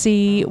to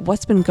see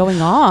what's been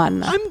going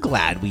on. I'm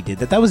glad we did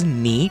that. That was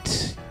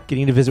neat.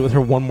 Getting to visit with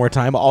her one more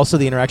time. Also,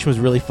 the interaction was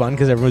really fun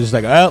because everyone was just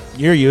like, "Oh,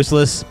 you're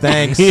useless.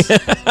 Thanks." It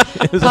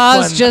was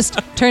Paz fun. just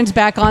turns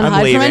back on I'm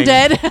Hide from leaving.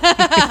 Undead.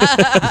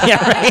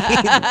 Yeah, right.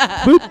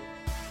 Boop.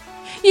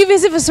 You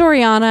visit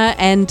Visoriana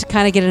and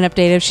kind of get an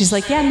update of, she's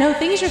like, yeah, no,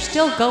 things are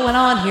still going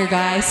on here,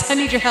 guys. I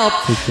need your help.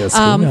 Yes,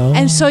 we know.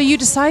 And so you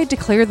decide to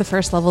clear the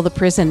first level of the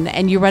prison,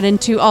 and you run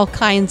into all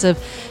kinds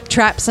of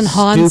traps and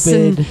haunts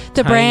Stupid, and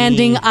the tiny,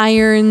 branding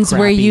irons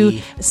where you,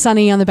 crappy.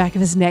 Sunny on the back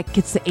of his neck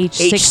gets the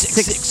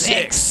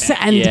H666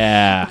 and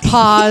Yeah.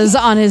 Paz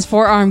on his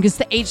forearm gets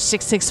the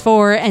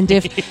H664, and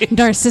if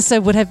Narcissa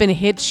would have been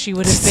hit, she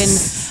would have been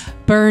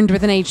burned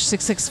with an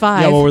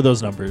H665. Yeah, what were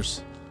those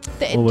numbers?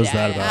 What was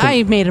that about?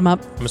 I made them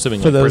up. I'm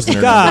assuming For like those,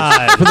 prisoner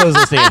for those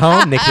listening at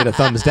home, Nick did a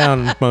thumbs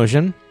down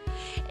motion.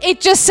 It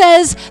just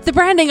says the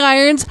branding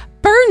irons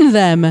burn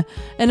them.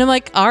 And I'm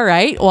like, all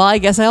right, well, I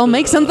guess I'll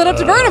make something up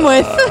to burn them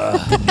with.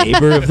 The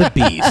neighbor of the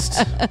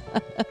beast.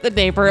 The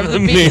neighbor of the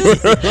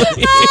beast.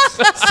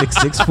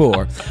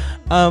 664.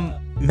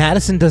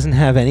 Madison doesn't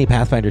have any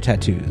Pathfinder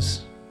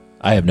tattoos.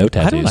 I have no I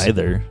tattoos. don't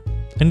either.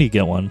 I need to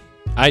get one.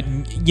 I've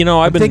been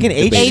thinking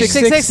debating-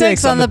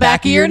 H666 on the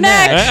back of your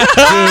neck.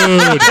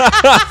 Dude,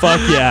 fuck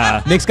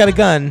yeah. Nick's got a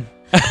gun.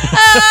 Dude,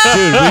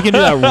 we can do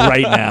that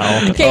right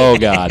now. Okay. Oh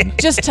God,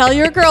 Just tell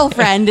your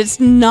girlfriend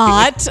it's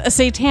not a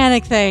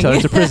satanic thing. So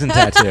it's a prison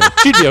tattoo.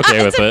 she'd be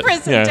okay with it.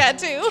 Prison Yeah.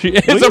 tattoo.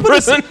 It's a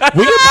prison.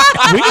 We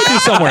could do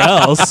somewhere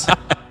else.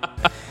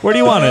 Where do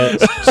you want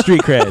it?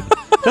 Street cred.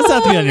 Doesn't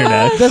have to be on your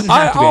neck. Doesn't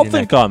have to be I'll on your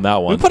think neck. on that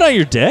We one. put on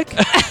your dick.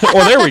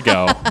 Oh, there we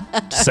go.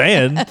 Just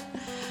saying.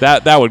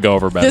 That would go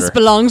over better. This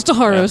belongs to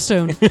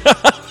Horrorstone.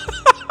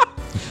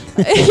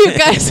 You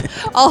guys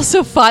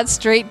also fought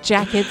straight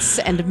jackets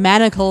and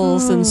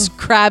manacles and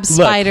crab Look,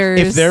 spiders.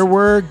 if there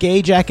were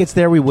gay jackets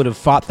there, we would have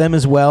fought them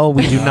as well.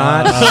 We do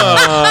not.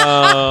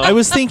 I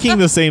was thinking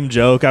the same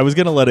joke. I was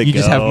going to let it You go.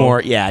 just have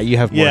more. Yeah, you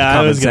have more Yeah, I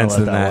common was gonna sense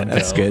let than that that. one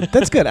That's go. good.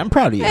 That's good. I'm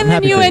proud of you. and I'm then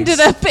happy you for ended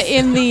up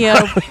in the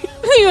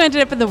you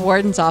ended up in the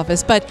warden's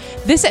office. But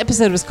this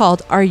episode was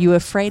called "Are You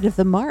Afraid of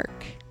the Mark?"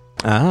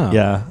 Oh.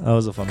 Yeah, that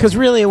was a fun one. Because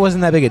really, it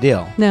wasn't that big a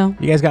deal. No.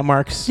 You guys got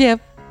marks?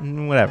 Yep.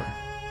 Whatever.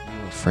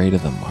 I'm afraid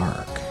of the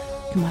mark.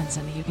 Come on,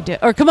 Sonny, you can do it.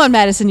 Or come on,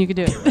 Madison, you can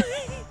do it.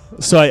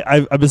 So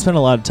I've been spending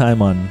a lot of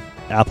time on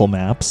Apple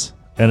Maps,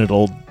 and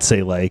it'll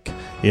say, like,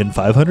 in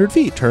 500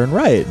 feet, turn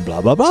right, and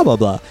blah, blah, blah, blah,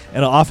 blah.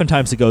 And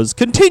oftentimes it goes,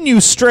 continue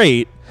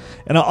straight.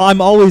 And I'm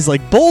always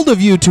like, bold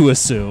of you to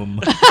assume.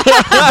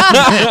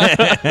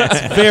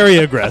 It's very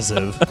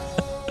aggressive.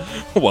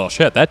 Well,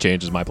 shit, that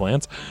changes my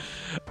plans.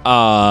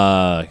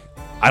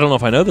 I don't know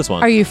if I know this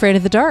one. Are you afraid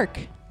of the dark?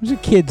 It was a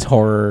kids'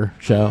 horror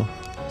show.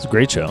 It's a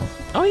great show.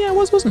 Oh, yeah, it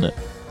was, wasn't it?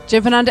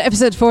 Jumping on to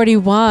episode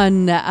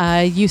 41,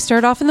 you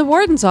start off in the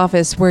warden's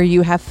office where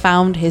you have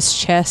found his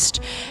chest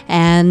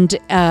and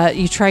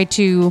you try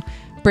to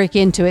break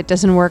into it.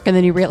 Doesn't work, and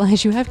then you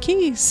realize you have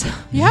keys.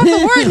 You have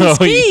the warden's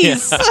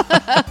keys.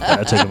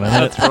 That took a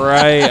minute. That's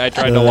right. I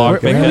tried to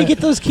lock Where pick did we it. get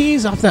those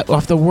keys off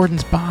the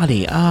warden's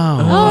body?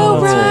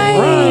 Oh,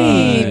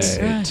 right.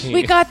 right.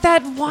 We got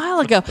that a while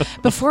ago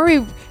before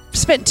we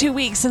spent 2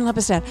 weeks in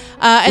Leopardstown.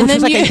 And Which then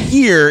was like you... a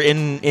year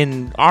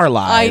in our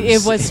lives.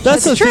 It was.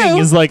 That's the true. thing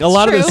is, like, a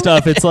lot of this True.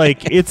 stuff, it's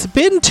like, it's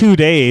been 2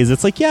 days.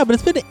 It's like, yeah, but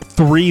it's been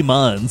 3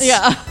 months.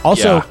 Yeah.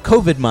 Also, Yeah.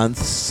 COVID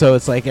months, so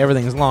it's like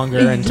everything's longer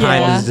and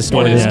time Yeah. is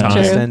distorted What is and time?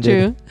 True,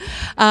 extended. true.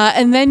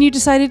 And then you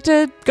decided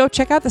to go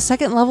check out the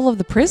second level of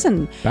the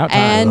prison. About time.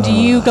 And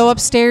you go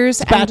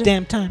upstairs About and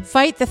damn time.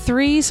 fight the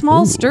 3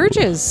 small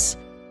Sturges.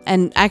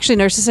 And actually,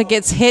 Narcissa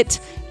gets hit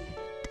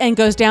and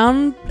goes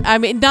down. I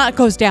mean, not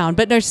goes down,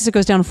 but Narcissa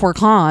goes down for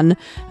con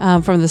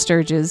from the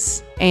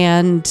Sturges.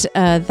 And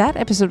that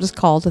episode is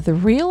called The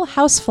Real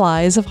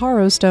Houseflies of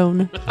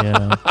Harrowstone.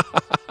 Yeah.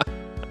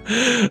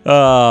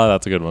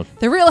 That's a good one.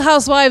 The Real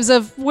Housewives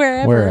of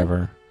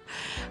wherever.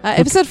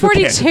 Episode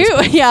 42.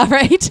 Yeah,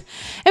 right.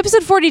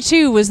 Episode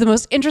 42 was the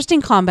most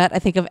interesting combat I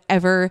think I've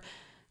ever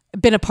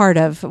been a part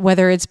of,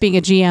 whether it's being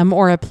a GM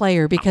or a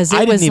player, because it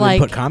I was didn't even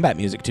like... put combat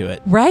music to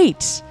it.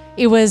 Right.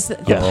 It was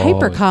the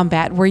hyper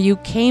combat where you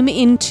came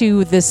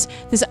into this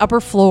upper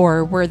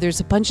floor where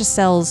there's a bunch of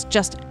cells.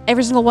 Just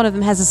every single one of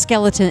them has a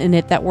skeleton in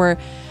it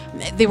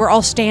they were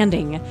all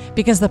standing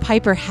because the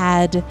Piper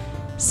had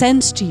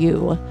sensed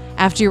you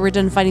after you were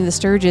done fighting the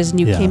Sturges and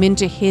you came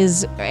into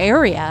his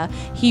area.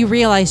 He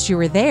realized you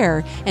were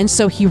there, and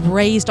so he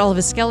raised all of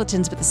his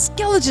skeletons, but the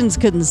skeletons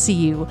couldn't see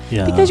you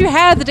because you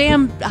had the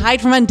damn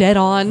hide from undead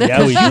on.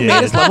 Yeah, we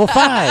did. It's level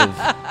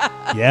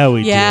 5. Yeah,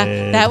 we Yeah,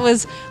 did. that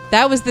was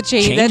the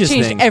change. That Changes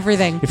changed things.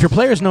 everything. If your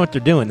players know what they're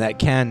doing,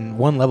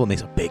 one level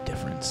makes a big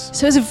difference.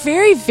 So it was a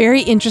very,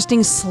 very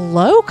interesting,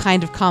 slow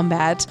kind of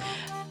combat.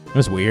 It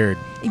was weird.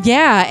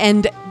 Yeah,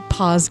 and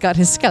Paws got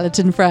his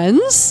skeleton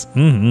friends.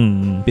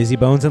 Mm-hmm. Busy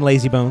bones and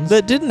lazy bones.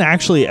 That didn't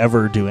actually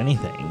ever do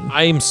anything.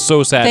 I am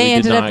so sad They we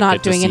ended did up not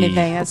get to doing see-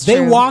 anything. That's They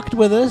true. walked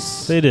with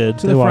us. They did.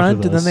 to They the walked front,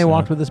 with and then us, they yeah.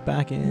 walked with us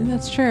back in.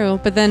 That's true.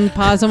 But then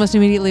Paws almost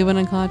immediately went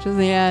unconscious.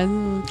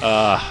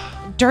 Yeah.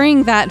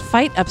 During that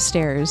fight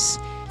upstairs,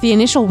 the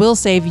initial will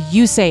save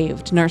you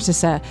saved,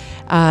 Narcissa.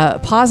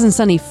 Paws and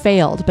Sunny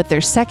failed, but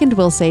their second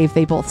will save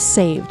they both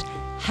saved.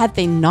 Had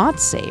they not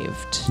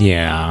saved,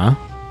 Yeah.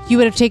 you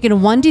would have taken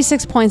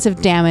 1d6 points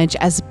of damage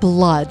as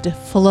blood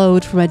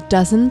flowed from a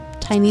dozen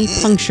tiny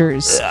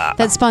punctures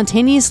that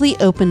spontaneously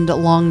opened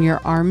along your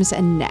arms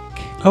and neck,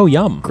 Oh,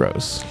 yum.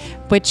 Gross.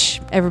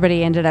 which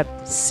everybody ended up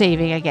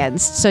saving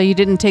against. So you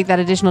didn't take that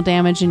additional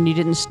damage and you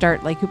didn't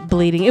start like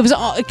bleeding. It was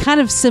all, kind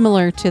of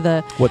similar to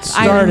the What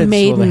Iron started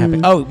Maiden. slowly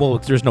happening. Oh, well,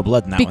 there's no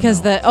blood in that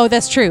because one. No.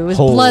 that's true. It was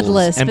Holes.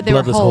 bloodless, And but they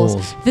were bloodless holes.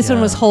 holes. This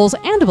one was Yeah. holes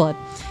and blood,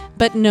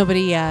 but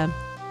nobody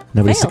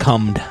Nobody failed.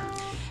 succumbed.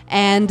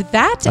 And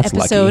that That's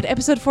episode, lucky.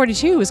 episode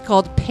 42, is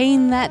called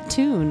Pain That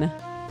Tune.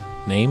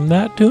 Name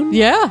that tune?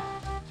 Yeah.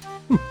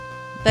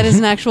 That is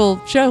an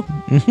actual show.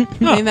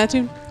 Pain That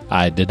Tune.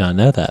 I did not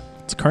know that.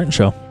 It's a current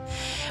show.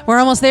 We're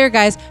almost there,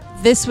 guys.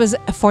 This was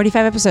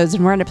 45 episodes,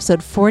 and we're on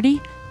episode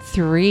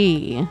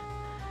 43.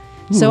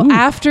 So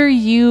after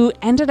you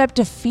ended up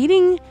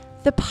defeating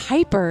the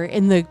Piper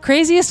in the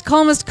craziest,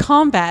 calmest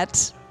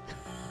combat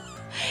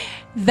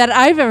that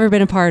I've ever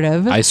been a part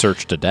of, I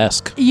searched a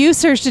desk. you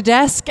searched a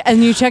desk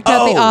and you checked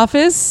out the Oh.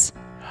 office.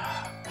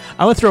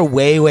 I want to throw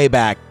way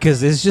back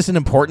because this is just an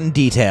important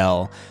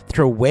detail.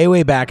 Throw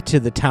way back to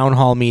the town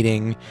hall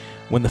meeting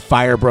when the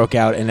fire broke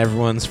out and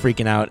everyone's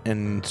freaking out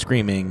and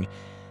screaming.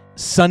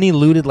 Sonny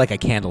looted like a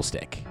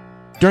candlestick.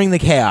 During the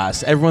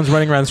chaos, everyone's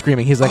running around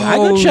screaming. He's like, I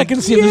go check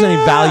and see if there's any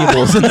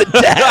valuables in the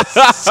desk.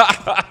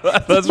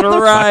 That's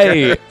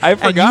right. I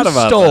forgot and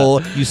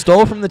about you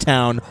stole from the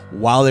town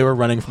while they were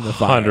running from the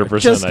fire. 100%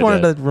 Just I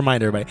wanted did. to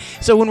remind everybody.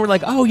 So when we're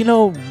like,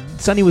 oh,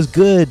 Sonny was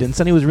good and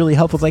Sonny was really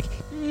helpful, it's like,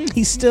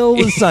 he still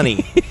was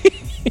Sonny.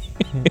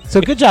 So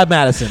good job,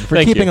 Madison, for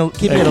Thank keeping you. it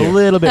Thank a you.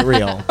 little bit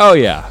real. that. Oh,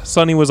 yeah.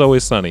 Sunny was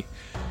always sunny.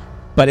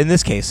 But in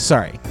this case,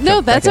 sorry. No,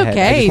 Jump back that's ahead.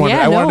 okay.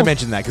 I wanted No. to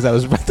mention that because that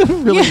was a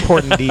really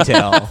important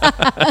detail.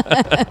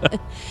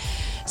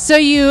 So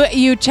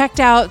you checked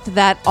out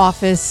that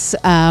office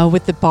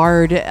with the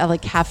barred,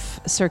 like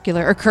half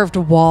circular or curved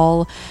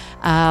wall.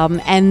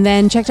 and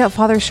then checked out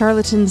Father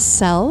Charlatan's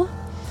cell.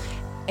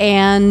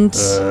 And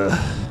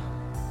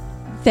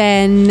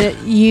then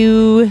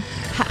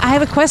I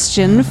have a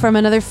question from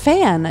another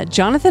fan,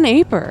 Jonathan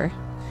Aper.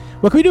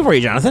 What can we do for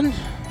you, Jonathan?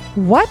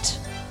 What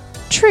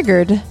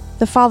triggered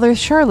the Father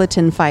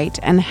Charlatan fight,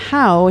 and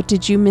how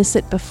did you miss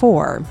it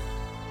before?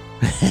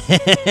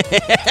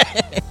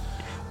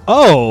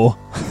 Oh.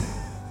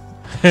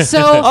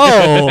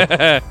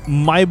 So,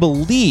 My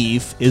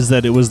belief is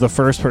that it was the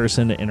first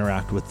person to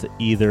interact with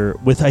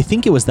I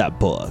think it was that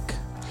book.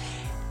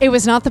 it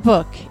was not the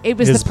book. It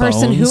was His the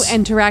person bones? who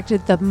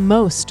interacted the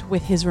most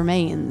with his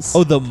remains.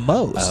 Oh, the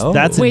most. Oh.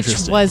 That's which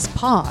interesting. was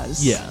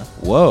Paz. Yeah.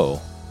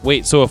 Whoa.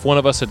 Wait, so if one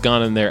of us had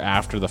gone in there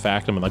after the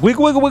fact and been like,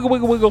 wiggle, wiggle, wiggle,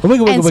 wiggle,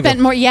 wiggle. And spent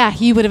more,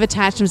 he would have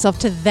attached himself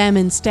to them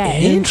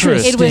instead.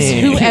 Interesting. It was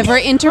whoever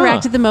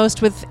interacted the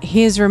most with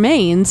his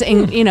remains,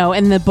 and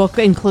and the book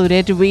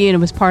included. It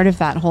was part of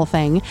that whole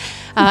thing.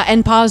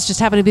 And Paz just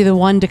happened to be the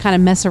one to kind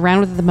of mess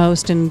around with it the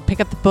most and pick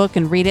up the book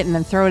and read it and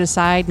then throw it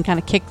aside and kind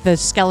of kick the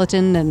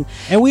skeleton and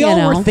we all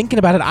know. were thinking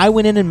about it. I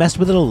went in and messed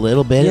with it a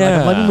little bit.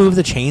 Yeah. Like, let me move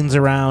the chains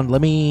around.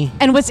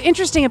 And what's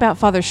interesting about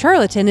Father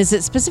Charlatan is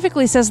it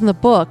specifically says in the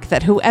book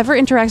that whoever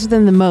interacts with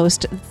him the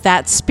most,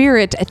 that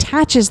spirit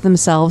attaches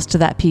themselves to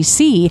that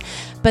PC,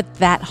 but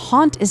that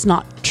haunt is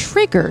not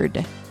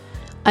triggered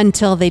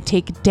until they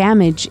take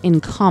damage in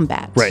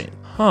combat. Right.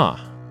 Huh.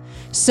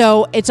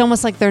 So it's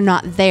almost like they're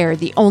not there.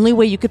 The only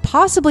way you could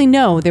possibly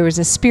know there was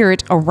a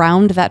spirit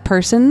around that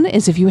person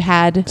is if you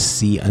had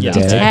See undead. Yeah.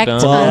 detect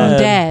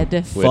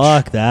undead.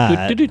 Fuck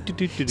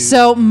that.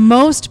 So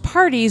most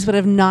parties would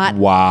have not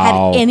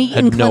Wow. had any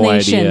Had no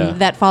inclination idea.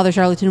 that Father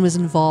Charlatan was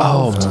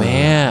involved Oh,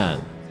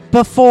 man.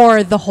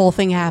 before the whole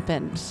thing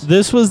happened.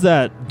 This was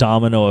that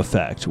domino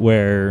effect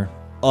where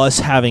us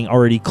having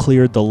already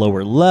cleared the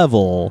lower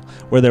level,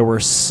 where there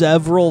were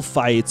several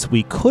fights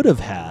we could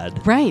have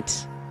had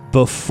Right.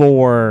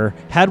 before,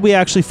 had we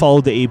actually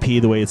followed the AP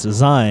the way it's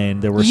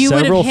designed, there were You would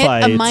several have hit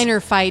fights. a minor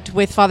fight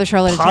with Father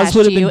Charlatan Paz attached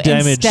would to have you been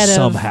damaged instead of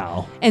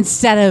somehow.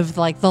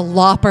 like the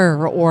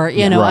lopper or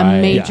a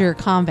Right. major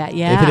combat.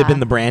 Yeah. If it had been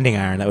the branding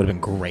iron, that would have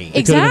been great.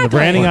 It could have been the Exactly.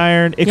 branding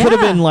iron. It could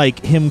have Yeah. been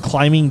like him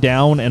climbing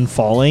down and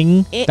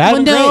falling.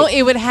 That'd be no, great.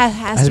 it would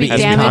has to be to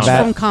be damage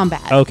combat. from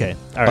combat. Okay.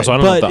 All right. so I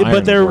don't know if the but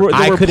iron there would were, work.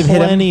 there I were could have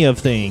hit him. plenty of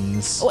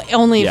things.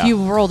 Only Yeah. if you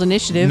rolled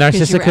initiative. 'cause you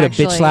Narcissa were could have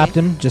bitch actually- slapped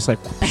him, just like.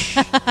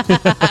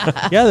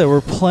 Yeah, there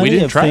were plenty We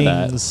didn't of try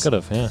that. things Could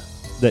have, yeah.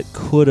 that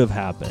could have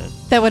happened.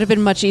 That would have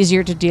been much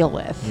easier to deal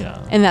with Yeah.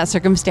 in that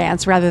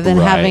circumstance rather than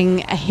Right. having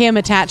him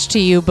attached to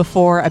you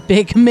before a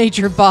big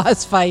major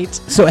boss fight.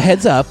 So a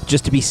heads up,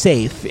 just to be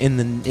safe, in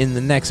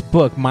the next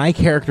book, one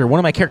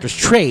of my character's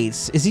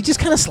traits is he just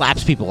kind of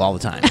slaps people all the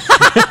time.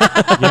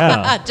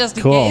 Yeah. Just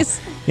in Cool. case.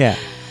 Yeah.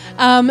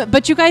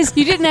 But you guys,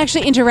 you didn't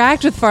actually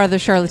interact with Father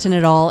Charlatan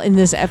at all in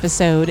this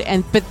episode,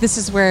 but this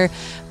is where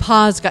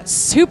Paz got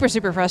super,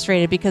 super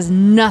frustrated because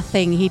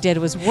nothing he did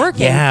was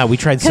working. Yeah, we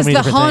tried so many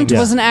because the different haunt things.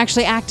 wasn't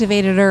actually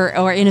activated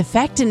or in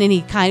effect in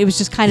any kind. It was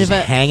just kind Just of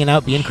a hanging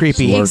out, being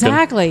creepy.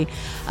 exactly.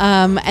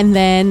 And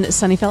then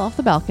Sonny fell off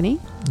the balcony.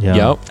 Yeah.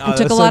 Yep. It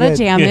took a lot of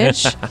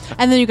damage.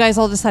 And then you guys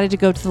all decided to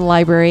go to the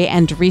library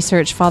and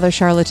research Father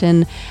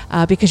Charlatan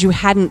because you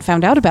hadn't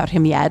found out about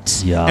him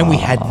yet. Yeah. And we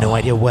had no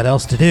idea what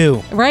else to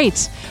do.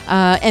 Right.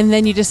 And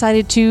then you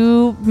decided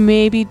to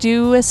maybe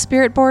do a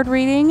spirit board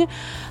reading.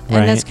 And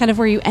Right. that's kind of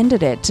where you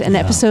ended it. And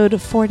episode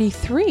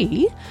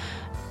 43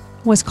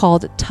 was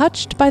called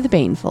Touched by the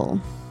Baneful.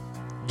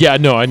 Yeah,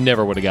 no, I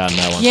never would have gotten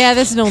that one. Yeah,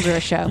 this is an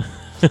older show.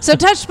 So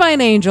Touched by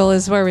an Angel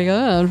is where we go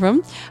on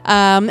from.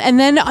 And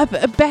then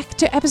back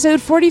to episode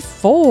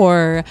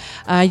 44.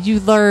 You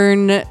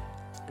learn...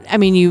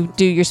 you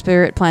do your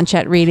spirit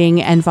planchette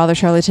reading and Father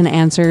Charlatan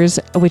answers,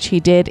 which he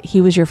did. He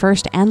was your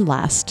first and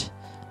last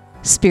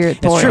spirit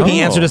That's board. true.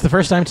 He Oh. answered us the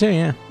first time, too,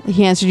 yeah.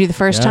 He answered you the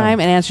first Yeah.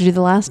 time and answered you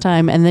the last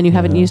time, and then you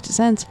haven't used it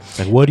since. It's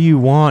like, what do you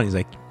want? He's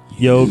like,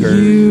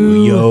 Yogurt.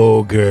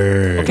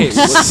 yogurt. Okay,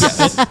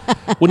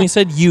 when he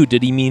said you,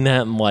 did he mean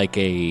that in like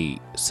a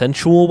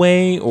sensual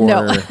way or?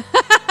 No.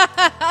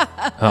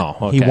 Oh,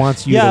 okay. He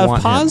wants you Yeah, to if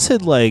want Paz him.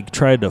 had like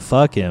tried to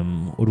fuck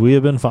him, would we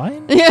have been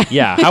fine?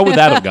 Yeah, how would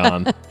that have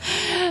gone?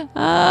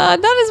 Not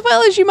as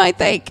well as you might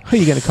think. Who are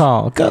you going to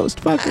call? Ghost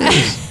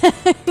fuckers.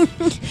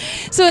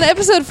 So in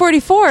episode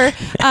 44,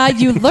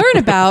 you learn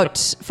about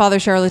Father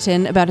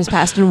Charlatan, about his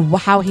past, and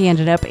how he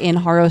ended up in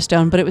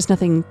Harrowstone, but it was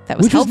nothing that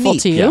was Which was helpful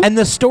neat. to you. And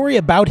the story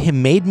about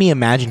him made me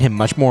imagine him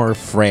much more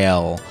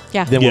frail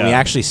Yeah. than when we Yeah.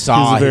 actually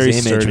saw He was a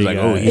his very image. It was sturdy like,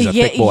 oh, guy. he's a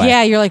thick boy.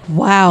 Yeah, you're like,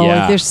 wow,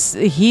 Yeah.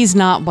 he's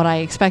not what I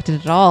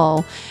expected at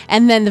all.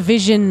 And then the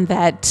vision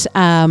that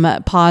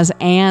Paz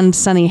and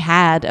Sonny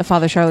had of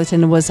Father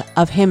Charlatan was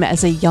of him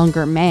as a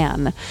younger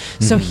man.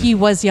 So he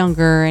was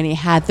younger, and he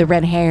had the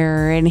red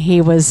hair, and he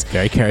was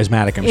Very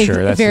charismatic, I'm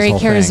sure. That's very his whole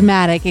thing.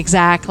 charismatic,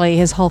 exactly,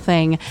 his whole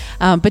thing.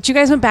 But you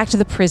guys went back to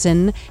the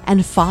prison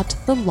and fought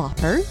the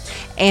Lopper.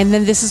 And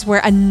then this is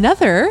where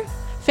another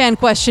fan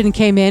question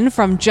came in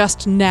from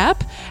Just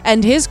Nap,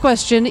 and his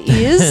question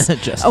is,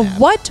 Just Nap.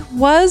 what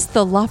was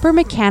the Lopper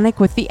mechanic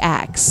with the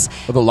axe?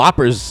 Well, the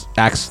Lopper's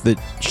axe that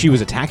she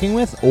was attacking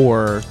with,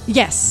 or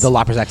Yes. the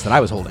Lopper's axe that I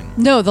was holding?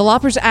 No, the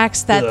Lopper's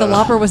axe that the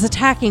Lopper was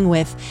attacking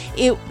with.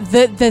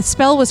 The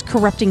spell was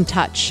Corrupting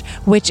Touch,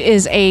 which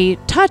is a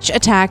touch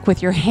attack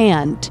with your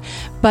hand.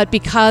 But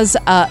because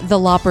the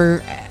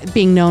Lopper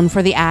being known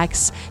for the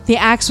axe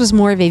was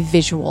more of a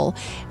visual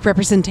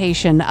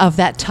representation of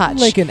that touch.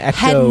 Like an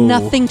had ecto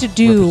nothing to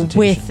do representation.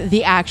 with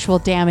the actual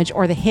damage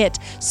or the hit.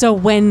 So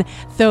when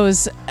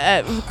those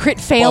crit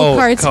fail Both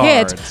cards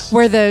hit, cards.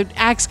 where the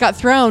axe got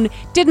thrown,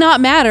 did not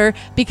matter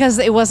because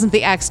it wasn't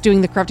the axe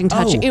doing the corrupting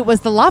touch. Oh. It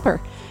was the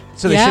Lopper.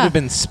 So they Yeah. should have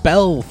been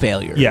spell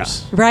failures. Yeah.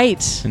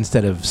 Right.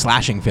 Instead of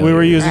slashing failures. We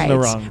were using the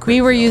Right. wrong.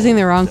 We were using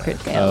the wrong crit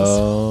fails.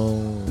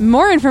 Oh.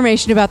 More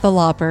information about the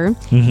Lopper.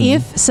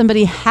 If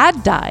somebody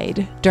had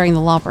died during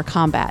the Lopper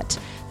combat,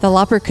 the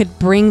Lopper could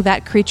bring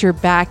that creature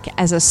back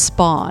as a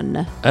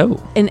spawn, Oh.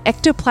 an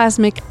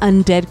ectoplasmic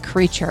undead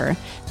creature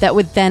that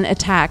would then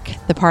attack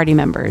the party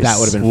members. That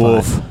would have been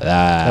Woof. fun.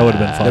 That would have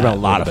been fun. That'd been a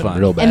lot of Would've been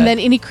fun. Real bad. And then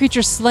any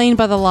creature slain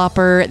by the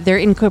Lopper, their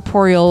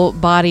incorporeal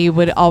body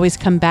would always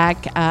come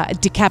back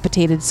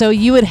decapitated. So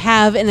you would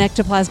have an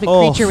ectoplasmic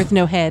creature with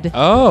no head.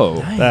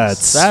 Oh.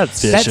 That's That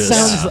vicious.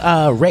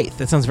 sounds Wraith.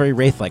 That sounds very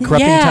Wraith-like.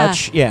 Corrupting Yeah.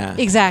 touch. Yeah.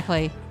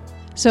 Exactly.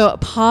 So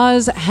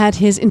Paz had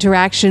his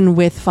interaction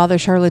with Father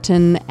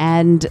Charlatan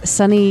and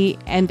Sunny,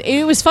 and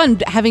it was fun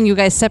having you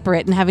guys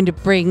separate and having to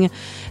bring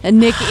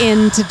Nick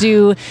in to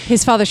do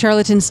his Father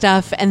Charlatan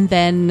stuff, and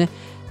then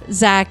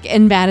Zach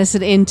and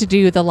Madison in to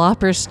do the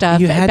Lopper stuff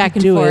You had back to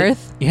and do forth.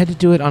 it. You had to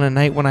do it on a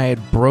night when I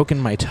had broken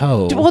my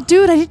toe. Well,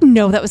 dude, I didn't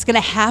know that was going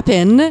to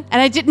happen. And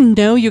I didn't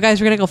know you guys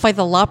were going to go fight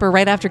the Lopper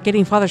right after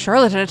getting Father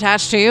Charlatan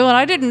attached to you. And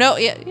I didn't know.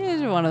 Yeah,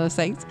 it's one of those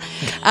things.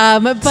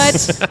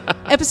 But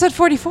episode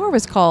 44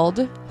 was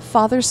called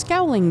Father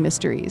Scowling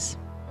Mysteries.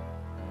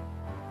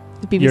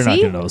 The BBC? You're not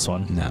gonna know this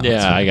one. No.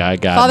 Yeah, I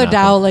got Father nothing.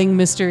 Dowling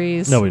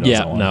Mysteries. Nobody knows Yeah,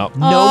 that one. no.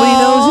 Nobody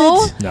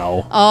knows it?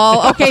 No.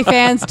 Oh, okay,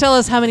 fans. Tell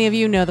us how many of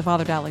you know the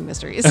Father Dowling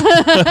Mysteries.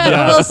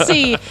 We'll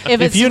see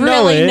if it's you know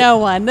really it. no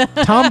one.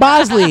 Tom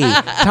Bosley.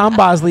 Tom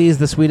Bosley is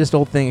the sweetest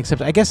old thing,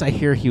 except I guess I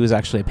hear he was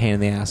actually a pain in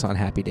the ass on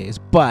Happy Days,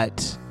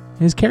 but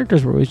his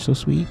characters were always so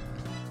sweet.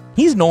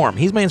 He's Norm.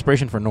 He's my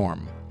inspiration for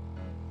Norm.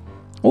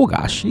 Oh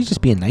gosh, he's just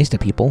being nice to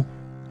people.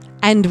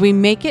 And we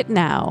make it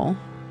now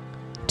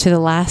to the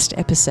last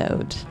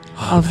episode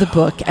of the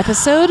book,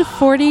 episode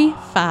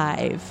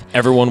 45.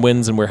 Everyone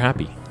wins and we're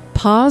happy.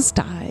 Paz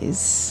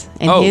dies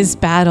in Oh. his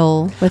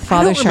battle with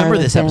Father I don't remember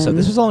this Charlatan. episode.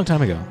 This was a long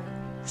time ago.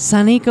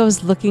 Sunny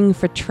goes looking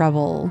for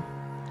trouble.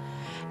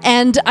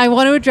 And I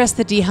want to address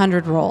the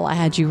D100 roll I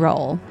had you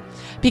roll.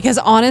 Because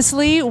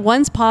honestly,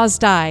 once Paz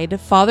died,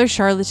 Father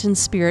Charlatan's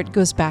spirit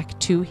goes back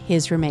to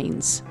his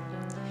remains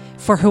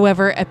for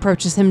whoever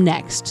approaches him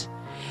next.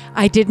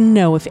 I didn't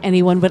know if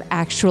anyone would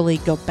actually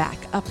go back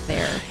up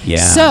there. Yeah.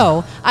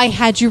 So I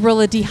had you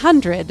roll a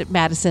D100,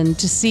 Madison,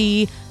 to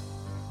see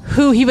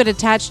who he would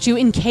attach to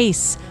in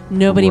case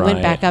nobody went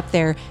Right. back up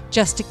there,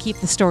 just to keep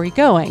the story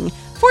going.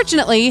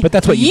 Fortunately, But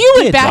that's what you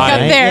went did, back right? up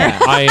there. Yeah.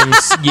 I am.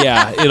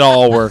 Yeah, it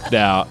all worked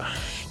out.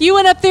 You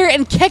went up there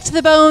and kicked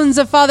the bones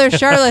of Father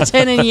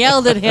Charlatan and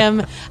yelled at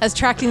him,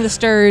 attracting the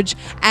Sturge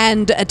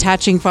and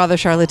attaching Father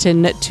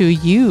Charlatan to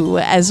you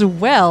as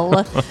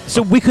well.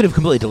 So we could have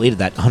completely deleted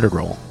that 100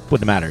 roll.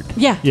 Wouldn't have mattered.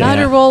 Yeah, Yeah. the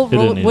 100 roll It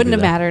didn't need to wouldn't be have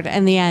that. mattered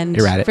in the end,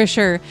 You're at it. for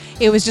sure.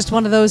 It was just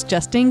one of those,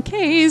 just in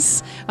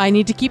case, I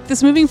need to keep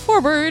this moving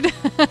forward.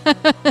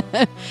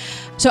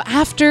 So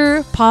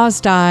after Paz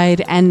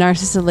died and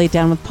Narcissa laid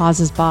down with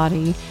Paz's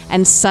body,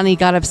 and Sunny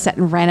got upset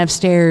and ran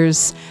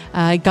upstairs,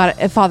 got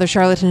Father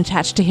Charlatan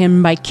attached to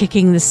him by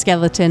kicking the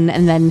skeleton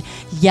and then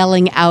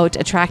yelling out,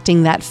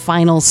 attracting that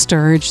final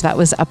Sturge that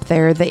was up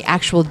there, the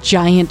actual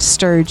giant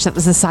Sturge that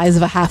was the size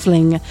of a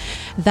halfling.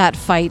 That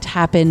fight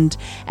happened,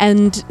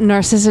 and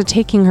Narcissa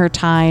taking her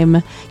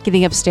time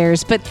getting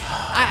upstairs. But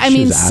I She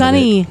mean, was out of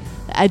Sunny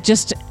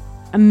just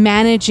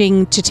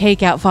managing to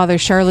take out Father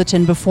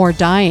Charlatan before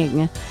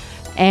dying.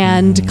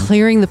 And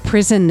clearing the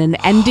prison and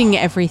ending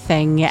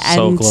everything,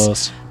 So and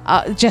close.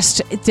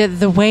 just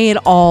the way it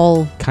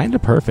all Kind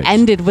of perfect.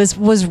 ended was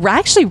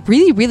actually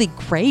really, really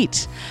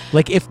great.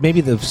 like if maybe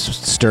the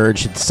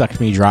Sturge had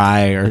sucked me dry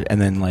and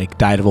then like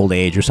died of old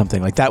age or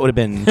something, like that would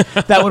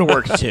have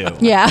worked too.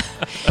 Yeah.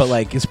 But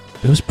like it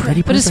was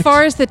pretty perfect. But as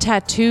far as the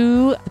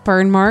tattoo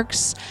burn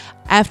marks,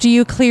 after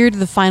you cleared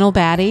the final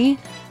baddie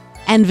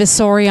and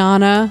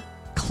Visoriana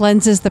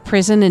cleanses the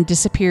prison and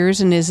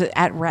disappears and is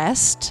at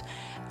rest,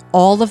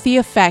 all of the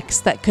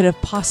effects that could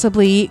have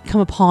possibly come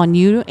upon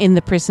you in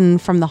the prison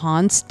from the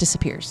haunts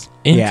disappears.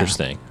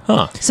 Interesting.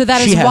 Huh. So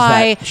that She is has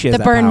why that- she has the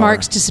that burn power.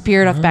 marks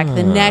disappeared off back of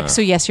the neck.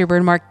 So yes, your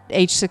burn mark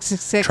age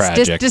 666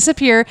 did Tragic.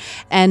 disappear,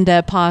 and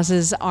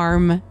Paz's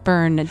arm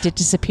burn did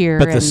disappear.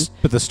 But and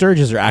the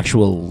Sturges are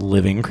actual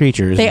living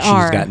creatures. They and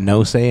are. She's got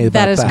no say about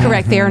that is that.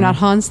 correct. They are not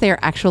haunts. They are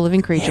actual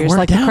living creatures, worked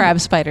like the out.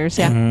 crab spiders.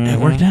 Yeah. It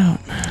worked out.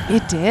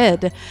 It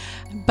did.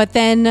 But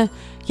then,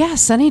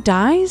 Sunny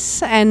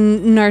dies,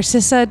 and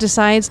Narcissa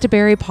decides to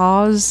bury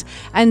Paws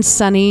and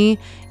Sunny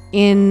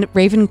in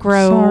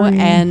Ravengrow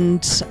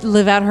and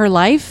live out her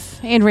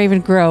life in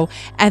Ravengrow.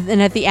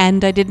 And at the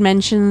end, I did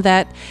mention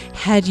that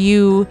had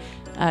you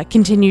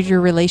continued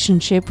your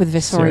relationship with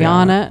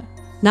Visoriana,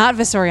 not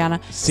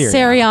Visoriana,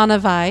 Seriana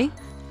Vi.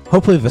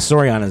 Hopefully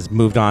Visoriana's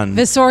moved on.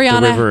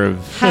 Visoriana the river of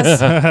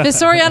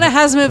Visoriana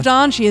has moved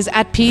on. She is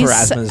at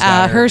peace.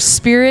 Her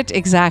spirit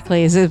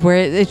exactly is where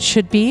it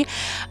should be.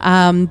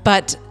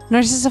 But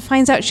Narcissa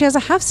finds out she has a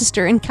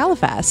half-sister in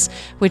Caliphas,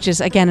 which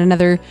is, again,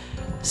 another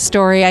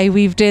story I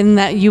weaved in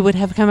that you would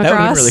have come across.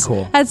 That would be really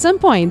cool. At some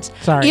point.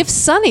 Sorry. If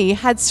Sunny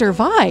had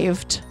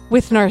survived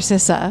with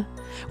Narcissa,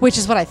 which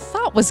is what I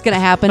thought was going to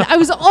happen, I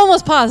was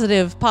almost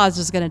positive Paz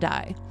was going to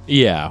die.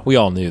 Yeah, we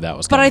all knew that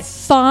was coming. But I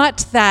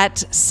thought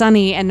that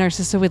Sunny and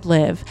Narcissa would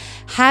live.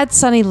 Had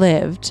Sunny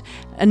lived,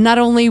 not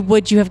only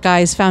would you have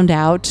guys found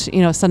out,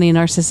 Sunny and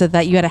Narcissa,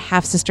 that you had a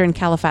half-sister in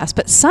Caliphas,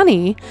 but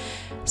Sunny,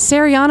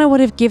 Seriana would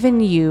have given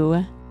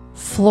you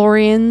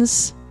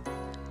Florian's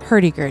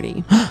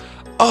hurdy-gurdy.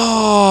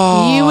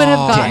 Oh, you would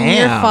have gotten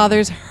your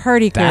father's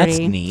hurdy-gurdy. That's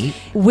neat.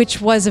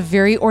 Which was a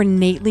very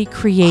ornately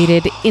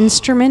created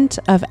instrument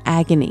of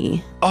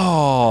agony.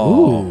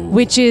 Oh.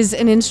 Which is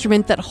an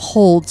instrument that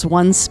holds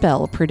one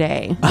spell per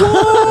day.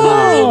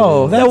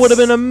 Oh, that would have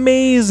been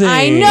amazing.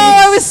 I know.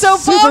 I was so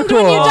bummed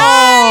cool. when you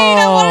died.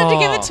 I wanted to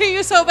give it to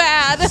you so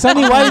bad.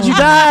 Sunny, why did you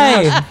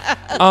die?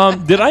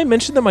 Did I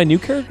mention that my new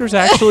character is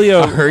actually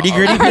a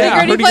hurdy-gurdy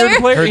player?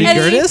 player?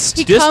 Hurdy-gurdist?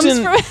 He comes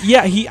from...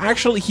 Yeah,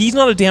 he's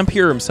not a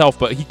Dampier himself,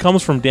 but he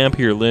comes from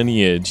Dampier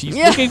lineage. He's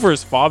looking for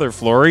his father,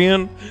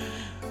 Florian.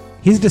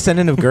 He's a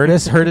descendant of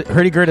Gertis,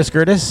 Hurdy-Gurtis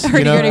Gertis.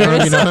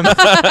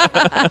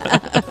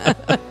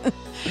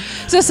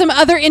 So some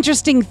other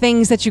interesting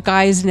things that you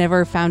guys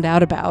never found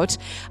out about.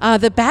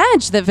 The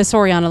badge that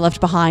Visoriana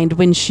left behind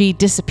when she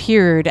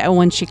disappeared,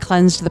 when she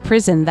cleansed the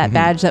prison, that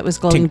badge that was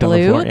glowing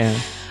blue,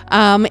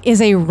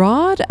 is a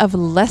rod of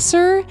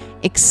lesser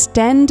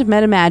extend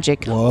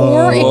metamagic. Whoa.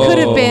 Or it could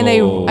have been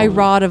a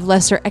rod of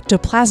lesser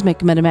ectoplasmic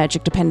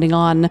metamagic, depending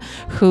on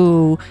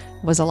who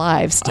was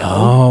alive still.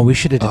 Oh, we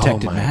should have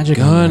detected magic.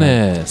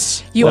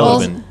 Goodness. You that all...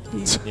 would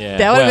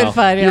have been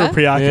fun, yeah? You were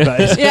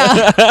preoccupied.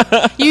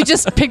 Yeah. You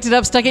just picked it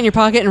up, stuck it in your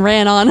pocket, and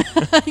ran on.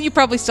 You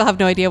probably still have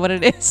no idea what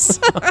it is.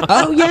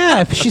 Oh,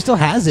 yeah. If she still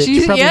has it.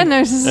 She probably,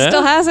 Narcissa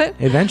still has it.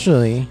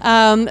 Eventually.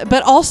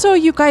 But also,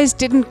 you guys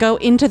didn't go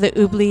into the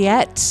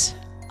oubliette.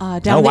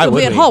 Down the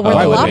oubliette hall where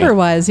the lobber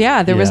was.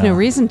 Yeah, there was no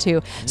reason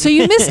to. So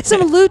you missed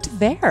some loot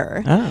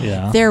there. Oh.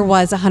 Yeah. There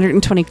was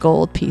 120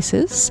 gold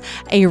pieces,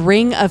 a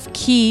ring of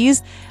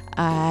keys.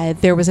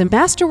 There was a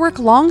masterwork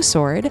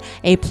longsword,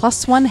 a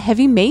 +1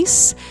 heavy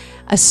mace,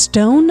 a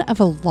stone of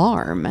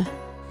alarm.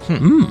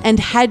 And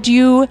had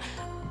you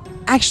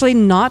actually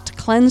not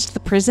cleansed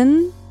the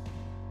prison,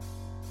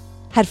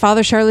 had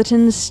Father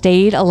Charlatan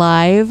stayed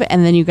alive,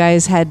 and then you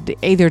guys had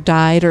either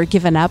died or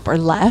given up or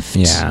left.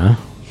 Yeah.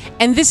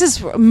 And this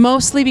is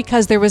mostly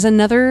because there was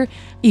another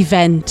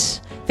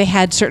event. They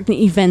had certain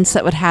events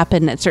that would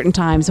happen at certain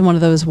times, and one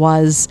of those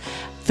was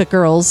the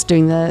girls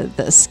doing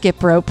the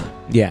skip rope.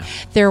 Yeah.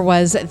 There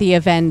was the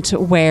event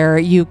where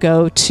you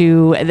go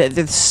to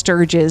the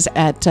Sturges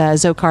at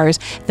Zokar's.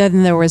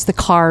 Then there was the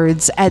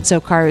cards at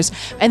Zokar's.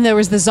 And there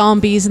was the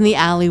zombies in the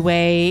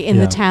alleyway in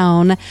the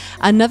town.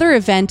 Another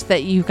event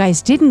that you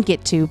guys didn't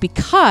get to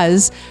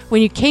because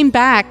when you came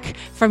back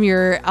from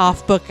your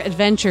off-book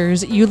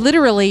adventures, you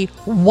literally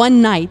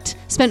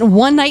spent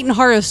one night in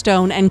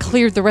Harrowstone and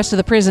cleared the rest of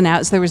the prison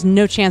out, so there was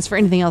no chance for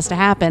anything else to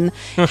happen.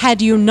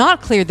 Had you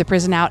not cleared the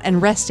prison out and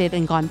rested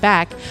and gone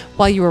back,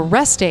 while you were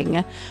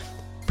resting,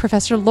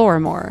 Professor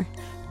Lorimore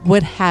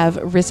would have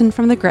risen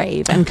from the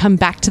grave and come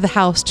back to the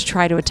house to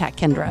try to attack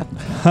Kendra.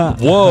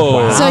 Whoa.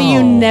 Wow. So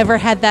you never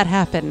had that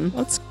happen.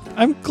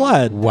 I'm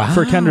glad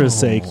for Kendra's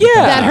sake. Yeah.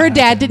 That her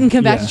dad didn't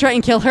come back to try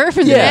and kill her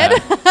from the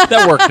dead.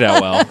 That worked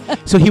out well.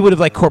 So he would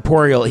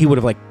have he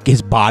would have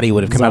his body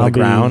would have come out of the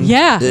ground.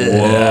 Yeah.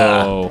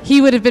 Whoa. He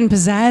would have been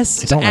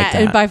possessed don't like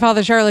that. by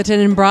Father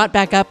Charlatan and brought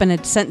back up and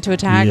had sent to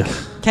attack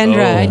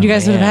Kendra. And you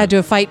guys would have had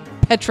to fight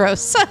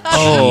Petros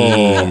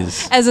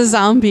as a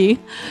zombie.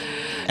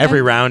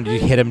 Every round you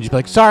hit him, just be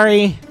like,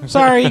 sorry, hit,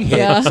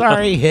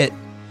 sorry, hit.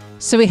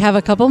 So we have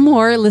a couple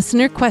more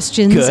listener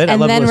questions, Good. I and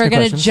love then we're listener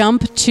going to questions.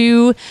 jump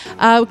to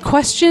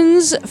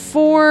questions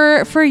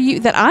for you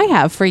that I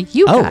have for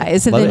you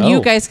guys, and then you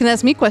guys can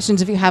ask me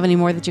questions if you have any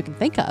more that you can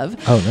think of.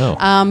 Oh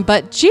no.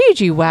 But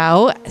Gigi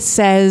Wow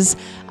says,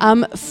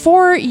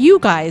 for you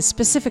guys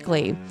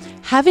specifically,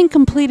 having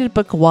completed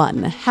book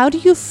 1, how do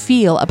you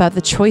feel about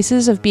the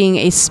choices of being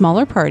a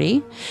smaller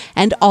party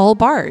and all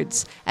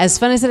bards? As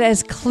fun as it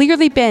has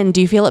clearly been,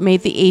 do you feel it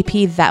made the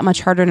AP that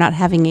much harder not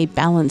having a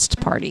balanced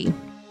party?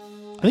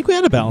 I think we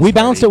had a balance. We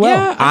balanced it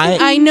well. Yeah,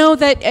 I know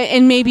that,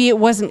 and maybe it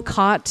wasn't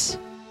caught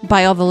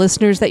by all the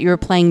listeners that you were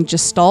playing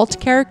Gestalt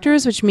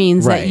characters, which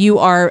means that you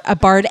are a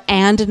bard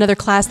and another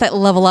class that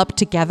level up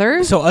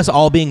together. So us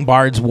all being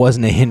bards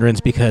wasn't a hindrance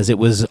because it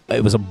was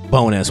a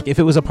bonus. If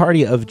it was a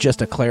party of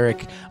just a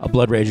cleric, a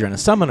blood rager, and a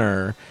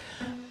summoner,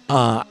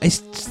 I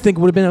think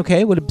it would have been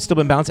okay. Would have still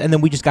been balanced, and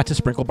then we just got to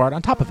sprinkle Bard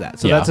on top of that.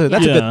 So that's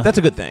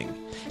a good thing.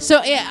 So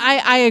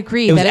I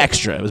agree. It was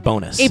extra. It was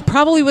bonus. It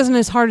probably wasn't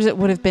as hard as it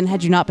would have been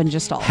had you not been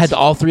just alt. Had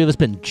all three of us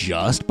been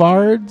just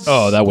bards,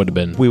 that would have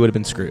been. we would have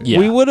been screwed. Yeah.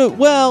 We would have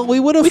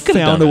could've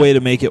found done a way it.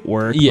 to make it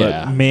work.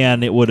 Yeah. But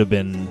man, it would have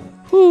been.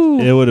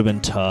 It would have been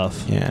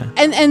tough. Yeah.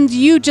 And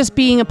you just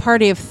being a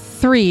party of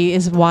 3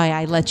 is why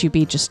I let you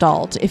be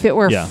Gestalt. If it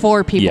were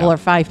 4 people or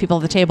 5 people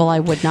at the table, I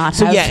would not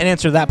So have. yeah, and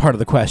answer that part of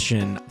the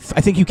question.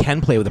 I think you can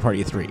play with a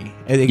party of 3.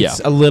 I think it's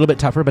a little bit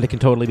tougher, but it can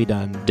totally be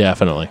done.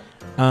 Definitely.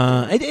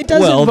 It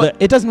does.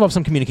 It does involve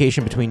some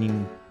communication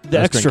between The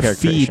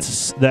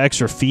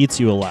extra feats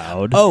you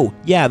allowed. Oh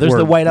yeah, there's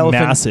the white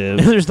elephant. Massive.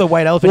 There's the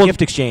white elephant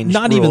gift exchange.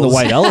 Not rules. even the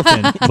white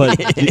elephant, but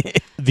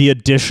the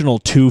additional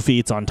 2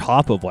 feats on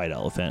top of white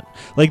elephant.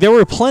 Like there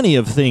were plenty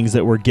of things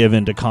that were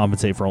given to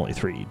compensate for only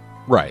 3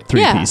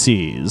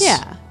 PCs.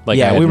 Yeah.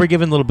 We were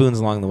given little boons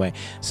along the way.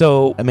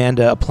 So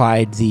Amanda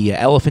applied the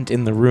elephant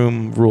in the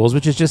room rules,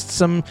 which is just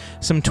some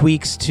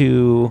tweaks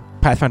to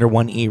Pathfinder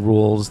 1E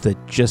rules that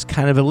just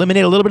kind of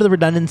eliminate a little bit of the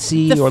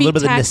redundancy or a little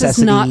bit of the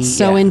necessity. Is not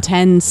so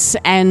intense,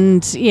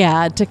 and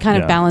to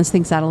kind of balance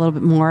things out a little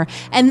bit more.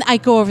 And I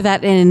go over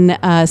that in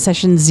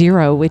session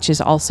 0, which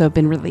has also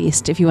been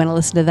released. If you want to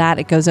listen to that,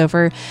 it goes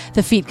over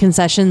the feat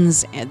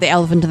concessions, the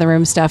elephant in the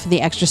room stuff,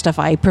 the extra stuff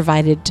I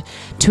provided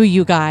to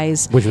you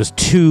guys, which was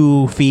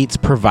 2 feats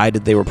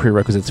provided they were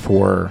prerequisites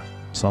for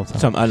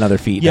another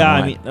feat. Yeah,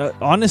 I mean,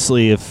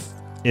 honestly,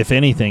 if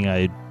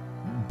anything,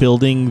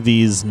 building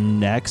these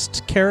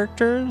next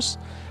characters,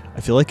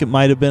 I feel like it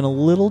might have been a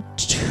little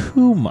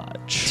too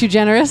much. Too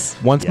generous?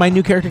 Once my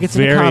new character gets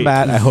into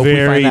combat, I hope we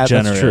find that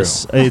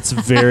generous. That's true. It's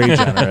very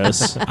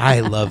generous. I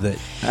love it.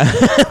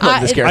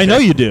 Love this character. I know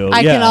you do.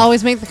 I can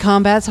always make the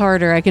combats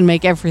harder. I can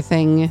make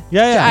everything.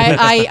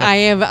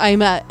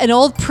 I'm an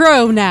old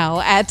pro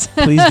now at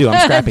Please do.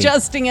 I'm scrappy.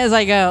 adjusting as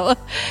I go.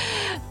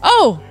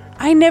 Oh,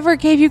 I never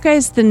gave you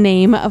guys the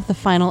name of the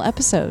final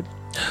episode.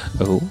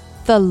 Oh.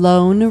 The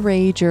Lone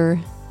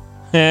Rager.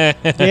 Yay.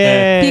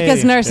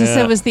 Because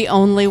Narcissa was the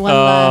only one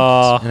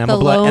left. And I'm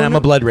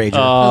a blood rager. The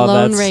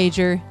Lone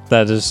Rager.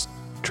 That is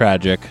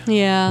tragic.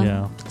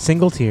 Yeah.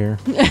 Single tear.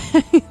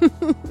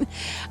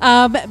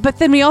 But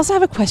then we also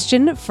have a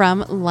question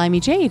from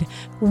Limey Jade.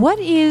 What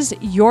is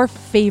your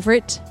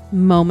favorite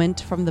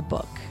moment from the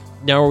book?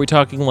 Now, are we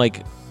talking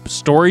like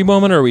story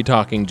moment, or are we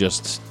talking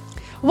just...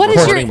 What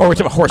is your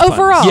horse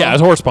overall? puns. Yeah,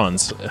 it's horse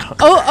puns.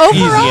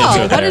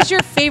 Overall, what is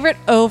your favorite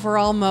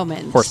overall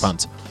moment? Horse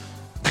puns.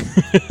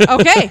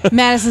 Okay,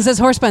 Madison says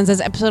horse puns. That's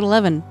episode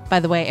 11,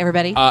 by the way,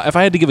 everybody. If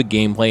I had to give a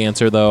gameplay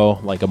answer, though,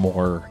 like a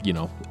more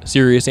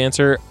serious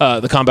answer,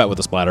 the combat with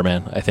the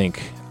Splatterman. I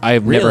think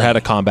I've never had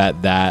a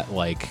combat that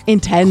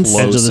intense,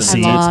 close edge of the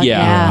seat.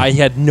 Yeah, I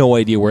had no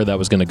idea where that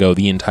was going to go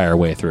the entire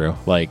way through.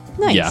 Nice.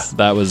 Yeah,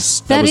 that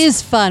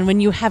was fun when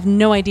you have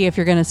no idea if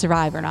you're going to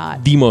survive or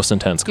not. The most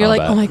intense You're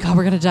combat. like, oh my god,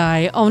 we're going to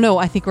die. Oh no,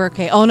 I think we're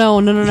okay. Oh no,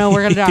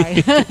 we're going to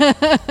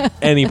die.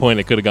 Any point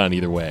it could have gone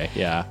either way.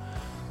 Yeah.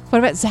 What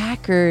about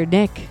Zach or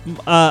Nick?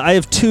 I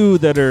have 2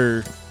 that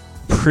are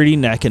pretty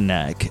neck and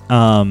neck.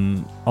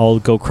 I'll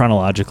go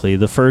chronologically.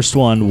 The first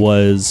one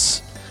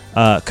was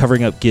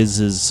covering up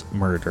Giz's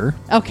murder.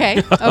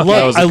 Okay. I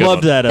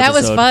loved that episode. That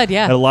was fun,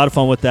 yeah. Had a lot of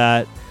fun with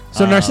that.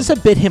 So Narcissa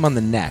bit him on the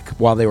neck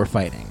while they were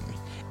fighting.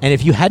 And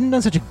if you hadn't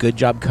done such a good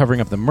job covering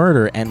up the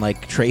murder, and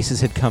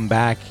traces had come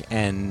back,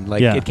 and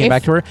it came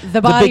back to her,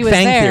 the body Big was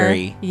Fang there.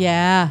 Theory.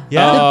 Yeah.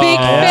 Yeah. The Big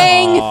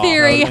Fang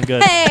Theory. That would've been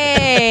good.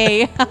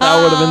 Hey.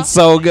 That would have been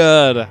so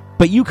good.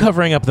 But you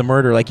covering up the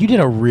murder, you did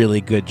a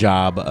really good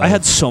job. I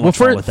had so much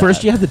fun with that.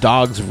 First, you had the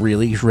dogs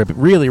really rip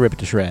it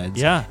to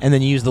shreds. Yeah. And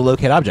then you used the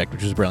locate object,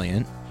 which was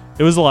brilliant.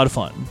 It was a lot of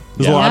fun. It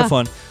was a lot of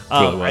fun.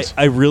 Really was.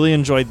 I really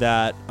enjoyed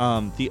that.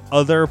 The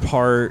other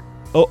part,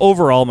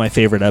 overall, my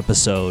favorite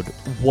episode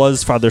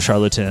was Father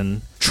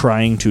Charlatan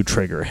trying to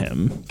trigger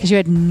him. Because you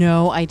had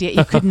no idea.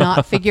 You could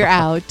not figure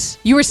out.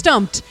 You were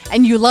stumped,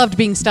 and you loved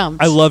being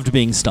stumped. I loved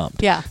being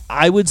stumped. Yeah.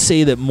 I would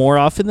say that more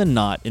often than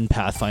not in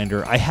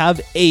Pathfinder, I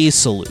have a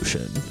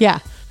solution. Yeah.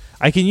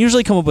 I can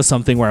usually come up with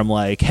something where I'm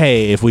like,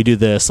 hey, if we do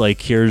this,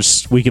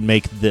 we can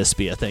make this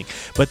be a thing.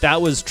 But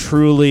that was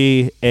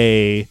truly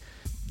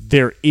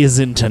there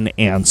isn't an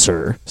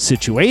answer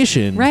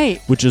situation.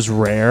 Right. Which is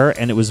rare,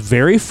 and it was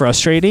very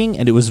frustrating,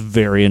 and it was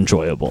very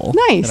enjoyable.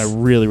 Nice. And I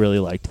really, really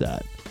liked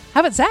that. How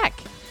about Zach?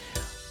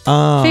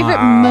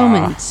 Favorite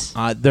moment? It's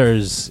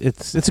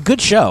a good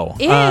show.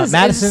 It is.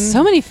 Madison. It's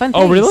so many fun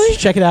things. Oh, really?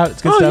 Check it out.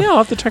 It's good stuff. Yeah, I'll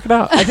have to check it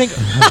out. I think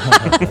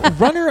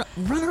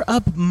runner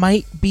up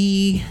might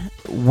be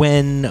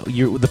when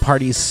the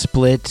party's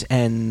split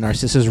and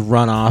Narcissa's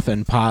run off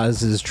and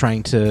Paz is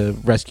trying to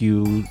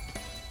rescue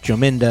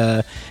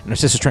Jominda, and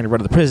Narcissa's trying to run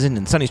to the prison,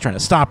 and Sunny's trying to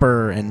stop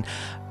her, and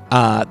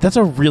that's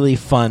a really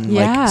fun,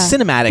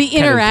 cinematic, the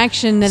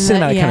interaction and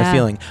cinematic kind of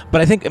feeling.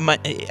 But I think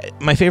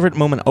my favorite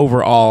moment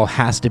overall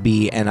has to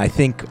be, and I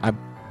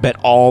bet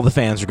all the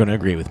fans are going to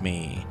agree with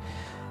me,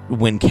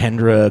 when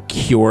Kendra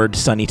cured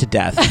Sunny to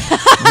death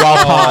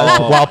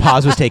while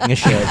Paz was taking a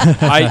shit.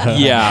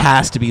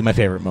 Has to be my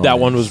favorite moment. That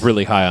one was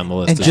really high on the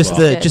list. And as just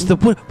well.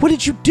 the what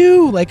did you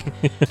do? Like,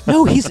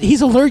 no,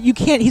 he's allergic. You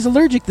can't. He's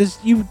allergic.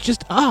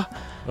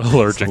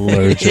 Allergic.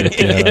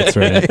 Yeah, that's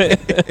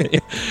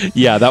right.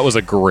 Yeah, that was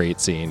a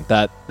great scene.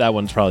 That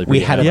one's probably we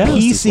had a high on the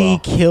list as PC well.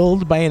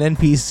 killed by an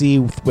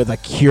NPC with a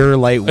cure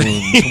light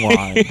wounds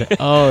wand.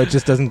 Oh, it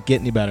just doesn't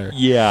get any better.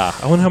 Yeah,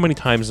 I wonder how many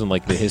times in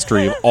like the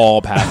history of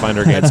all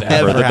Pathfinder games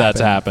ever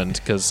that's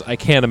happened, because I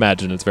can't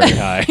imagine it's very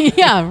high.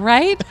 Yeah,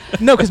 right?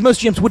 No, because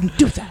most GMs wouldn't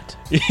do that.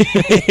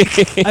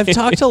 I've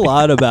talked a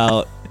lot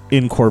about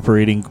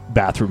incorporating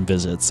bathroom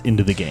visits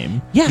into the game.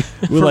 Yeah,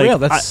 We're for like, real.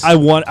 That's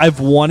I've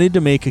wanted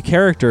to make a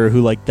character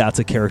who like that's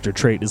a character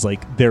trait is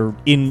like they're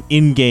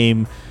in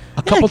game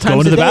a couple going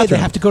times to a the day bathroom.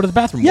 they have to go to the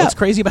bathroom. Yeah. What's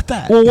crazy about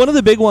that? Well, one of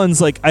the big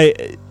ones, like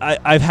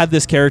I've had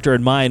this character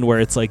in mind where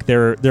it's like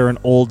they're an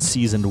old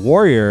seasoned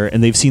warrior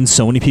and they've seen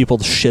so many people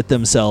shit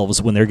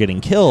themselves when they're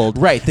getting killed.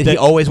 Right, that he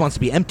always wants to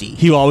be empty.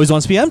 He always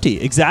wants to be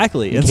empty.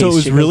 Exactly. And so it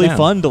was really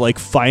fun to like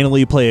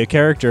finally play a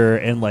character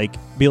and like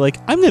be like,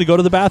 I'm going to go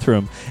to the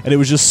bathroom. And it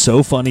was just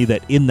so funny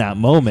that in that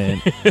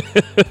moment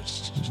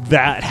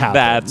that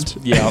happened.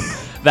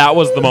 That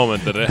was the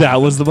moment that it That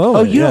was the moment.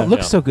 Oh, you yeah. don't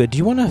look so good. Do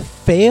you want to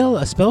fail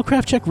a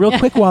spellcraft check real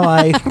quick while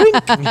I...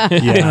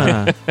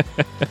 Yeah.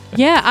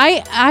 Yeah,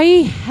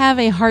 I have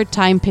a hard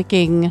time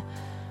picking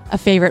a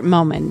favorite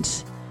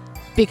moment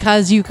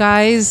because you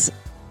guys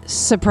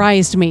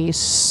surprised me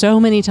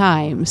so many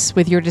times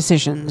with your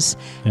decisions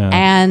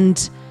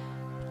and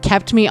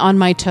kept me on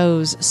my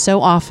toes so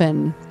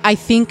often. I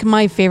think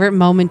my favorite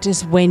moment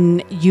is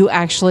when you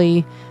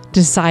actually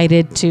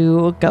decided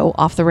to go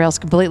off the rails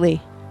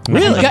completely.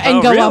 Really?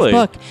 And go really?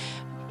 off book.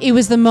 It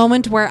was the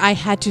moment where I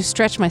had to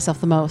stretch myself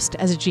the most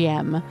as a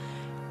GM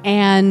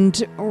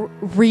and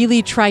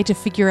really try to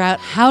figure out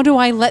how do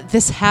I let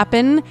this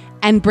happen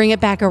and bring it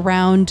back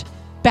around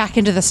back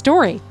into the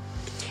story.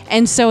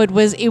 And so it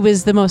was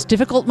the most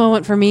difficult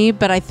moment for me,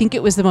 but I think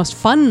it was the most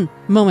fun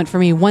moment for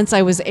me. Once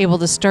I was able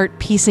to start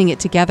piecing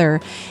it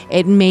together,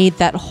 it made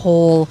that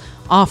whole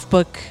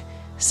off-book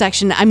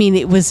section. I mean,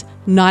 it was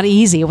not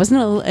easy. It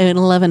wasn't an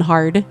 11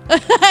 hard.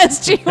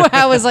 As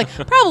I was like,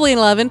 probably an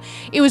 11.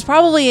 It was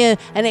probably an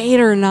 8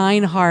 or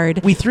 9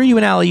 hard. We threw you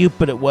an alley-oop,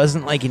 but it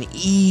wasn't like an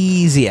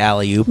easy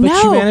alley-oop,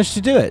 but you managed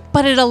to do it.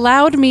 But it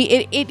allowed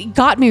me, it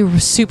got me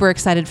super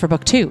excited for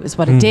book 2 is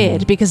what it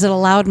did, because it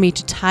allowed me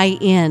to tie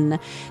in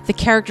the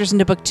characters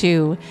into book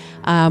 2,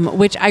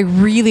 which I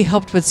really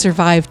hoped would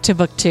survive to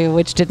book 2,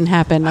 which didn't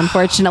happen,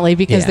 unfortunately,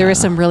 because there is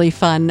some really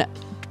fun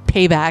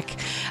payback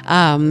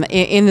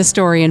in the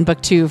story in book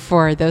 2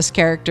 for those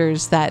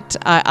characters that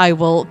I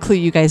will clue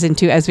you guys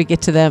into as we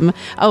get to them.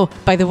 Oh,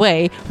 by the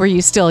way, were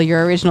you still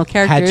your original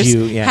characters?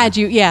 Had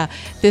you, yeah.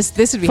 This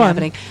would be fun.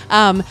 happening.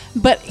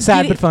 But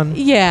sad but fun.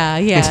 Yeah.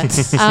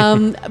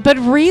 But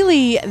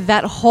really,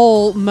 that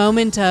whole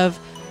moment of,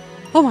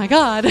 oh my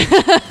God,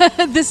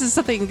 this is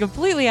something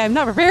completely I'm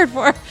not prepared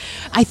for.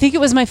 I think it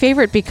was my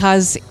favorite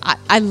because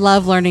I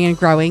love learning and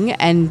growing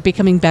and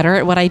becoming better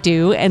at what I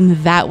do. And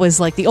that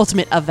was like the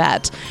ultimate of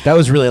that. That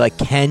was really like,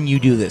 can you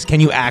do this? Can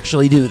you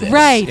actually do this?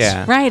 Right,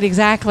 right,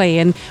 exactly.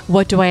 And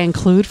what do I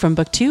include from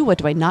book 2? What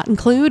do I not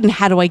include? And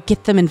how do I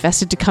get them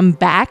invested to come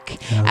back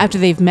after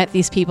they've met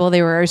these people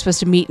they were supposed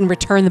to meet and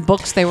return the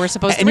books they were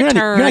supposed to return?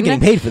 You're not getting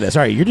paid for this,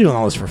 are you? You're doing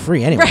all this for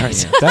free anyway,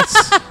 aren't you?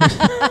 That's...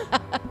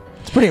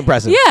 pretty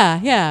impressive.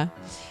 Yeah.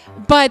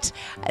 But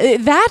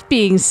that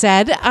being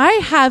said, I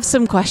have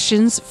some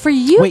questions for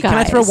you guys. Wait, can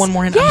I throw one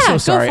more in? Yeah, I'm so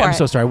sorry. go for I'm it.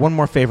 so sorry. One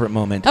more favorite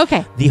moment.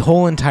 Okay. The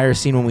whole entire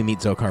scene when we meet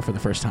Zokar for the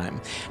first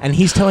time. And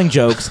he's telling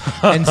jokes,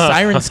 and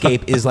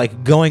Sirenscape is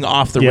like going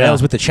off the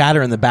rails with the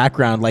chatter in the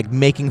background, like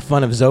making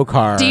fun of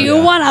Zokar. Do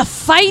you want to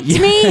fight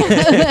me?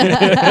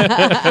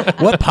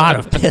 What pot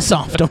of piss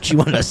off don't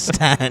you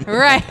understand?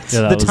 Right.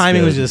 Yeah, The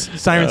timing was just,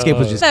 Sirenscape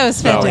was just... That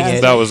was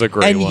fantastic. That was a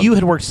great and one. you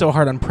had worked so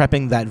hard on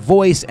prepping that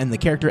voice and the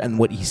character and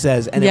what he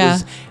says, and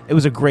it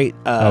was a great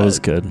that was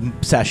good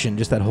session,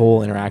 just that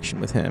whole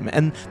interaction with him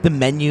and the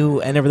menu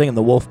and everything and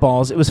the wolf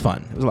balls. It was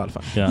fun. It was a lot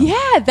of fun.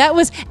 Yeah, that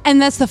was,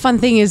 and that's the fun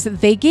thing is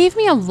that they gave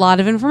me a lot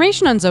of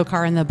information on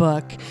Zokar in the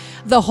book.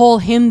 The whole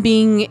him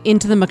being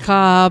into the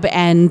macabre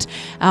and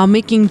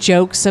making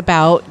jokes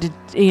about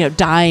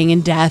dying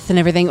and death and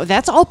everything.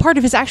 That's all part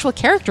of his actual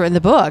character in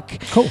the book.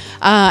 Cool.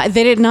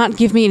 They did not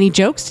give me any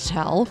jokes to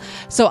tell,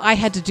 so I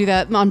had to do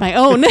that on my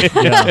own.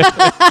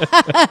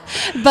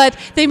 But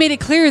they made it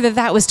clear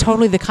that was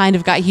totally the kind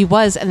of guy he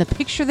was, and the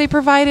picture they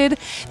provided,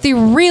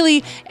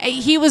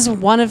 he was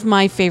one of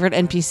my favorite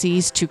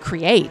NPCs to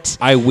create.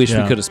 I wish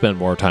we could have spent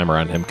more time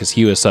around him because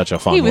he was such a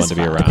fun one to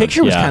be around. The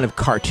picture was kind of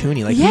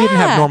cartoony. Like, he didn't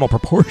have normal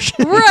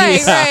proportions.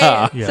 Right.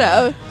 Yeah.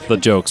 So the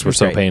jokes were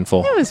so great.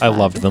 painful. It was I fun.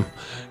 loved them.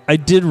 I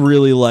did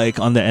really like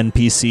on the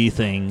NPC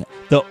thing,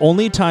 the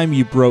only time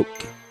you broke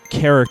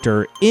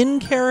character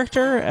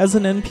as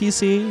an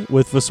NPC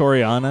with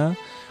Visoriana,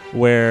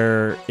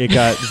 where it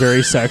got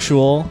very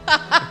sexual.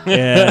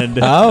 And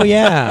Oh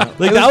yeah,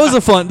 like that was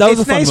a fun. That was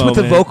it's a fun nice moment.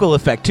 with the vocal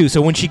effect too.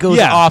 So when she goes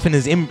Yeah. off and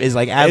is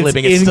like ad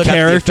libbing, It's it's in still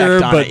character, got the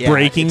effect on but it. Yeah,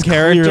 breaking it's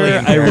character. clearly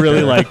in I really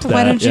character. liked that.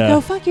 Why don't you yeah.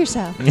 go fuck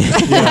yourself?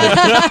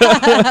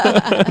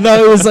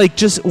 No, it was like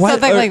just why,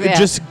 Something like that.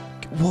 Just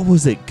what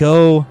was it?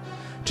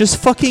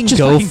 Just fucking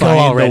go find the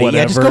already. whatever.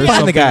 Yeah, just go find the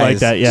something guys. like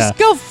that. Yeah, Just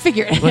go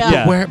figure it But out.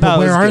 Yeah. where, that but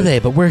where was are good. they?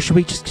 But where should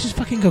we just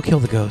fucking go kill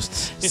the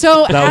ghosts?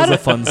 So that out was a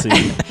of, fun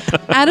scene.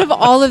 out of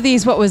all of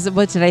these,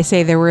 what did I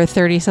say? There were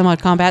 30 some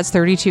odd combats,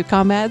 32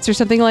 combats or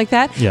something like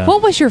that. Yeah.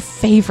 What was your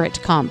favorite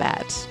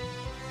combat?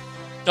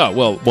 Oh,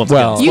 well, once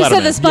Well, again, You said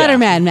the Splatterman.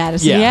 Splatterman,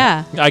 Madison.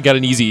 Yeah. Yeah. I got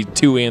an easy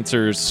 2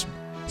 answers.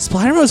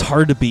 Splatterman was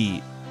hard to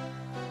beat.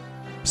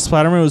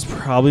 Splatterman was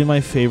probably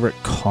my favorite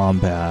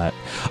combat.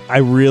 I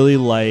really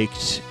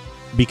liked,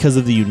 because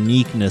of the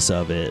uniqueness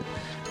of it,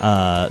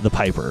 the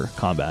Piper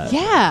combat.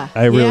 Yeah.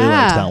 I really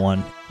yeah. liked that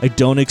one. I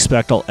don't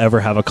expect I'll ever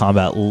have a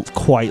combat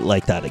quite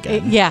like that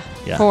again. Yeah,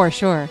 Yeah. for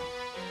sure.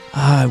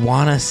 I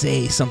want to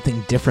say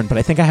something different, but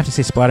I think I have to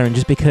say Splatterman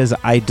just because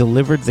I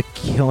delivered the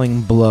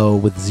killing blow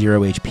with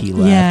 0 HP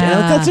left.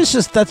 Yeah. And that's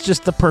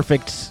just the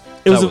perfect.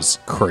 It That was, was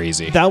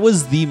crazy. that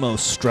was the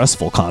most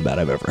stressful combat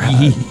I've ever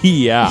had.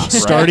 yeah. right.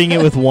 Starting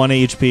it with 1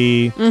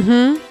 HP,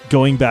 Mm-hmm.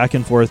 going back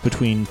and forth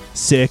between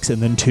 6 and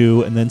then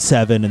 2 and then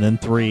 7 and then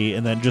 3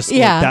 and then just like,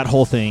 Yeah. that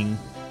whole thing.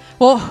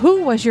 Well,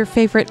 who was your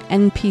favorite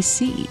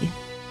NPC?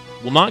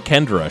 Well, not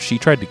Kendra. She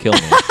tried to kill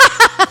me.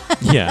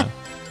 Yeah.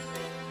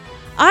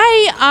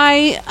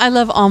 I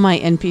love all my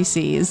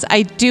NPCs.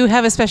 I do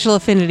have a special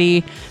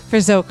affinity for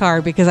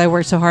Zokar because I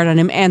worked so hard on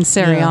him, and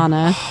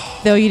Seriana.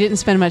 Though you didn't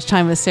spend much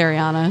time with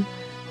Seriana.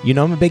 You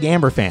know I'm a big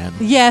Amber fan.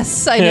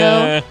 Yes, I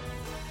know.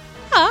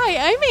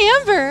 Hi, I'm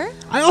Amber.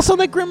 I also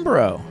like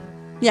Grimborough.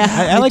 Yeah.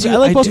 I like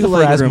I both do the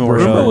like Pharasma Grimborough.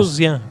 worlds. Grimbo was,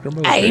 yeah. Grimbo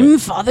was I'm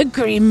great. Father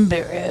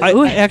Grimburrow.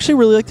 I actually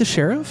really like the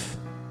Sheriff.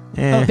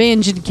 Eh,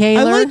 Benj and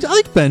Kaler. I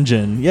like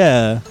Benjen.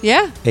 Yeah.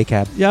 Yeah.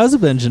 ACAB. Yeah, I was a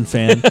Benjen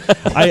fan.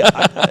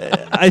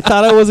 I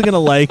thought I wasn't going to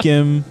like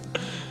him.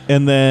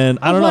 And then,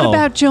 I don't what know.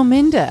 about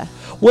Jominda?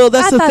 Well,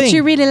 that's I the thought thing.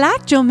 you really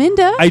liked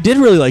Jominda. I did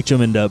really like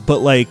Jominda, but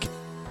like,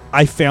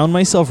 I found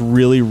myself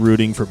really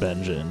rooting for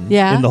Benjen.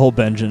 Yeah? In the whole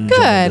Benjen Good.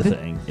 Jominda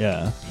thing.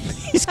 Yeah.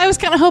 I was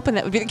kind of hoping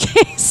that would be the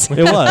case.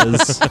 It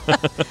was.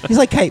 He's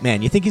like Kite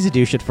Man. You think he's a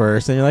douche at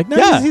first, and you're like, no,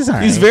 yeah. he's all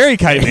right. He's very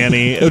Kite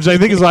Man-y, which I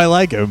think is why I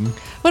like him.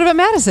 What about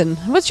Madison?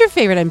 What's your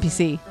favorite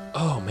NPC?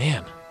 Oh,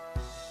 man.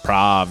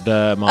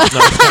 Pravda. No,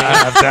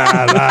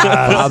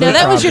 No,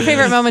 that was your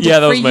favorite moment Yeah,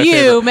 that for was my you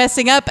favorite.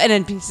 messing up an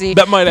NPC.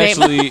 That might name.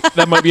 actually,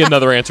 that might be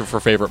another answer for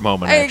favorite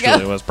moment, There you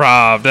actually. go. Was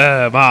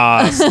Pravda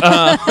Mas.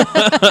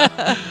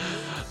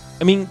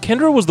 I mean,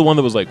 Kendra was the one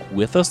that was, like,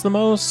 with us the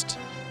most.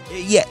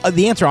 Yeah,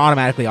 the answer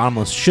automatically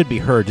almost should be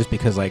her, just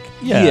because like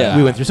Yeah.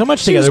 we went through so much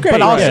She was together. great,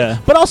 but also, yeah.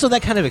 but also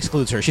that kind of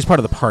excludes her. She's part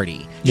of the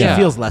party. She Yeah.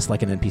 feels less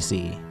like an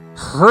NPC.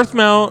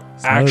 Hearthmount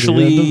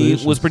actually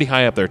delicious. was pretty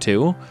high up there,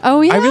 too.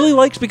 Oh, yeah? I really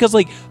liked because,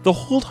 like, the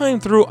whole time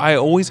through, I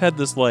always had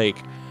this, like,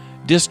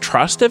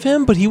 distrust of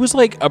him, but he was,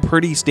 like, a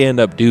pretty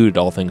stand-up dude,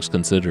 all things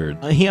considered.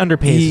 He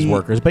underpays his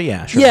workers, but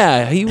yeah, sure.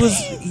 Yeah,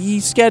 he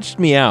sketched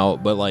me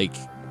out, but, like,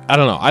 I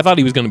don't know. I thought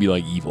he was going to be,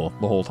 like, evil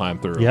the whole time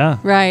through. Yeah.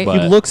 Right.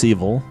 But- He looks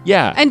evil.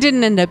 Yeah. And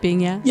didn't end up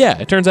being, yeah. Yeah,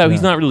 it turns out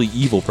he's Yeah. not really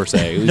evil, per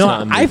se. He's No,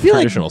 not in the I feel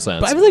like traditional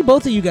sense. I feel like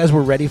both of you guys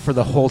were ready for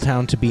the whole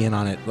town to be in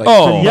on it. Like,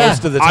 Oh, for yeah.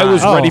 most of the I time.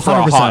 was Oh, ready for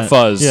a 100%. hot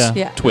fuzz Yeah.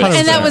 Yeah. twist.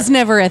 And that there. was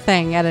never a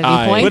thing at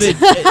any point.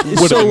 But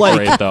Would've so been like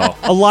great, though.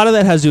 a lot of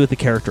that has to do with the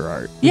character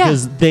art Yeah.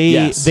 because they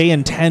Yes. they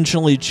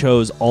intentionally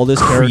chose all this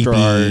character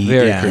Creepy. art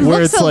Very Yeah. creepy. where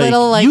Looks it's a like,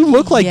 little like- you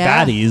look like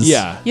yeah. baddies.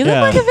 Yeah. You look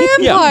Yeah. like a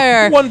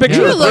vampire. One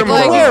picture You of look Grimble.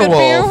 like you could be a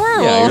werewolf.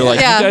 Yeah, you're like,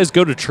 Yeah. you guys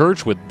go to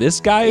church with this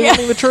guy Yeah.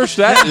 running the church?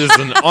 That is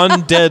an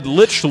undead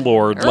lich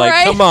lord. Like,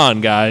 Right. come on,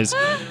 guys.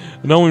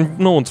 No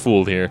one's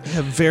fooled here.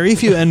 Have very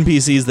few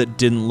NPCs that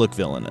didn't look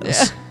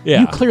villainous.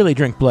 Yeah. You clearly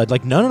drink blood.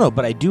 Like, no,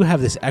 but I do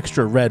have this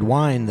extra red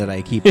wine that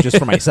I keep just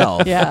for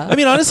myself. Yeah. I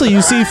mean, honestly,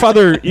 you see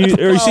Father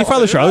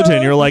Charlatan,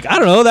 and you're like, I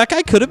don't know, that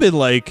guy could have been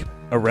like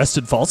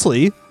arrested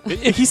falsely.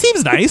 He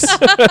seems nice.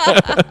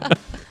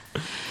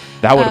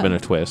 That would have been a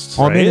twist.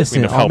 All right?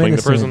 innocent, Of all helping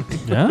the innocent.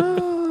 prison.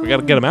 Yeah. We got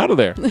to get him out of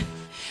there.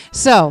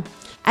 So,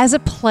 as a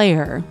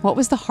player, what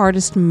was the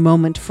hardest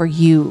moment for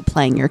you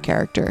playing your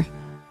character?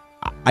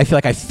 I feel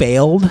like I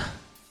failed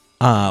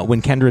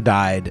when Kendra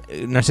died.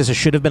 Narcissa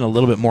should have been a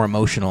little bit more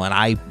emotional,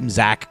 and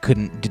Zach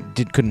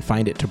couldn't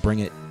find it to bring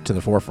it to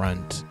the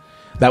forefront.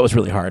 That was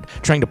really hard.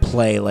 Trying to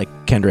play like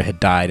Kendra had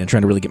died and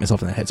trying to really get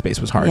myself in that headspace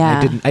was hard.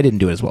 Yeah. And I didn't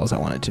do it as well as I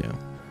wanted to.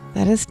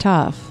 That is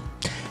tough.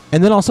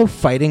 And then also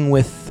fighting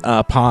with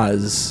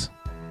Paz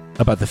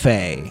about the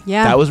Fae.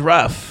 Yeah. That was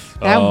rough.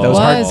 That Oh. That was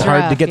hard was to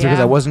rough, get through because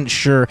yeah. I wasn't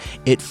sure.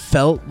 It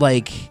felt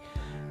like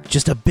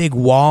just a big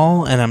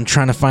wall, and I'm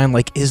trying to find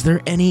like, is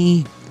there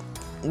any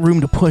room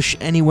to push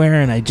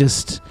anywhere? And I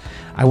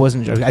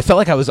wasn't. I felt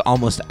like I was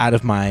almost out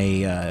of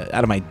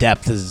my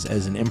depth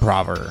as an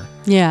improver.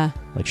 Yeah.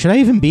 Like, should I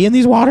even be in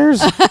these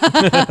waters?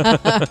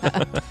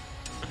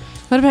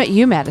 What about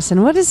you,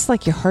 Madison? What is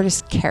like your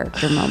hardest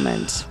character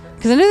moment?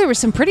 Because I know there were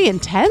some pretty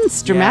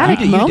intense, dramatic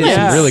You moments. did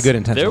some really good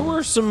intense There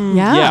moments. were some,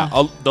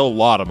 a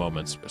lot of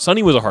moments.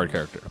 Sunny was a hard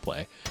character to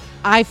play.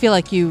 I feel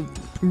like you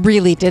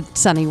really did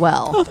Sunny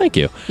well. Oh, thank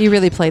you. You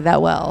really played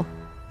that well.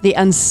 The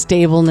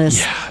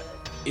unstableness. Yeah.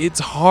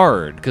 It's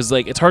hard because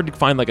it's hard to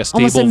find a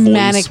stable Almost a voice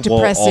manic, while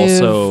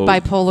depressive, also,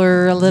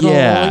 bipolar, a little,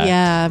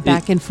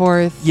 back and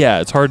forth. Yeah,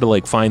 it's hard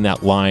to find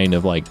that line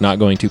of not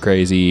going too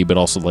crazy, but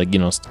also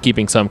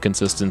keeping some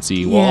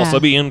consistency while also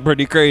being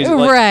pretty crazy.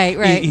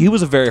 Right. He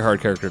was a very hard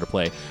character to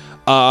play.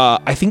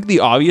 I think the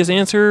obvious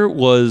answer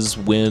was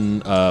when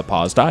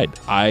Paz died.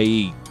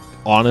 I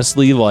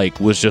honestly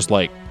was just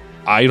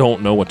I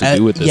don't know what to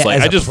do with this. as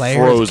I a just player,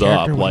 froze as a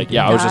up. character,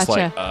 I was just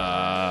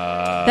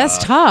Gotcha. That's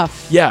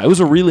tough. Yeah, it was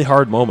a really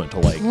hard moment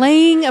to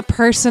Playing a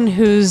person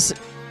who's,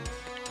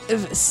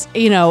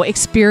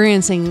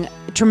 experiencing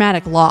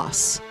traumatic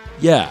loss.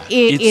 Yeah,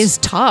 It is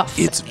tough.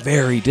 It's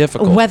very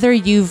difficult. Whether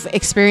you've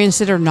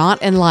experienced it or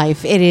not in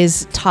life, it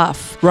is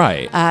tough.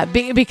 Right.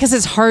 Because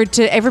it's hard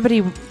to, everybody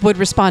would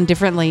respond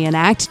differently and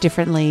act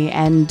differently,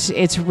 and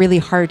it's really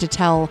hard to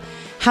tell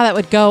how that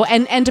would go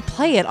and to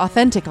play it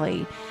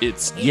authentically.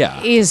 It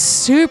is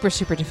super,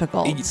 super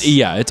difficult.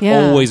 It's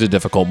always a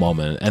difficult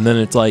moment. And then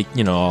it's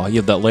you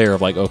have that layer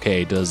of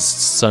okay, does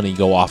Sunny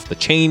go off the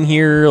chain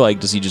here?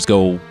 Does he just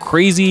go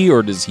crazy,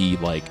 or does he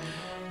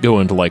go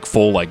into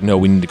full no,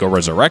 we need to go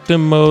resurrect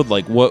him mode?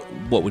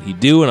 What would he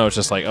do? And I was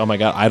just oh my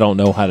god, I don't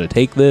know how to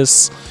take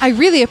this. I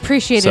really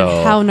appreciated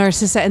how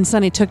Narcissa and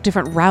Sunny took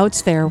different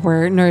routes there,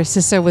 where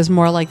Narcissa was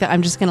more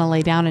I'm just gonna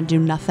lay down and do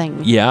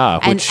nothing. Yeah,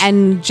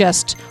 and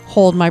just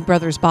hold my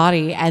brother's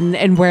body,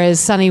 and whereas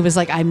Sunny was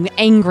I'm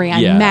angry,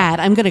 I'm mad,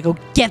 I'm gonna go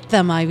get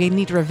them, I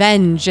need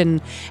revenge,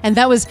 and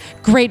that was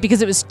great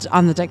because it was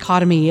on the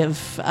dichotomy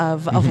of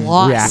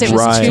loss. It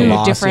was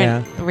two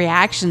different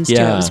reactions to it.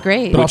 It was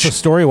great. But also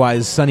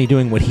story-wise, Sunny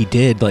doing what he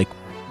did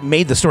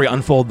made the story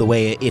unfold the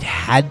way it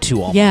had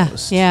to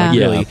almost.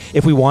 Really,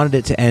 if we wanted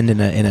it to end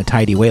in a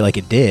tidy way like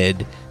it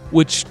did,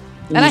 and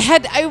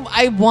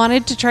I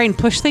wanted to try and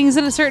push things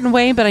in a certain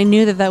way, but I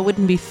knew that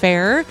wouldn't be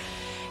fair.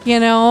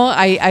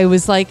 I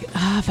was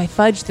if I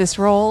fudge this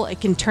roll, it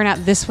can turn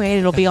out this way and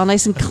it'll be all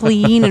nice and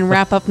clean and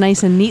wrap up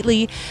nice and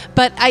neatly.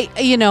 But I'm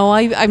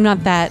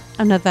not that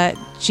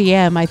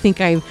GM. I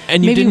think and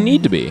you didn't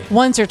need to be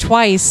once or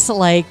twice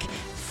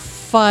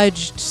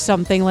fudged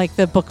something like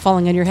the book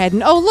falling on your head,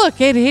 and oh look,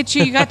 it hit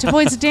you, you got 2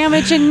 points of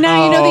damage, and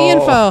now you know the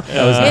info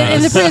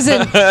in the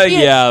prison.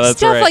 That's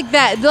stuff right. like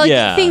that,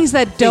 things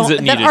that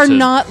are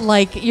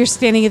not you're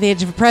standing at the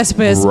edge of a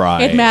precipice.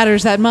 Right. It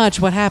matters that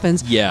much what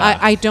happens.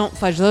 I don't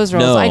fudge those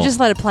rolls. No. I just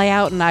let it play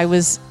out, and I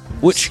was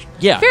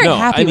very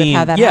happy with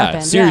how that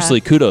happened.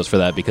 Seriously, kudos for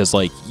that, because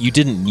you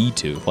didn't need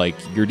to.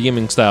 Your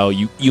DMing style,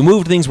 you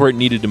moved things where it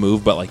needed to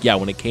move, but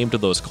when it came to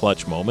those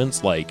clutch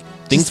moments,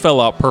 things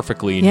fell out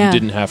perfectly, and you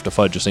didn't have to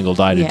fudge a single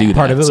die to do that.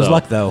 Part of it was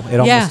luck, though. It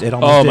almost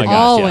oh my did. gosh,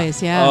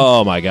 always,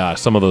 Oh my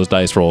gosh, some of those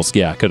dice rolls,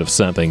 could have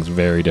sent things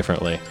very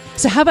differently.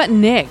 So how about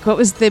Nick? What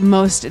was the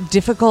most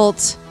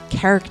difficult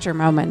character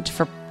moment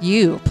for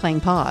you playing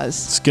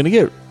Paz? It's gonna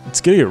get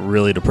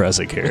really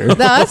depressing here. No,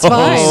 that's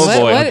fine.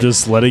 Boy. I'm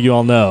just letting you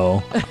all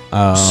know.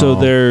 So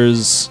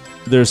there's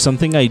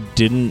something I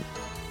didn't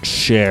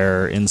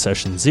share in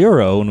session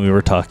 0 when we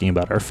were talking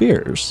about our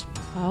fears.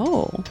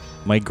 Oh.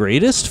 My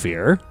greatest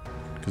fear,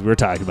 because we were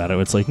talking about it,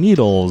 it's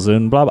needles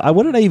and blah, blah.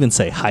 What did I even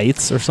say?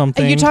 Heights or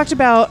something? You talked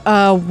about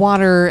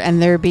water and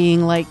there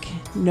being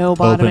no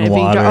bottom and it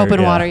being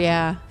open water,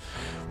 yeah.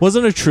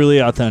 Wasn't a truly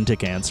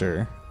authentic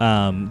answer.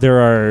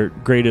 There are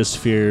greatest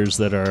fears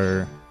that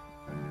are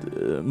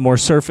more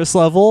surface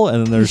level,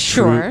 and then there's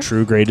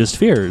true greatest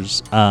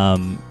fears.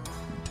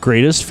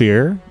 Greatest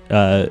fear,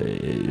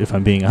 if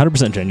I'm being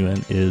 100%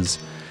 genuine, is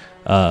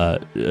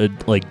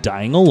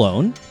dying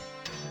alone.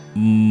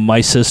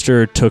 My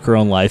sister took her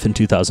own life in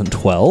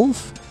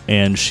 2012,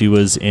 and she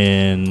was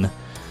in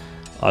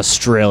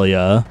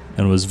Australia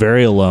and was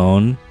very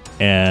alone,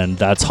 and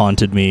that's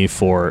haunted me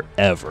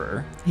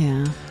forever.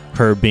 Yeah.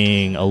 Her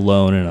being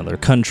alone in another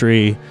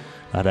country,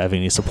 not having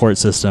any support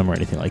system or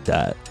anything like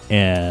that.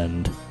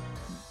 And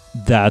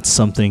that's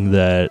something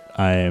that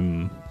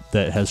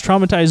has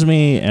traumatized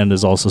me, and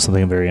is also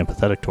something I'm very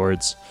empathetic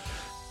towards.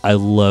 I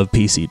love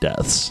PC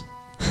deaths.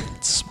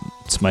 It's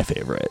my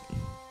favorite.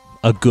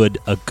 A good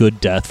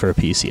death for a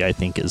PC, I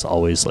think, is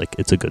always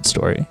it's a good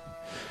story.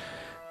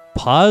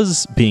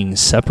 Paz being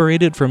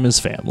separated from his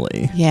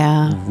family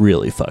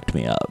really fucked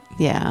me up.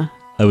 Yeah.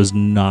 I was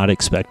not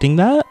expecting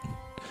that.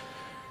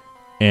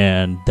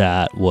 And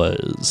that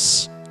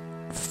was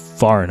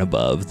far and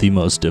above the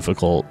most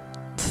difficult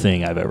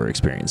thing I've ever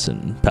experienced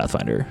in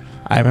Pathfinder.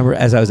 I remember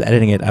as I was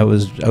editing it, I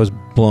was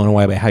blown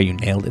away by how you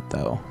nailed it,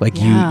 though.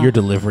 Your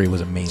delivery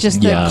was amazing.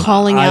 Just the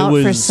calling out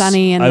for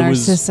Sunny and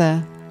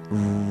Narcissa.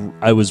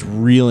 I was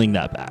reeling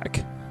that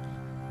back.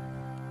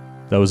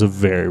 That was a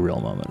very real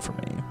moment for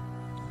me.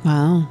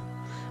 Wow.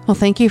 Well,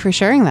 thank you for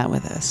sharing that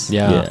with us.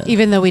 Yeah.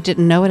 Even though we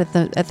didn't know it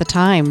at the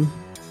time.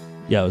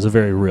 Yeah, it was a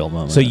very real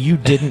moment. So you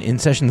didn't, in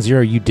session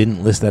 0, you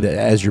didn't list that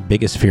as your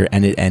biggest fear,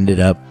 and it ended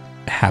up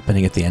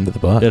happening at the end of the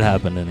book. It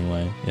happened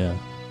anyway. Yeah.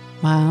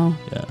 Wow.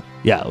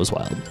 Yeah, it was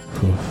wild.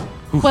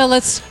 Well,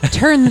 let's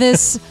turn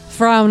this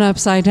frown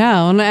upside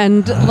down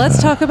and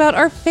let's talk about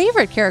our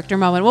favorite character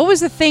moment. What was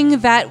the thing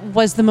that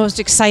was the most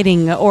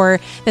exciting or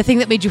the thing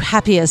that made you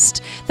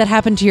happiest that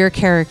happened to your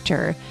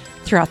character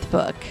throughout the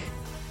book?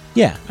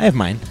 Yeah, I have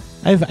mine.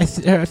 I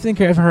think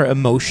I have her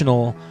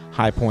emotional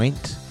high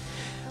point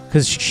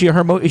because she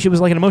was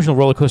like an emotional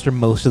roller coaster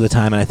most of the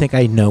time, and I think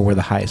I know where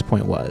the highest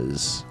point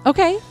was.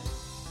 Okay.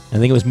 I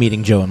think it was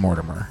meeting Joe and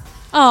Mortimer.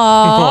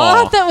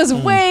 Oh, that was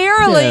way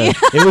early. Yeah.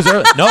 It was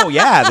early. No,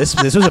 yeah, this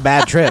was a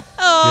bad trip.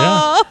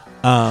 Oh.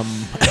 Yeah.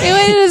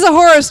 It is a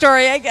horror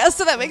story, I guess,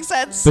 so that makes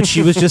sense. But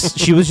she was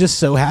just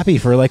so happy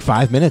for like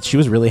 5 minutes. She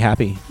was really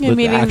happy. Yeah,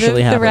 meeting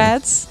the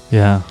rats.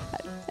 Yeah.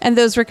 And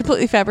those were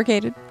completely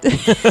fabricated.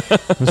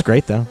 It was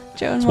great though.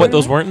 Joe and What, Mortimer.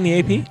 those weren't in the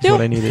AP? That's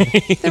what I needed.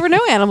 There were no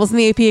animals in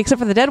the AP except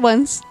for the dead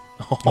ones.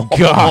 Oh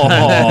God.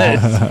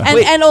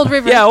 And Old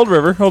River. Yeah, Old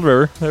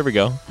River. There we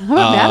go. How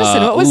about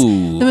Madison? What was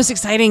ooh. the most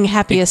exciting,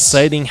 happiest?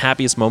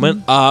 Happiest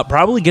moment?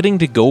 Probably getting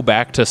to go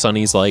back to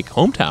Sonny's like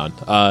hometown.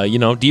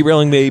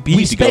 Derailing the AP We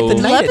to spent go. the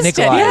night at Leviston,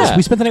 Nikolai's. yeah.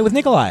 We spent the night with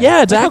Nikolai. Yeah,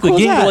 How exactly. cool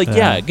is Getting to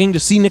that? getting to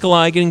see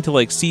Nikolai, getting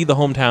to see the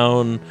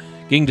hometown,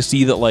 getting to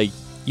see that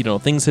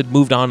things had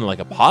moved on in like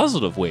a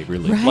positive way,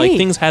 really. Right. Like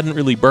things hadn't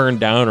really burned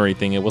down or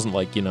anything. It wasn't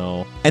like,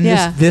 And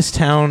Yeah. this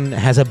town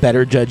has a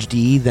better Judge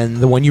D than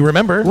the one you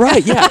remember.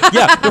 Right, yeah.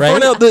 They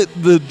found out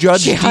the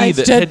Judge She D hides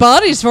that dead had,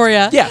 bodies for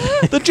you. yeah,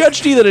 the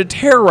Judge D that had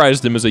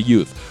terrorized him as a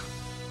youth.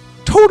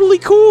 Totally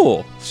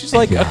cool. She's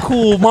like a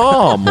cool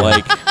mom.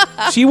 Like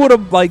she would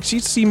have she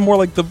seemed more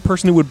like the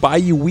person who would buy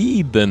you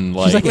weed than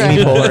like. She's like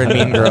Amy Poehler in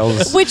Mean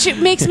Girls. Which it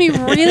makes me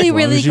really, As long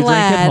really as you drink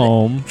at glad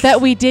home.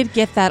 that we did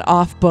get that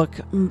off-book,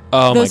 my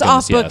those goodness,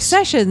 off-book yes.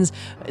 sessions,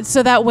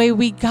 so that way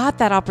we got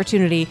that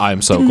opportunity.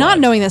 I'm so not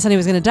glad. knowing that Sonny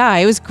was going to die.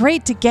 It was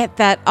great to get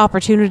that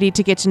opportunity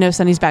to get to know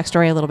Sonny's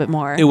backstory a little bit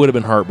more. It would have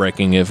been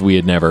heartbreaking if we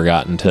had never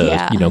gotten to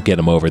Yeah. get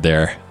him over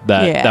there.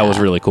 That was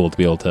really cool to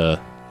be able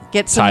to.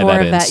 Get some tie more that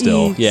of in that.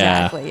 still.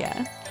 Yeah. Exactly.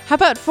 Yeah. How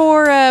about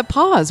for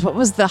Pause? What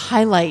was the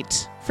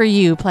highlight for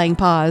you playing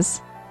Pause?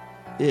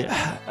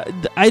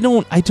 I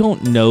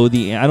don't know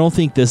I don't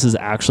think this is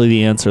actually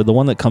the answer. The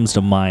one that comes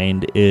to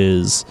mind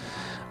is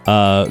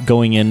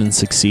going in and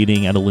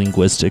succeeding at a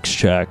linguistics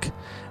check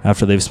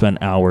after they've spent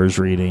hours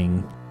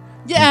reading.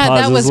 Yeah, Pause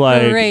that is was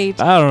like,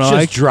 great. I don't know.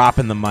 Just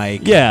dropping the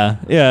mic. Yeah,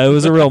 it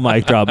was a real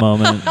mic drop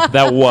moment.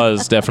 That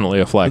was definitely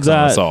a flex on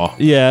us all.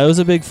 Yeah, it was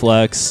a big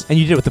flex. And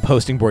you did it with the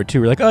posting board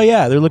too. We're like, oh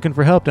yeah, they're looking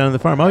for help down on the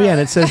farm. Oh yeah, and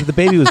it says that the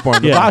baby was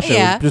born. Yeah. Vasha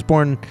Yeah. was just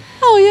born.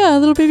 Oh yeah,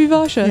 little baby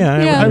Vasha. Yeah,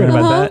 I read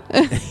about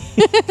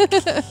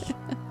that.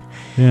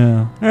 Yeah.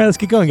 All right, let's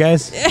get going,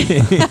 guys.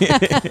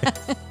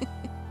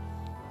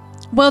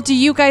 Well, do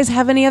you guys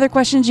have any other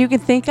questions you can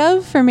think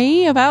of for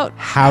me about?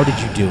 How did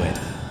you do it?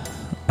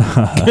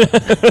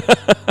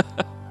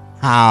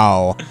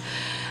 How?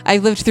 I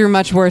lived through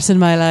much worse in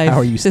my life. How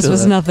are you This still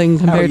was a- nothing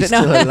How are compared you to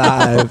still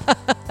alive?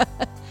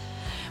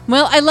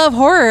 Well, I love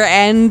horror,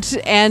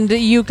 and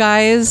you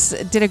guys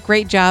did a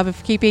great job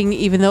of keeping,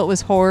 even though it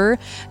was horror,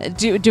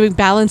 doing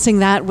balancing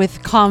that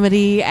with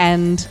comedy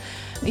and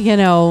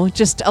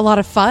just a lot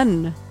of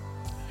fun.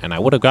 And I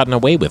would have gotten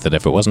away with it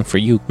if it wasn't for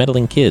you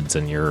meddling kids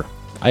and your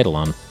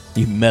Eidolon.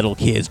 You metal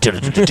kids.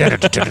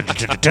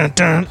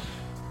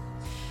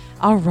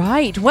 All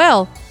right.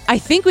 Well, I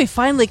think we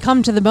finally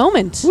come to the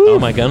moment. Oh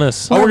my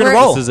goodness. Where we're gonna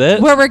roll. This is it?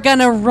 Where we're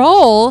gonna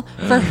roll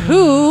for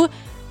who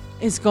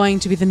is going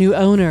to be the new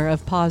owner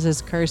of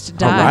Pause's Cursed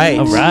Dice.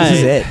 All right. This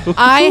is it.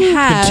 I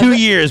have 2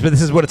 years, but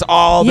this is what it's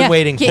all been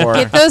waiting for.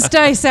 Get those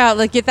dice out.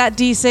 Like get that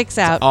D6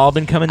 out. all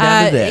been coming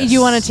down to this. You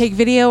want to take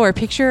video or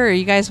picture, or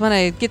you guys want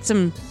to get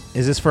some?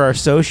 Is this for our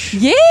soch?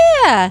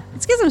 Yeah,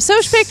 let's get some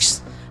Soch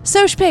pics.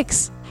 Soch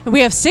pics. We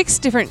have 6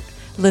 different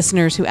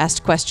listeners who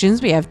asked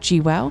questions. We have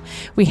GWOW.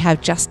 We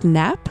have Just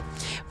Nap.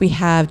 We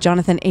have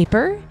Jonathan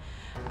Aper.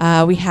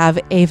 We have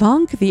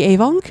Avonk, the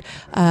Avonk.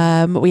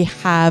 We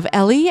have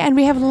Ellie, and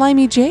we have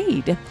Limey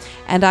Jade.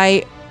 And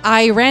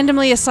I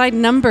randomly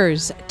assigned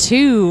numbers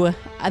to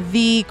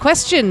the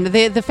question,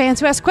 the fans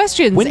who ask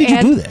questions. When did you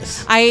And do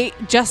this?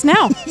 just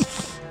now.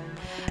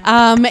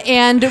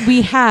 And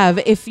we have,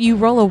 if you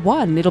roll a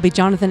 1, it'll be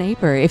Jonathan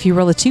Aper. If you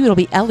roll a 2, it'll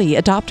be Ellie,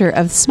 adopter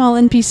of small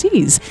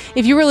NPCs.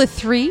 If you roll a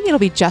 3, it'll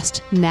be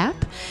Just Nap.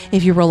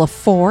 If you roll a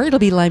 4, it'll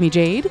be Limey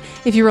Jade.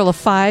 If you roll a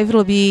 5,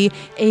 it'll be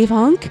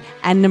Avonk.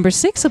 And number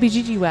 6 will be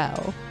Gigi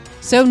Wow.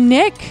 So,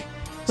 Nick,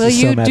 will is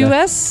so you do meta.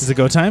 us Is it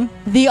go time?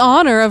 the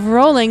honor of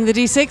rolling the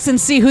D6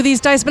 and see who these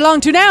dice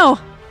belong to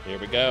now? Here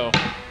we go.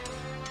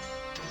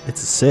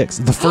 It's a 6.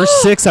 The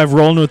first 6 I've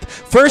rolled with.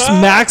 First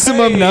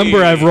maximum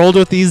number I've rolled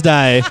with these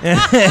die.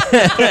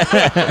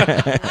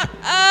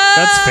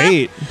 That's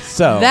fate.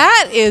 So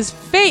That is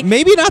fate.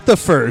 Maybe not the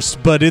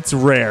first, but it's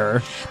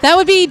rare. That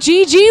would be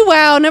Gigi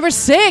Wow, number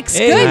 6.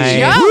 Good nice.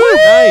 job. Woo,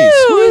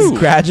 nice. Woo.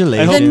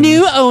 congratulations. The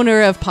new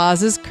owner of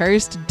Pause's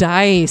Cursed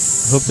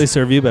Dice. Hope they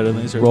serve you better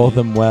than they serve roll me.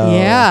 them well.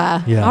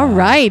 Yeah. Yeah. All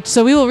right.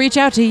 So we will reach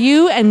out to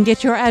you and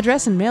get your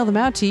address and mail them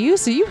out to you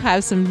so you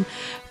have some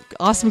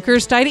awesome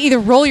cursed die to either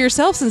roll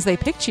yourself since they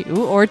picked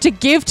you, or to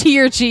give to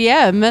your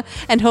GM,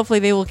 and hopefully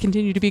they will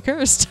continue to be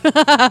cursed. Give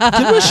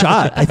him a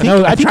shot. I think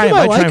you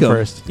might like him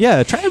first.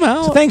 Yeah, try him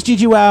out. So thanks,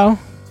 Gigi Wow.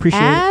 Appreciate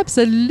it.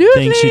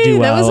 Absolutely. Thanks, Gigi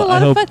Wow. That was a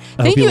lot of fun.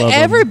 Thank you, love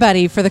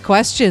everybody, for the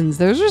questions.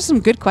 Those were some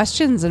good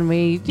questions, and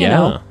we, you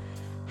know,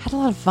 had a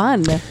lot of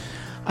fun.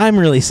 I'm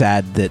really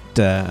sad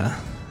that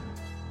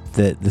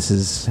that this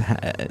is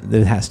that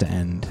it has to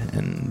end,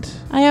 and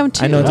I am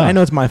too. I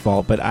know it's my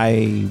fault, but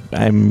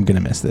I'm gonna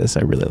miss this.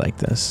 I really like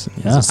this.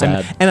 Yeah. This is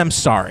sad, and I'm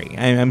sorry.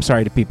 I'm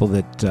sorry to people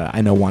that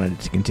I know wanted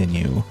it to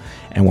continue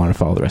and want to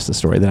follow the rest of the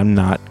story. That I'm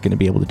not gonna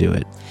be able to do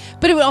it.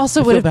 But it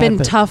also would have been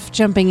tough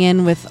jumping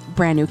in with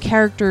brand new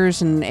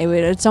characters, and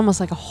it's almost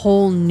like a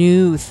whole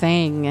new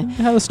thing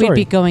we'd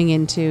be going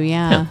into.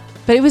 Yeah.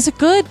 But it was a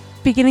good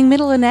beginning,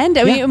 middle, and end.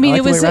 I mean,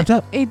 it was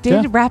it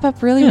did wrap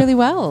up really, really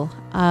well.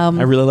 I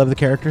really love the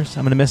characters.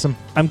 I'm gonna miss them.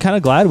 I'm kind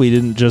of glad we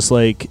didn't just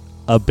like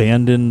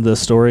abandon the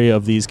story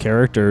of these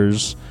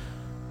characters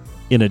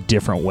in a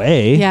different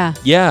way.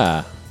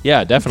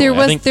 Yeah,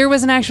 definitely. There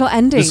was an actual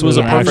ending. This was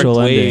a perfect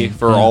way ending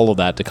for all of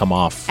that to come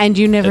off. And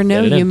you never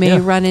know. You may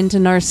run into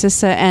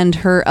Narcissa and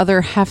her other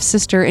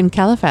half-sister in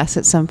Caliphas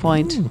at some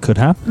point. Could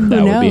happen.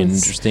 That would be an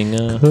interesting.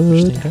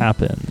 Could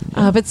happen.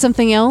 But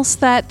something else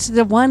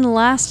one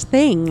last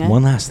thing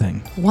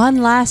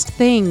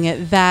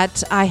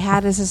that I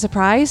had as a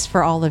surprise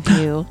for all of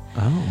you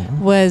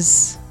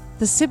was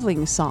the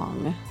sibling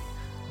song.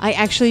 I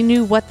actually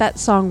knew what that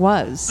song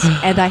was,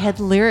 and I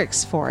had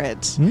lyrics for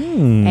it.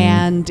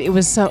 And it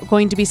was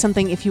going to be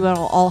something, if you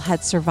all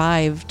had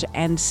survived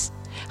and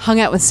hung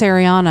out with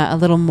Sariana a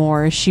little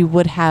more, she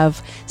would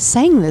have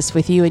sang this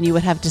with you, and you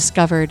would have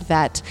discovered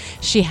that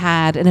she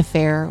had an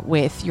affair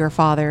with your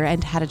father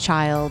and had a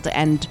child,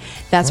 and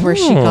that's where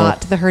she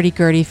got the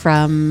hurdy-gurdy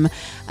from,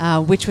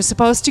 which was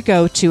supposed to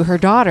go to her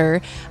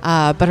daughter,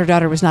 but her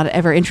daughter was not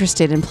ever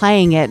interested in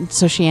playing it,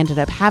 so she ended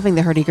up having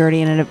the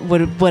hurdy-gurdy, and it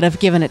would have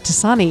given it to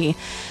Sunny.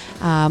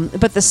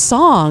 But the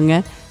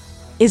song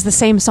is the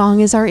same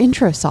song as our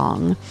intro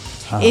song.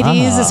 It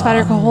is a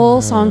Spider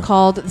Cahol song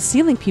called The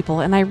Ceiling People,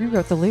 and I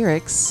rewrote the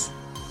lyrics.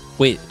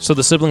 Wait, so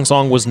the sibling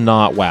song was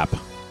not WAP?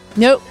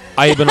 Nope.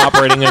 I have been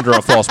operating under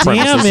a false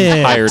premise this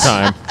entire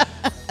time.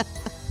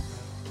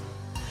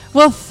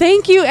 Well,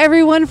 thank you,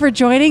 everyone, for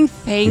joining.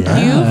 Thank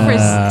you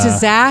to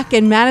Zach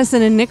and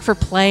Madison and Nick for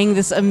playing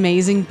this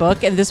amazing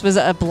book. And this was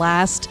a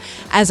blast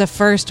as a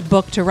first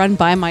book to run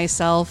by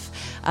myself,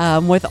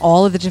 with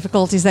all of the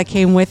difficulties that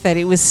came with it.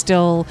 It was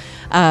still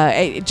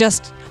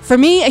just, for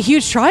me, a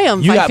huge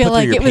triumph. You got I feel put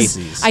like through your it was.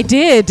 paces. I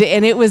did,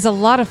 and it was a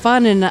lot of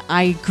fun, and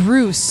I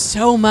grew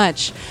so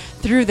much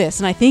through this.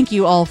 And I thank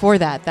you all for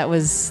that. That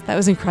was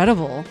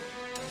incredible.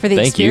 For the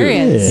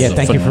experience. Yeah,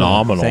 thank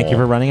phenomenal. Thank you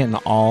for running it and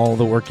all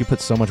the work you put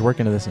so much work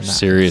into this. And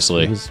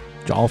Seriously. It was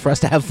all for us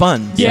to have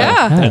fun.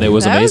 Yeah. And it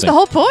was amazing. That was the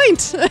whole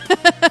point.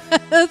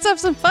 Let's have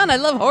some fun. I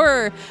love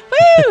horror.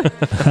 Woo!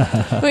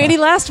 Wait, any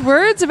last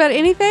words about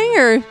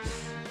anything,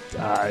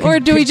 or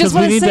do we just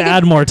want to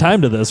add more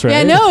time to this, right?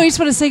 Yeah, no, we just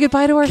want to say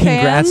goodbye to our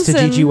fans. Congrats to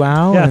Gigi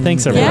Wow. Yeah,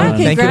 thanks everyone. Yeah,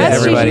 thank you to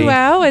everybody. Gigi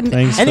Wow, and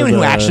anyone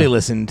who actually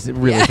listened,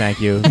 really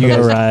thank you. You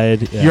guys,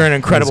 ride. You're an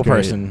incredible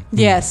person.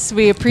 Yes,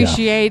 we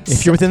appreciate.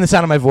 If you're within the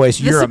sound of my voice,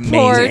 you're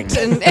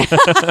amazing.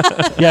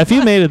 Yeah, if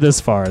you made it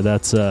this far,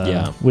 that's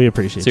we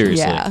appreciate it.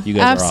 Seriously, you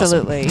guys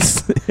absolutely. are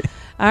awesome.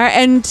 All right,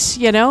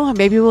 and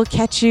maybe we'll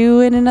catch you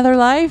in another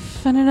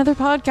life and another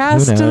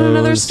podcast and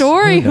another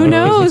story. Who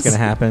knows what's going to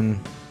happen?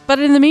 But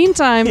in the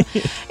meantime,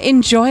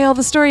 enjoy all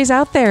the stories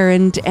out there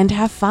and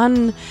have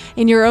fun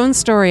in your own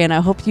story. And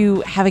I hope you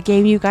have a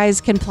game you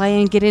guys can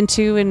play and get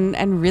into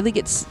and really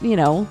get,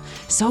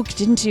 soaked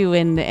into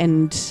and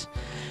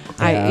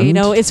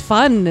it's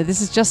fun.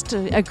 This is just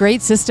a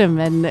great system.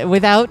 And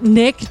without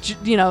Nick,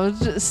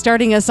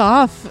 starting us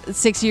off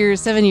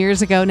 7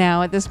 years ago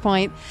now at this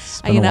point,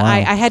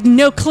 I had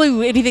no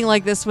clue anything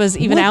like this was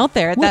even out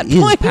there at that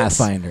point. What is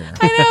Pathfinder?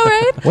 I know,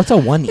 right? What's a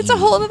 1E? It's a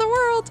whole other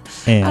world.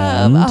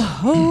 And a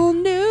whole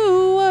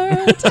new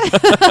world.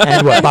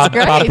 And what? Bob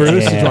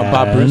Bruce? Did you want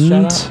Bob Bruce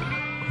shout out?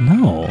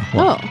 No.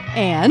 Oh,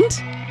 and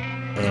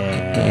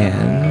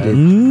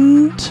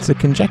it's a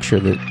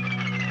conjecture that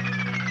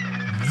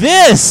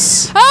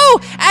this. Oh,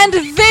 and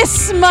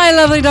this, my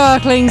lovely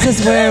darklings,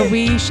 is where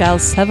we shall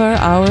sever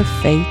our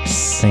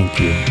fates. Thank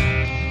you.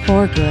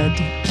 For good.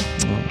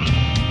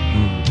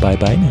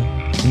 Bye-bye now.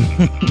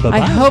 I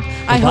hope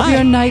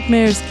your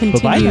nightmares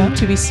continue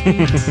to be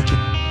sweet.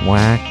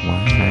 Whack,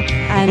 whack.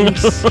 And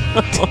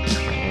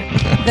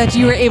that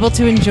you were able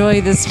to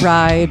enjoy this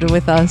ride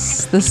with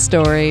us, this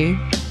story,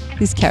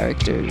 these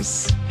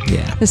characters.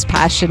 Yeah. This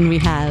passion we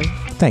have.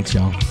 Thanks,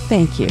 y'all.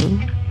 Thank you.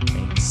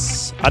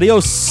 Thanks.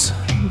 Adios.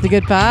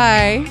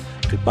 Goodbye.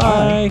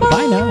 Goodbye.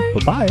 Goodbye now.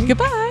 Bye-bye.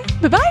 Goodbye.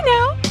 Bye-bye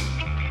now.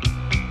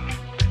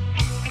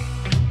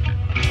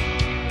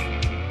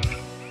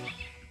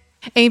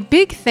 A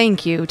big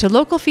thank you to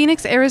local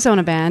Phoenix,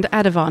 Arizona band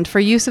Adavant for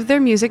use of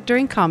their music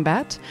during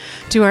combat,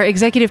 to our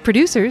executive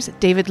producers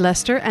David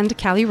Lester and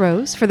Callie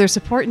Rose for their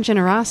support and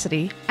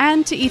generosity,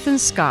 and to Ethan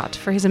Scott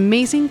for his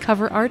amazing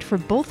cover art for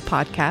both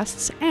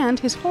podcasts and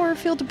his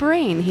horror-filled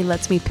brain he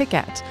lets me pick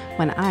at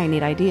when I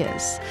need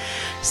ideas.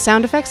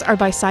 Sound effects are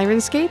by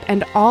Sirenscape,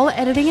 and all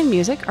editing and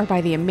music are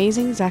by the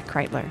amazing Zach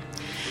Kreitler.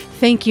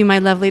 Thank you, my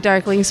lovely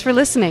darklings, for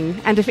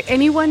listening, and if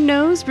anyone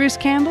knows Bruce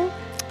Campbell,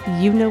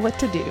 you know what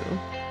to do.